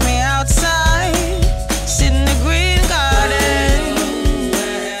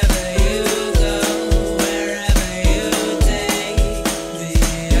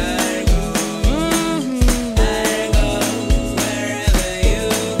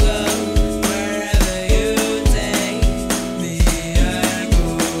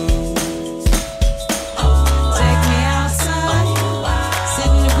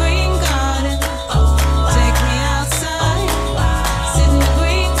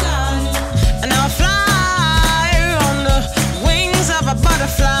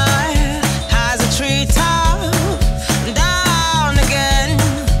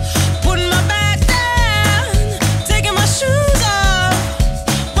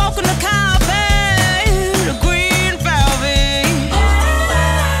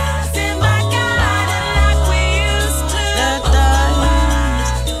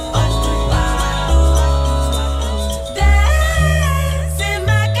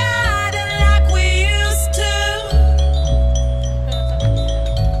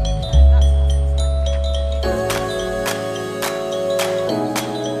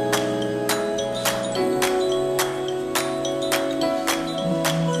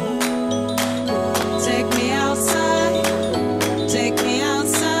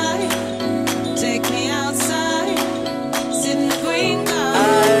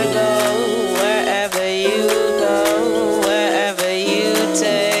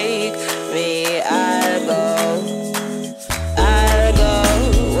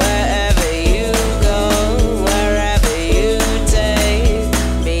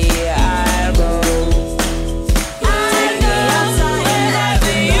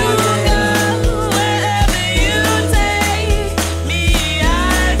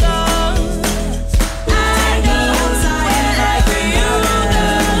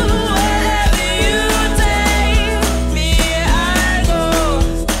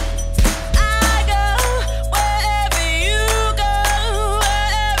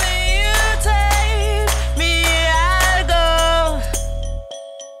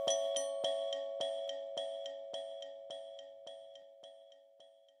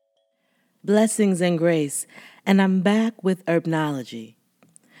 Blessings and grace, and I'm back with Herbnology.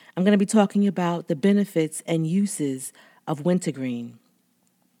 I'm going to be talking about the benefits and uses of wintergreen.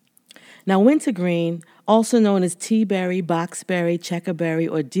 Now, wintergreen, also known as tea berry, boxberry, checkerberry,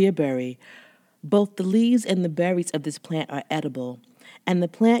 or deerberry, both the leaves and the berries of this plant are edible, and the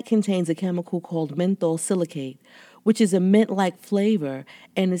plant contains a chemical called menthol silicate, which is a mint-like flavor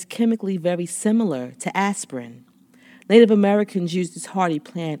and is chemically very similar to aspirin. Native Americans used this hardy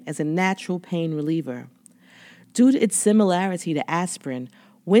plant as a natural pain reliever. Due to its similarity to aspirin,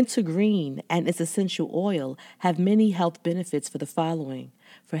 wintergreen and its essential oil have many health benefits for the following: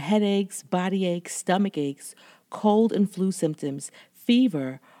 for headaches, body aches, stomach aches, cold and flu symptoms,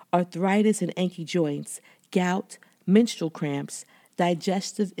 fever, arthritis and achy joints, gout, menstrual cramps,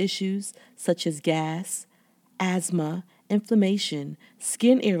 digestive issues such as gas, asthma, inflammation,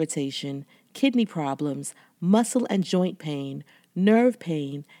 skin irritation, kidney problems, muscle and joint pain, nerve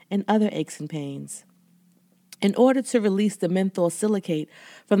pain, and other aches and pains. In order to release the menthol silicate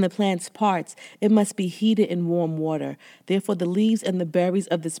from the plant's parts, it must be heated in warm water. Therefore, the leaves and the berries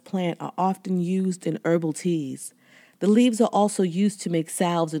of this plant are often used in herbal teas. The leaves are also used to make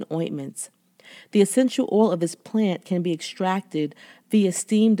salves and ointments. The essential oil of this plant can be extracted via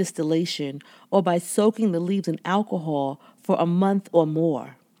steam distillation or by soaking the leaves in alcohol for a month or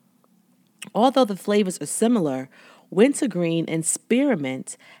more. Although the flavors are similar, wintergreen and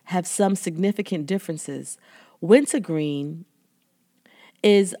spearmint have some significant differences. Wintergreen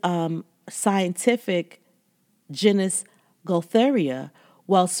is scientific genus Gaultheria,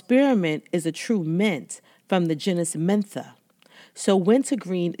 while spearmint is a true mint from the genus Mentha. So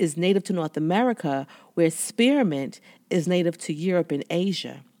wintergreen is native to North America, where spearmint is native to Europe and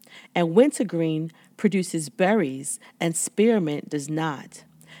Asia. And wintergreen produces berries, and spearmint does not.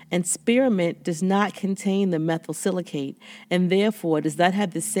 And spearmint does not contain the methyl silicate, and therefore does not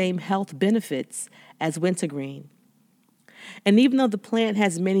have the same health benefits as wintergreen. And even though the plant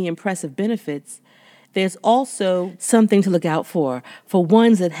has many impressive benefits, there's also something to look out for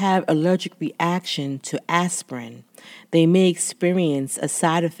ones that have allergic reaction to aspirin. They may experience a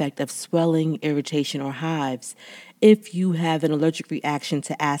side effect of swelling, irritation, or hives if you have an allergic reaction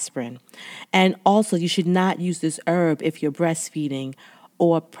to aspirin. And also, you should not use this herb if you're breastfeeding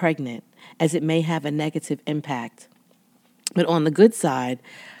or pregnant, as it may have a negative impact. But on the good side,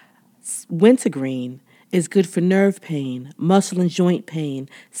 wintergreen is good for nerve pain, muscle and joint pain,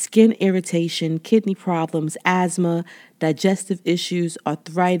 skin irritation, kidney problems, asthma, digestive issues,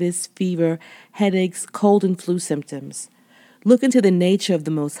 arthritis, fever, headaches, cold and flu symptoms. Look into the nature of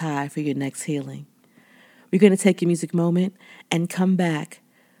the Most High for your next healing. We're going to take a music moment and come back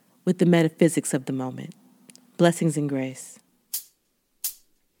with the metaphysics of the moment. Blessings and grace.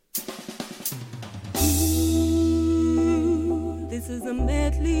 This is a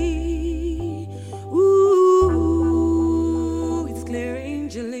medley. Ooh, it's Clear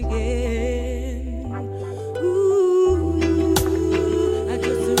Angel again. Ooh, I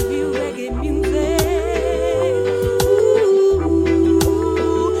just a real reggae music.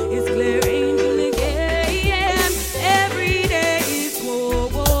 Ooh, it's Clear Angel again. Every day is war,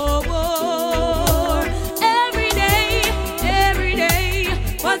 war, war. Every day,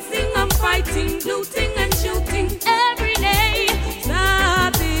 fussing and fighting, looting and shooting. Every day,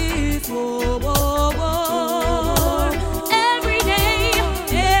 stop this war, war, war. Every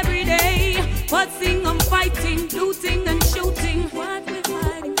day, fussing and fighting, looting and shooting. What we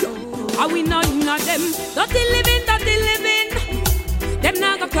fighting for? Are we not them? Dirty living, dirty living. Them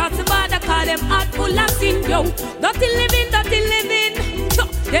not go cross the border, call them heart full of sin, yo. Dirty living, dirty living.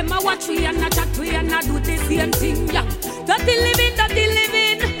 Them a watch we and a chat we and a do the same thing, yeah. Dirty living, dirty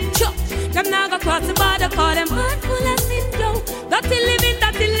living. Them not go cross the border, call them heart full of sin, yo. Dirty living,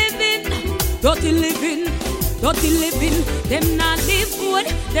 dirty living. Dirty living, dirty living. Them not live good,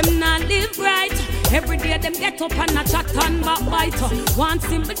 them not live right. Every day them get up and a chat and backbite. Want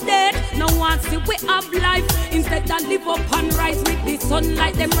see me dead, no want see we have life. Instead of live up and rise with the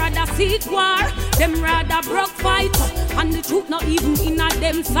sunlight. Them rather seek war, them rather broke fight. And the truth not even in a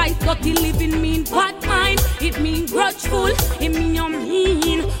them sight. Dirty living mean bad mind, it mean grudgeful, it mean you're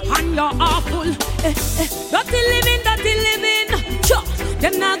mean and you're awful. Dirty living, dirty living.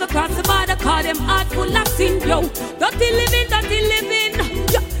 Them not go cross the border, call them heart full of sin, yo. Dirty living, dirty living.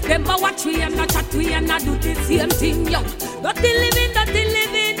 Them a watch we and a chat we and a do the same thing, yo. Dirty living, dirty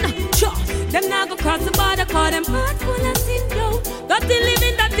living. Them not go cross the border, call them heart full of sin, yo. Dirty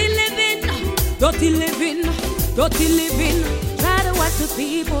living, dirty living. Dirty living, dirty living. Try to watch the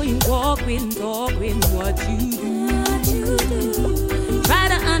people you walk with, talk with, what you do. Try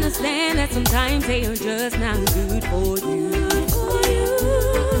to understand that sometimes they are just not good for you.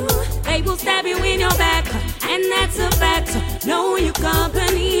 They They will stab you in your back, and that's a fact. Know your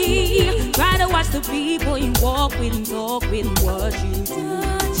company. Try to watch the people you walk with and talk with and what you do.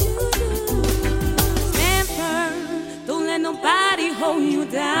 Stand firm, don't let nobody hold you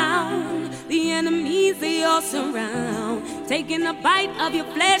down. The enemies they all surround, taking a bite of your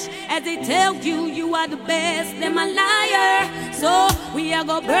flesh as they tell you you are the best. Them a liar, so we are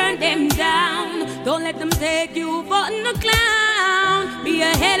gonna burn them down. Don't let them take you for a clown. Be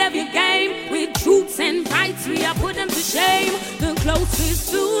ahead of your game with truths and rights. We are put them to shame. The closest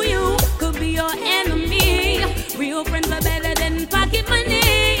to you could be your enemy. Real friends are better than pocket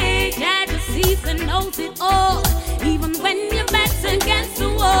money. Jesus sees and knows it all, even when your back's against the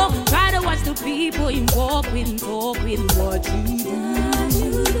wall. Try to watch the people you walk with and talk with and what you do.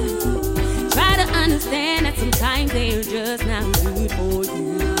 Try to understand that sometimes they're just not good for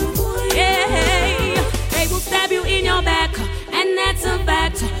you. Yeah, they will stab you in your back, and that's a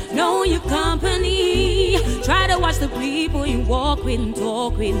fact. Know your company. Try to watch the people you walk with and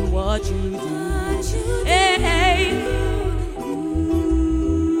talk with and what you do. Hey,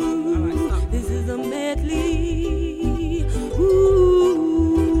 this is a medley. Ooh,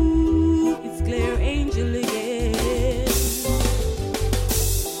 it's Clear Angel again.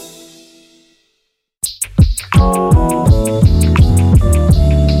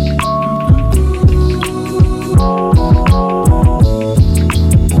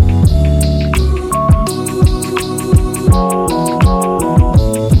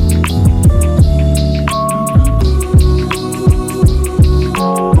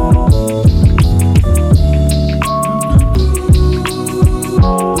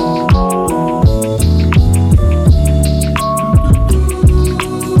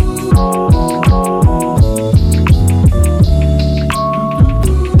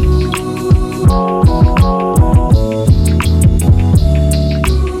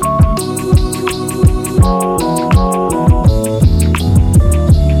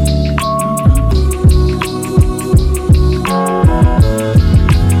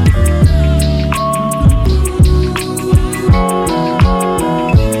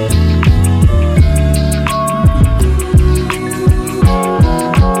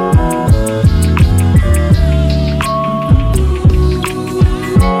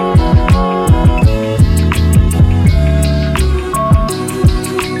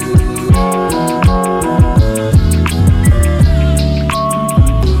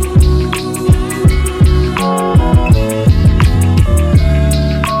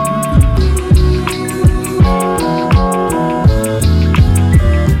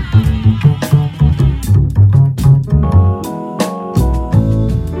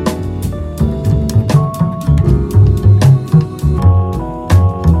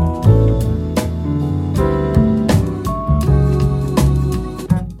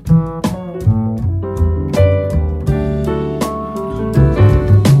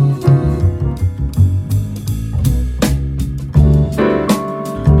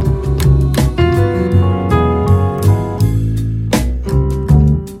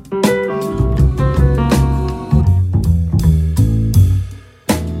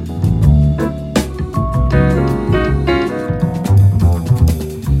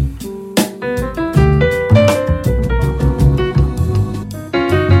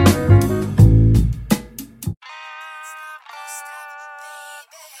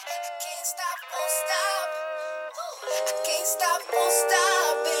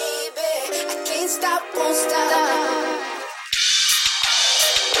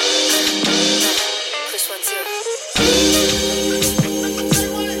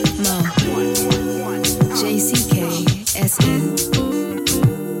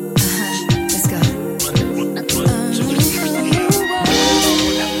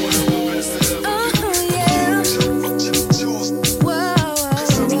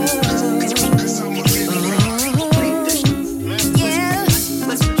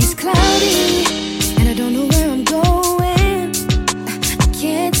 It's cloudy and I don't know where I'm going.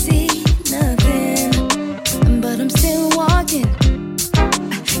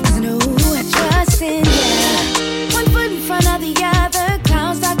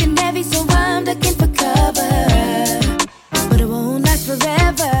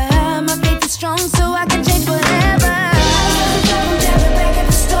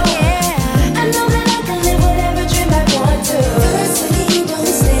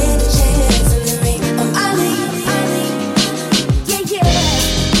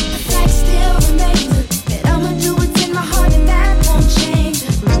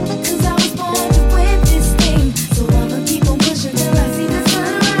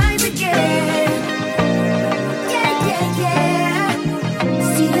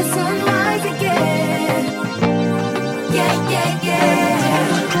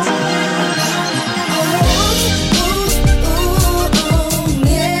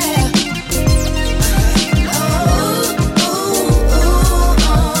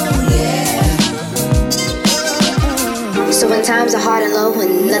 hard and low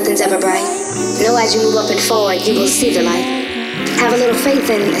when nothing's ever bright. Know as you move up and forward, you will see the light. Have a little faith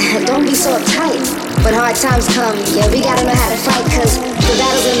and don't be so uptight. When hard times come, yeah, we gotta know how to fight, cause the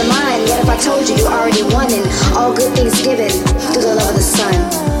battle's in the mind. What if I told you you already won and all good things given through the love of the sun?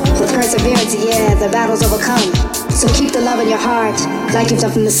 With perseverance, yeah, the battle's overcome. So keep the love in your heart like you've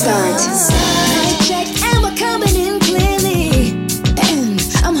done from the start. Check, and we're coming in clearly, and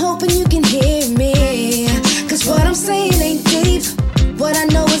I'm hoping you can hear me, cause what I'm saying ain't deep. What I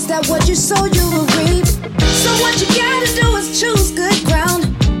know is that what you sow you will reap. So what you gotta do is choose good ground.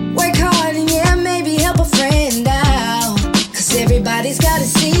 Work hard and yeah, maybe help a friend out, cause everybody's got a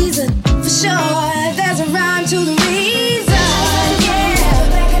season. For sure, there's a rhyme to the reason. Yeah,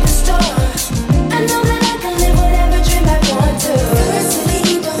 back at the store, I know that I can live whatever dream I want to. Firstly,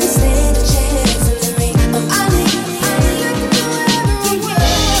 you don't stand a chance in the ring of Ali. I can do whatever I want.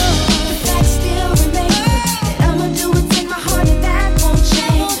 The fact still remains that I'ma do what's in my heart and that won't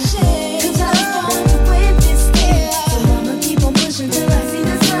change. Cause I was born to win this game, so I'ma keep on pushing till I see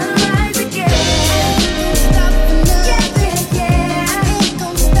the sunrise again. Stop for nothing, yeah. I ain't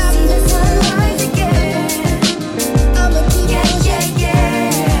gon' stop see the sunrise again. I'ma keep on pushing, yeah.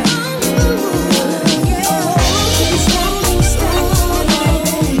 Can't stop, won't stop.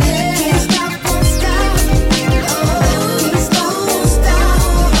 Can't stop, won't stop. Can't stop, won't stop.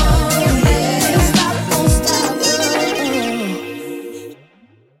 Can't stop, won't stop.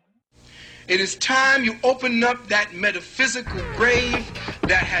 It is time you open up that metaphysical grave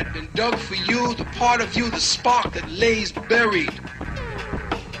that had been dug for you, the part of you, the spark that lays buried.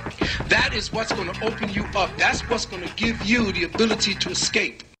 That is what's going to open you up. That's what's going to give you the ability to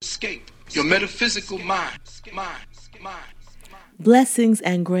escape your metaphysical mind. Blessings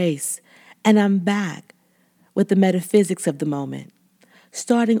and grace, and I'm back with the metaphysics of the moment,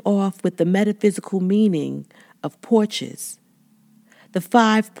 starting off with the metaphysical meaning of porches. The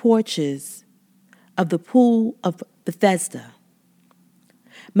 5 porches of the pool of Bethesda.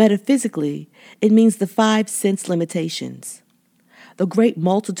 Metaphysically, it means the 5 sense limitations. The great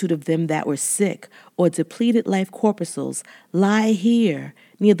multitude of them that were sick or depleted life corpuscles lie here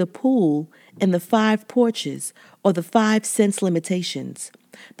near the pool in the 5 porches or the 5 sense limitations.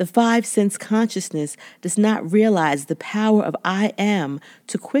 The 5 sense consciousness does not realize the power of I am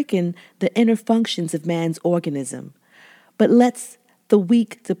to quicken the inner functions of man's organism, but lets the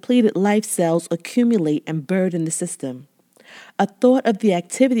weak, depleted life cells accumulate and burden the system. A thought of the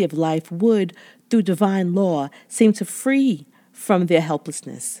activity of life would, through divine law, seem to free from their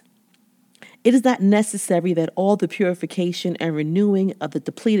helplessness. It is not necessary that all the purification and renewing of the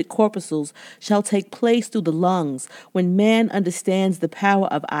depleted corpuscles shall take place through the lungs when man understands the power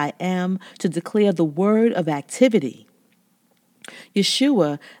of I am to declare the word of activity.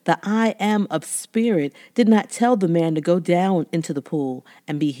 Yeshua, the I am of spirit, did not tell the man to go down into the pool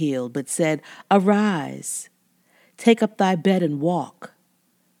and be healed, but said, "Arise, take up thy bed and walk."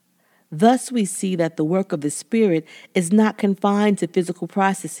 Thus we see that the work of the Spirit is not confined to physical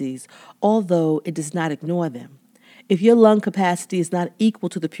processes, although it does not ignore them. If your lung capacity is not equal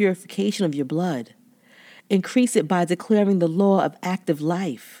to the purification of your blood, increase it by declaring the law of active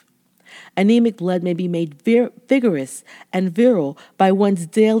life. Anemic blood may be made vigorous and virile by one's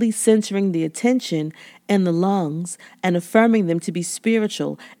daily centering the attention in the lungs and affirming them to be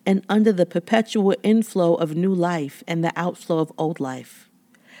spiritual and under the perpetual inflow of new life and the outflow of old life.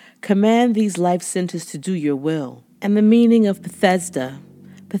 Command these life centers to do your will. And the meaning of Bethesda.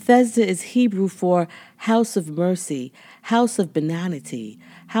 Bethesda is Hebrew for house of mercy, house of benignity,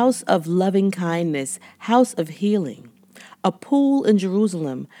 house of loving kindness, house of healing. A pool in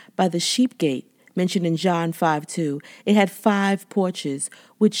Jerusalem by the sheep gate, mentioned in John 5:2, it had 5 porches,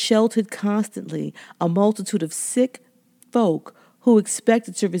 which sheltered constantly a multitude of sick folk who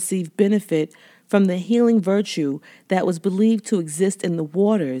expected to receive benefit from the healing virtue that was believed to exist in the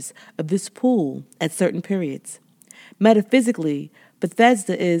waters of this pool at certain periods. Metaphysically,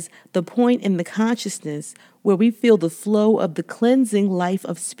 Bethesda is the point in the consciousness where we feel the flow of the cleansing life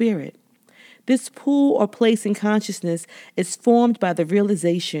of spirit. This pool or place in consciousness is formed by the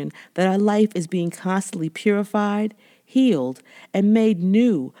realization that our life is being constantly purified, healed, and made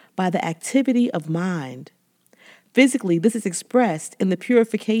new by the activity of mind. Physically, this is expressed in the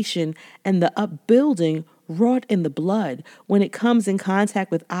purification and the upbuilding wrought in the blood when it comes in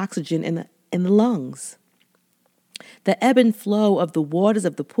contact with oxygen in the lungs. The ebb and flow of the waters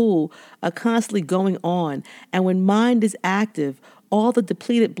of the pool are constantly going on, and when mind is active, all the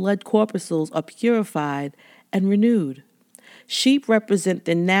depleted blood corpuscles are purified and renewed. Sheep represent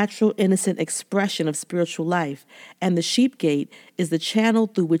the natural, innocent expression of spiritual life, and the sheep gate is the channel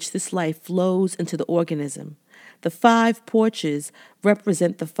through which this life flows into the organism. The 5 porches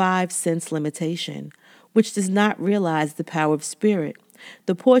represent the 5 sense limitation, which does not realize the power of spirit.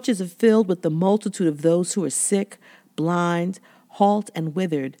 The porches are filled with the multitude of those who are sick, blind, halt, and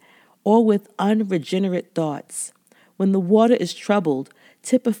withered, or with unregenerate thoughts. When the water is troubled,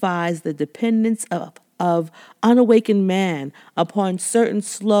 typifies the dependence of unawakened man upon certain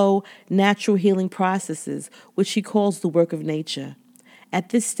slow, natural healing processes, which he calls the work of nature. At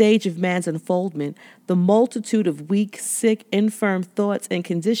this stage of man's unfoldment, the multitude of weak, sick, infirm thoughts and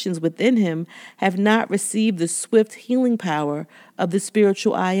conditions within him have not received the swift healing power of the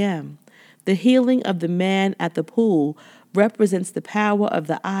spiritual I Am. The healing of the man at the pool represents the power of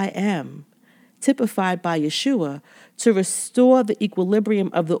the I Am, typified by Yeshua, to restore the equilibrium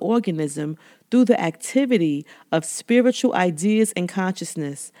of the organism through the activity of spiritual ideas and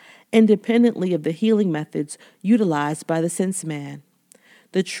consciousness, independently of the healing methods utilized by the sense man.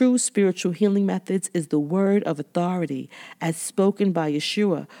 The true spiritual healing methods is the word of authority as spoken by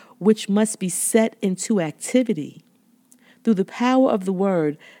Yeshua, which must be set into activity. Through the power of the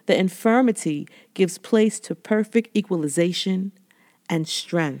word, the infirmity gives place to perfect equalization and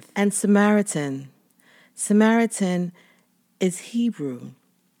strength. And Samaritan is Hebrew,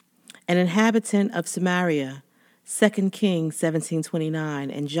 an inhabitant of Samaria, 2 Kings 17:29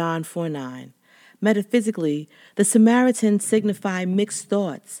 and John 4:9. Metaphysically, the Samaritans signify mixed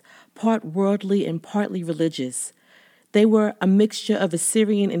thoughts, part worldly and partly religious. They were a mixture of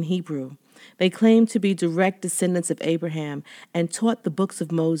Assyrian and Hebrew. They claimed to be direct descendants of Abraham and taught the books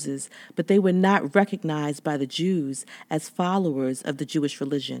of Moses, but they were not recognized by the Jews as followers of the Jewish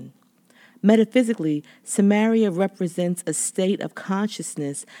religion. Metaphysically, Samaria represents a state of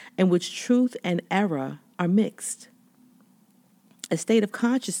consciousness in which truth and error are mixed. A state of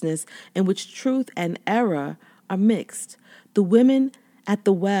consciousness in which truth and error are mixed. The women at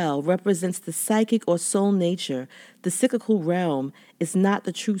the well represents the psychic or soul nature. The cyclical realm is not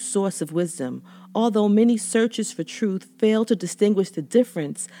the true source of wisdom, although many searchers for truth fail to distinguish the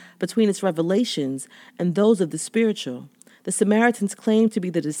difference between its revelations and those of the spiritual. The Samaritans claim to be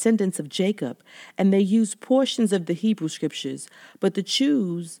the descendants of Jacob, and they used portions of the Hebrew scriptures, but the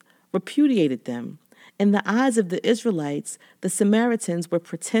Jews repudiated them. In the eyes of the Israelites, the Samaritans were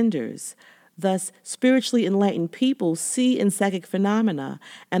pretenders. Thus, spiritually enlightened people see in psychic phenomena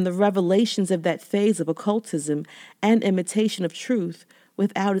and the revelations of that phase of occultism and imitation of truth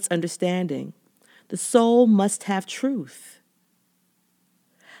without its understanding. The soul must have truth.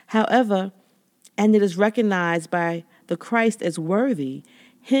 However, and it is recognized by the Christ as worthy,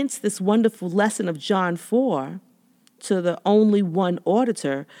 hence this wonderful lesson of John 4, to the only one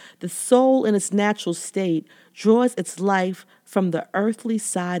auditor, the soul in its natural state draws its life from the earthly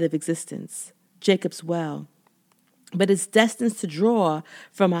side of existence, Jacob's well, but is destined to draw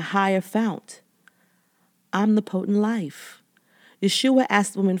from a higher fount, omnipotent life. Yeshua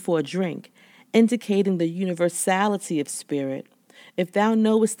asked the woman for a drink, indicating the universality of spirit. If thou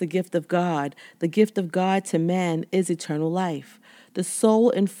knowest the gift of God to man is eternal life. The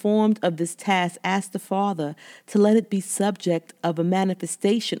soul informed of this task asked the Father to let it be subject of a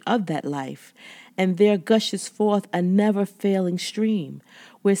manifestation of that life, and there gushes forth a never-failing stream,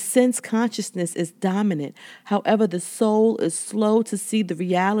 where sense consciousness is dominant. However, the soul is slow to see the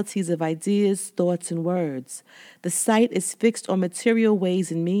realities of ideas, thoughts, and words. The sight is fixed on material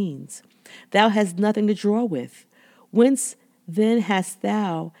ways and means. Thou hast nothing to draw with. Whence then hast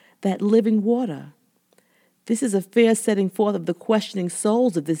thou that living water? This is a fair setting forth of the questioning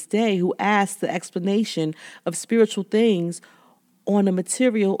souls of this day who ask the explanation of spiritual things on a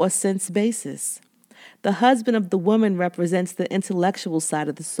material or sense basis. The husband of the woman represents the intellectual side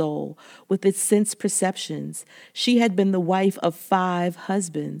of the soul with its sense perceptions. She had been the wife of 5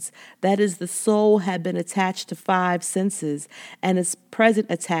 husbands. That is, the soul had been attached to 5 senses, and its present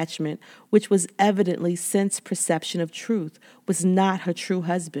attachment, which was evidently sense perception of truth, was not her true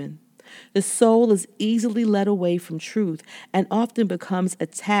husband. The soul is easily led away from truth and often becomes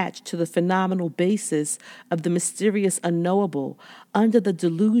attached to the phenomenal basis of the mysterious unknowable under the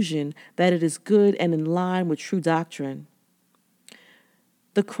delusion that it is good and in line with true doctrine.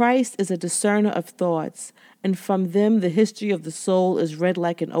 The Christ is a discerner of thoughts, and from them the history of the soul is read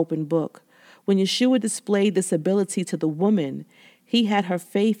like an open book. When Yeshua displayed this ability to the woman, he had her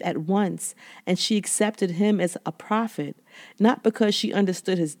faith at once, and she accepted him as a prophet, not because she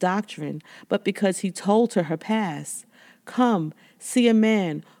understood his doctrine, but because he told her past. Come, see a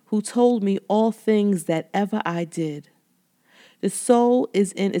man who told me all things that ever I did. The soul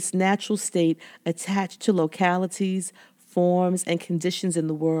is in its natural state attached to localities, forms, and conditions in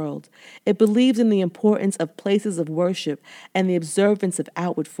the world. It believes in the importance of places of worship and the observance of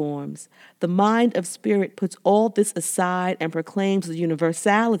outward forms. The mind of spirit puts all this aside and proclaims the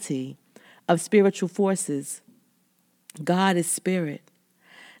universality of spiritual forces. God is spirit.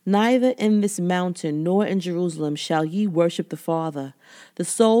 Neither in this mountain nor in Jerusalem shall ye worship the Father. The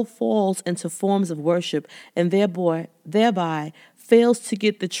soul falls into forms of worship and thereby fails to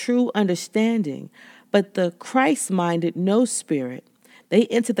get the true understanding. But the Christ-minded know spirit. They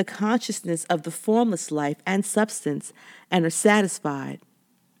enter the consciousness of the formless life and substance and are satisfied.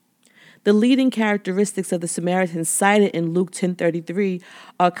 The leading characteristics of the Samaritans cited in Luke 10:33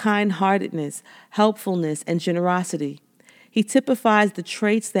 are kind-heartedness, helpfulness, and generosity. He typifies the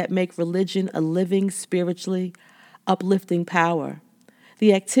traits that make religion a living, spiritually uplifting power.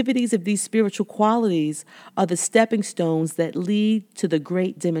 The activities of these spiritual qualities are the stepping stones that lead to the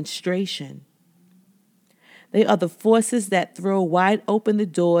great demonstration. They are the forces that throw wide open the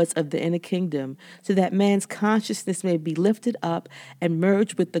doors of the inner kingdom so that man's consciousness may be lifted up and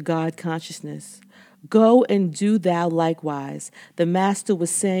merge with the God consciousness. Go and do thou likewise, the Master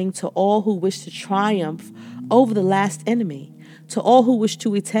was saying to all who wish to triumph over the last enemy, to all who wish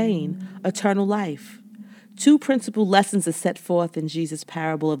to attain eternal life. Two principal lessons are set forth in Jesus'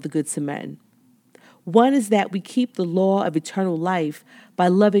 parable of the Good Samaritan. One is that we keep the law of eternal life by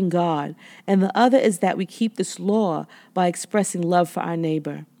loving God, and the other is that we keep this law by expressing love for our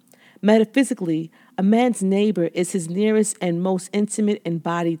neighbor. Metaphysically, a man's neighbor is his nearest and most intimate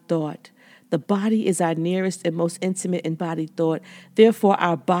embodied thought. The body is our nearest and most intimate embodied thought. Therefore,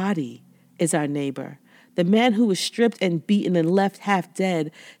 our body is our neighbor. The man who is stripped and beaten and left half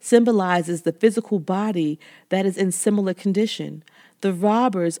dead symbolizes the physical body that is in similar condition. The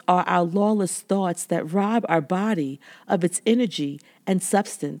robbers are our lawless thoughts that rob our body of its energy and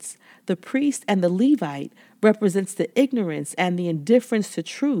substance. The priest and the Levite represents the ignorance and the indifference to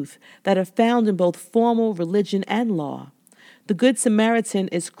truth that are found in both formal religion and law. The Good Samaritan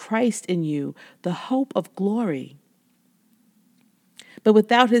is Christ in you, the hope of glory. But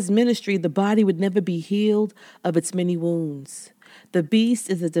without his ministry, the body would never be healed of its many wounds. The beast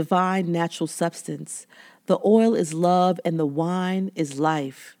is a divine natural substance. The oil is love and the wine is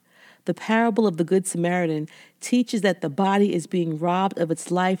life. The parable of the Good Samaritan teaches that the body is being robbed of its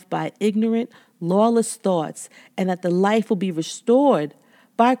life by ignorant, lawless thoughts, and that the life will be restored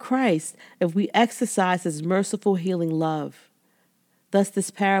by Christ if we exercise his merciful healing love. Thus, this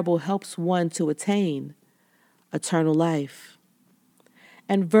parable helps one to attain eternal life.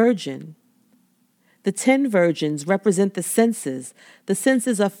 And virgin. The 10 virgins represent the senses. The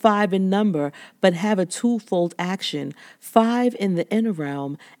senses are 5 in number, but have a twofold action, 5 in the inner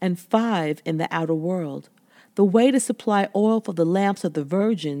realm and 5 in the outer world. The way to supply oil for the lamps of the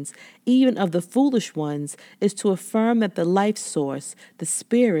virgins, even of the foolish ones, is to affirm that the life source, the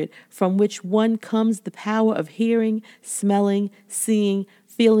spirit from which one comes the power of hearing, smelling, seeing,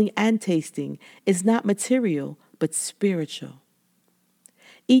 feeling, and tasting, is not material, but spiritual.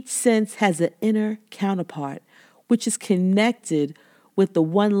 Each sense has an inner counterpart, which is connected with the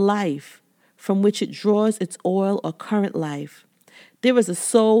one life from which it draws its oil or current life. There is a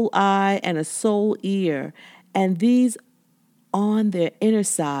soul eye and a soul ear, and these on their inner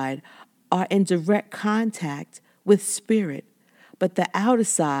side are in direct contact with spirit. But the outer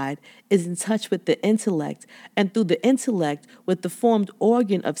side is in touch with the intellect, and through the intellect with the formed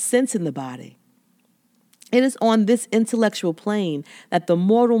organ of sense in the body. It is on this intellectual plane that the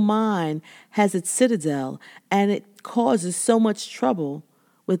mortal mind has its citadel, and it causes so much trouble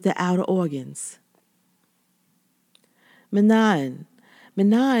with the outer organs. Menon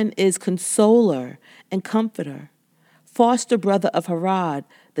is consoler and comforter, foster brother of Herod,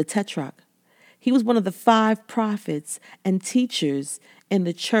 the Tetrarch. He was one of the 5 prophets and teachers in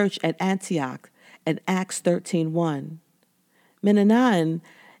the church at Antioch in Acts 13:1. Menon,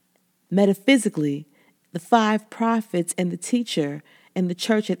 metaphysically, the 5 prophets and the teacher in the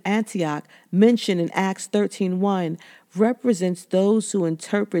church at Antioch mentioned in Acts 13:1 represents those who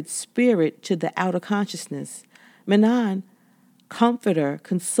interpret spirit to the outer consciousness. Menon, comforter,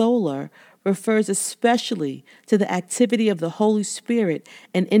 consoler, refers especially to the activity of the Holy Spirit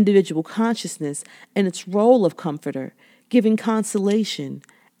in individual consciousness and its role of comforter, giving consolation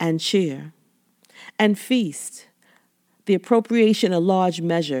and cheer. And feast, the appropriation of large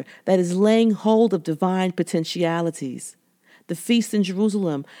measure that is laying hold of divine potentialities. The feast in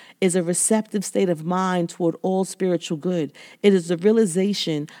Jerusalem is a receptive state of mind toward all spiritual good. It is the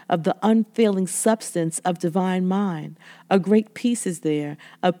realization of the unfailing substance of divine mind. A great peace is there,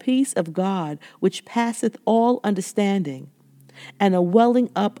 a peace of God which passeth all understanding. and a welling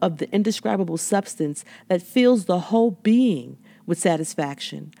up of the indescribable substance that fills the whole being with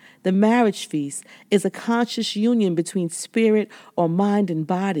satisfaction. The marriage feast is a conscious union between spirit or mind and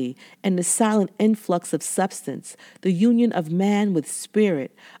body and the silent influx of substance. The union of man with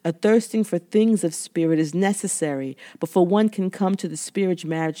spirit, a thirsting for things of spirit is necessary before one can come to the spirit's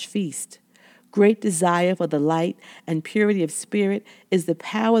marriage feast. Great desire for the light and purity of spirit is the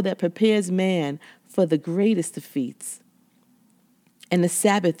power that prepares man for the greatest of feats. And the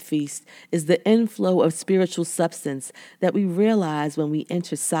Sabbath feast is the inflow of spiritual substance that we realize when we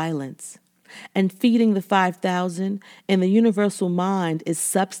enter silence. And feeding the 5,000 in the universal mind is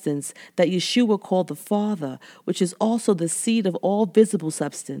substance that Yeshua called the Father, which is also the seed of all visible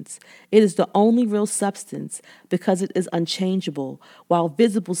substance. It is the only real substance because it is unchangeable, while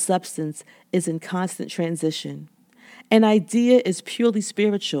visible substance is in constant transition. An idea is purely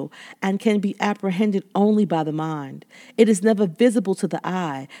spiritual and can be apprehended only by the mind. It is never visible to the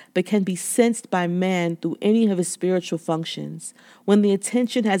eye, but can be sensed by man through any of his spiritual functions. When the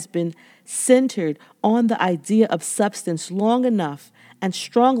attention has been centered on the idea of substance long enough and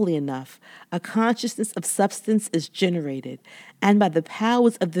strongly enough, a consciousness of substance is generated, and by the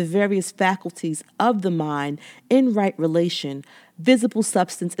powers of the various faculties of the mind in right relation, visible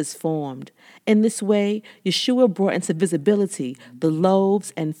substance is formed. In this way, Yeshua brought into visibility the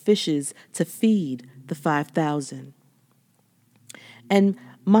loaves and fishes to feed the 5,000. And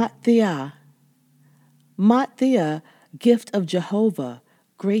Matthia, gift of Jehovah,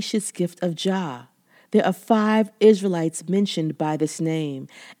 gracious gift of Jah. There are 5 Israelites mentioned by this name.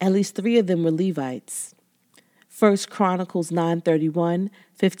 At least 3 of them were Levites. 1 Chronicles 9:31,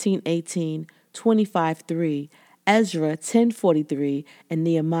 15:18, 25:3, Ezra 10:43, and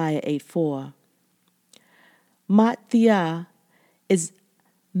Nehemiah 8:4. Matthia is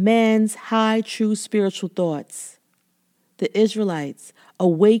man's high true spiritual thoughts. The Israelites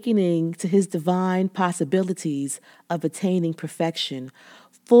awakening to his divine possibilities of attaining perfection,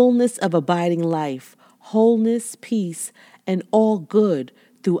 fullness of abiding life, wholeness, peace, and all good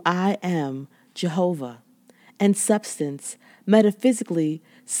through I am Jehovah. And substance, metaphysically,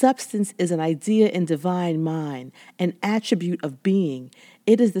 substance is an idea in divine mind, an attribute of being.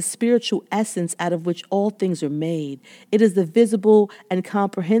 It is the spiritual essence out of which all things are made. It is the visible and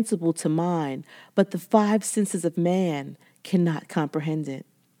comprehensible to mind, but the 5 senses of man cannot comprehend it.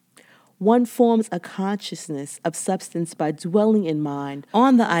 One forms a consciousness of substance by dwelling in mind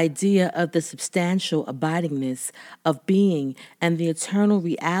on the idea of the substantial abidingness of being and the eternal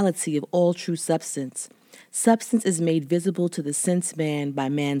reality of all true substance. Substance is made visible to the sense man by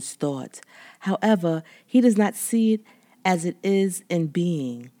man's thought. However, he does not see it as it is in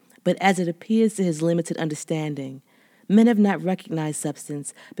being, but as it appears to his limited understanding. Men have not recognized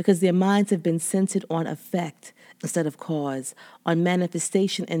substance because their minds have been centered on effect instead of cause, on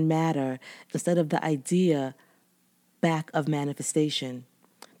manifestation in matter instead of the idea back of manifestation.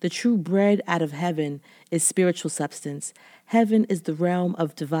 The true bread out of heaven is spiritual substance. Heaven is the realm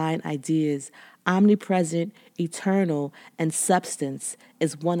of divine ideas, omnipresent, eternal, and substance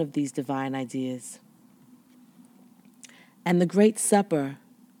is one of these divine ideas. And the great supper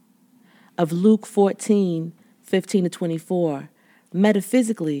of Luke 14:15-24,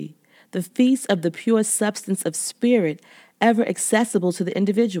 metaphysically, the feast of the pure substance of spirit ever accessible to the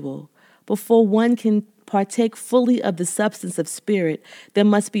individual. Before one can partake fully of the substance of spirit, there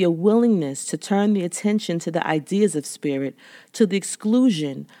must be a willingness to turn the attention to the ideas of spirit to the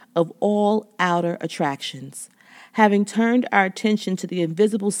exclusion of all outer attractions. Having turned our attention to the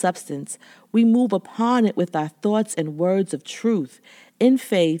invisible substance, we move upon it with our thoughts and words of truth, in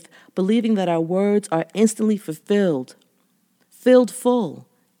faith, believing that our words are instantly filled full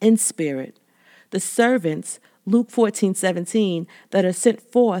in spirit. The servants, Luke 14:17, that are sent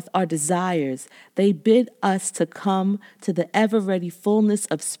forth are desires. They bid us to come to the ever-ready fullness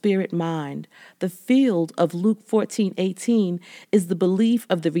of spirit mind. The field of Luke 14:18 is the belief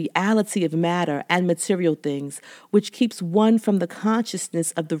of the reality of matter and material things, which keeps one from the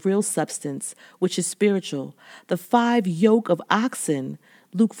consciousness of the real substance, which is spiritual. The 5 yoke of oxen,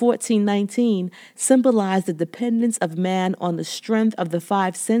 Luke 14:19, symbolize the dependence of man on the strength of the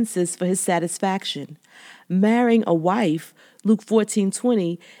 5 senses for his satisfaction. Marrying a wife, Luke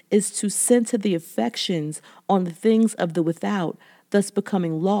 14:20, is to center the affections on the things of the without, thus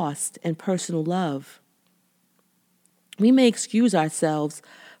becoming lost in personal love. We may excuse ourselves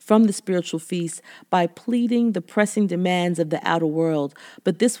from the spiritual feast by pleading the pressing demands of the outer world,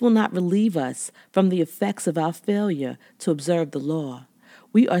 but this will not relieve us from the effects of our failure to observe the law.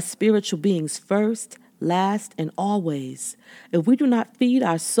 We are spiritual beings first, last, and always. If we do not feed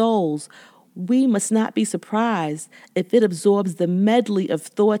our souls we must not be surprised if it absorbs the medley of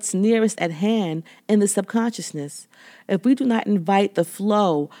thoughts nearest at hand in the subconsciousness. If we do not invite the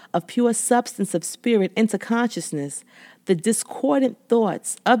flow of pure substance of spirit into consciousness, the discordant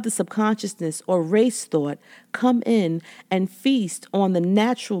thoughts of the subconsciousness or race thought come in and feast on the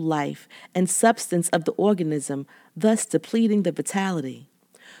natural life and substance of the organism, thus depleting the vitality.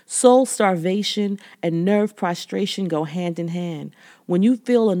 Soul starvation and nerve prostration go hand in hand. When you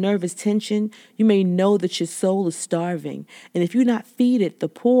feel a nervous tension, you may know that your soul is starving. And if you not feed it, the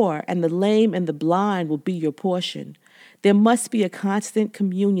poor and the lame and the blind will be your portion. There must be a constant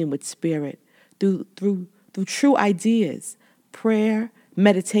communion with spirit through true ideas, prayer,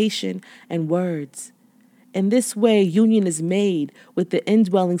 meditation, and words. In this way, union is made with the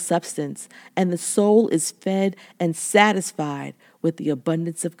indwelling substance, and the soul is fed and satisfied with the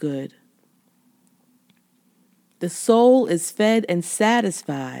abundance of good. The soul is fed and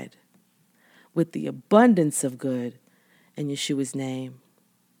satisfied with the abundance of good in Yeshua's name.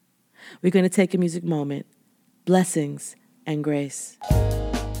 We're going to take a music moment. Blessings and grace.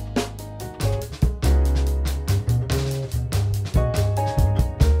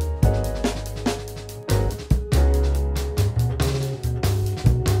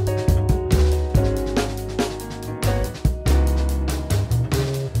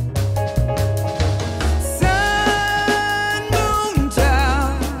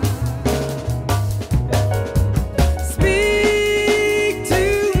 Speak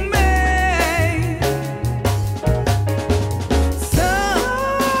to me.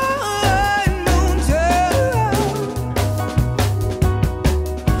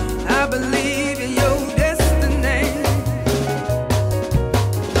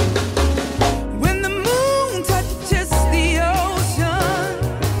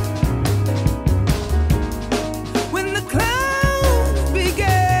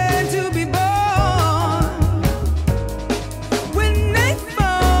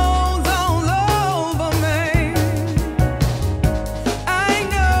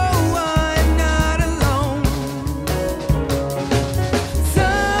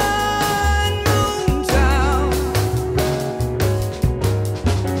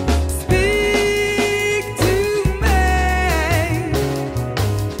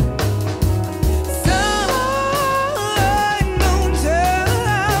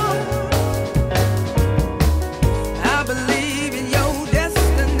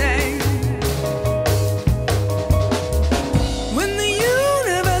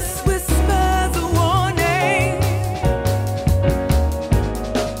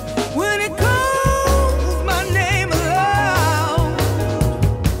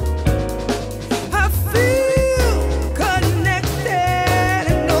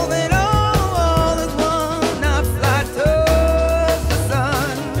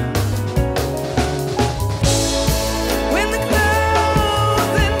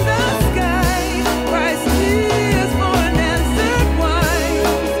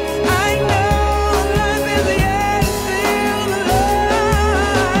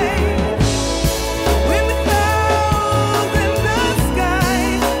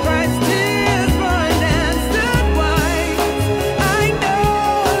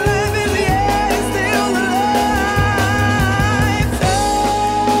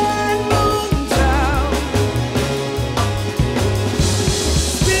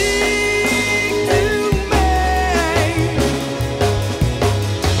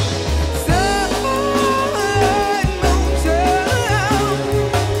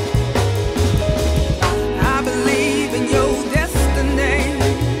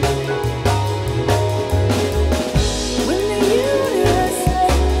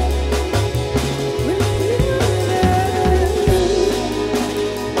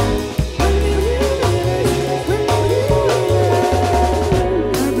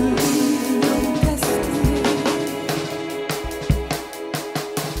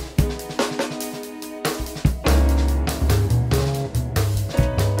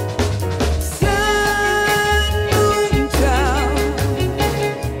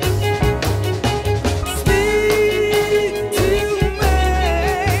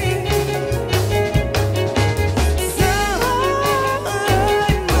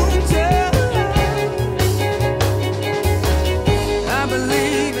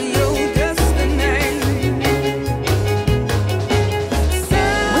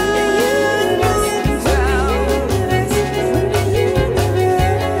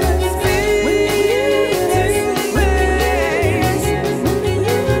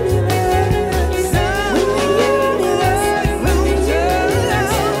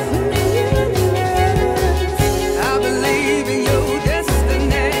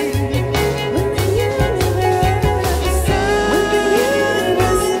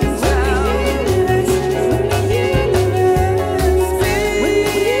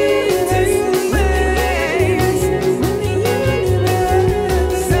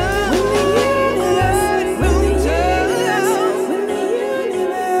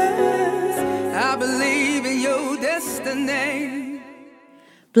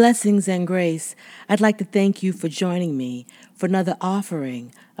 Blessings and grace. I'd like to thank you for joining me for another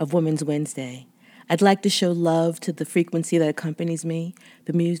offering of Women's Wednesday. I'd like to show love to the frequency that accompanies me,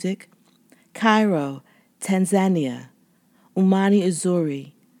 the music. Cairo, Tanzania. Umani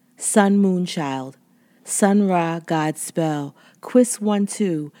Uzuri, Sun Moon Child, Sun Ra God Spell, Quiz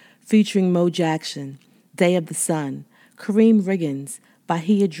 1-2 featuring Mo Jackson, Day of the Sun, Kareem Riggins,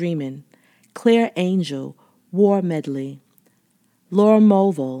 Bahia Dreamin', Claire Angel, War Medley, Laura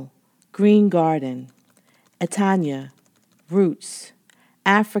Mulville, Green Garden, Etanya, Roots,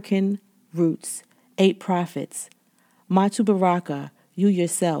 African Roots, 8 Prophets, Matu Baraka, You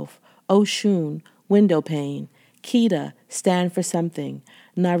Yourself, Oshun, Window Pane, Kita, Stand for Something,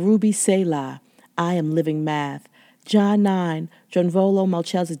 Narubi Selah, I Am Living Math, John 9, Jonvolo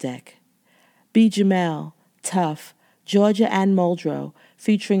Melchizedek, B. Jamel, Tough, Georgia Ann Muldrow,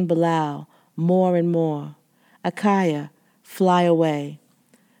 featuring Bilal, More and More, Akaya, Fly Away,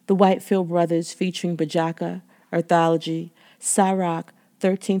 The Whitefield Brothers featuring Bajaka, Earthology, Cyrock,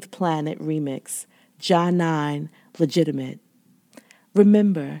 13th Planet Remix, John 9, Legitimate.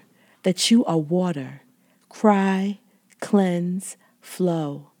 Remember that you are water. Cry, cleanse,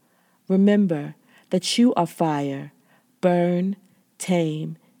 flow. Remember that you are fire. Burn,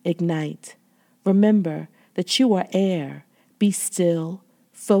 tame, ignite. Remember that you are air. Be still,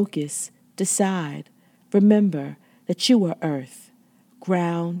 focus, decide. Remember that you are earth.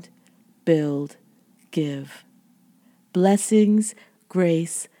 Ground, build, give. Blessings,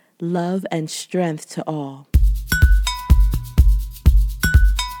 grace, love, and strength to all.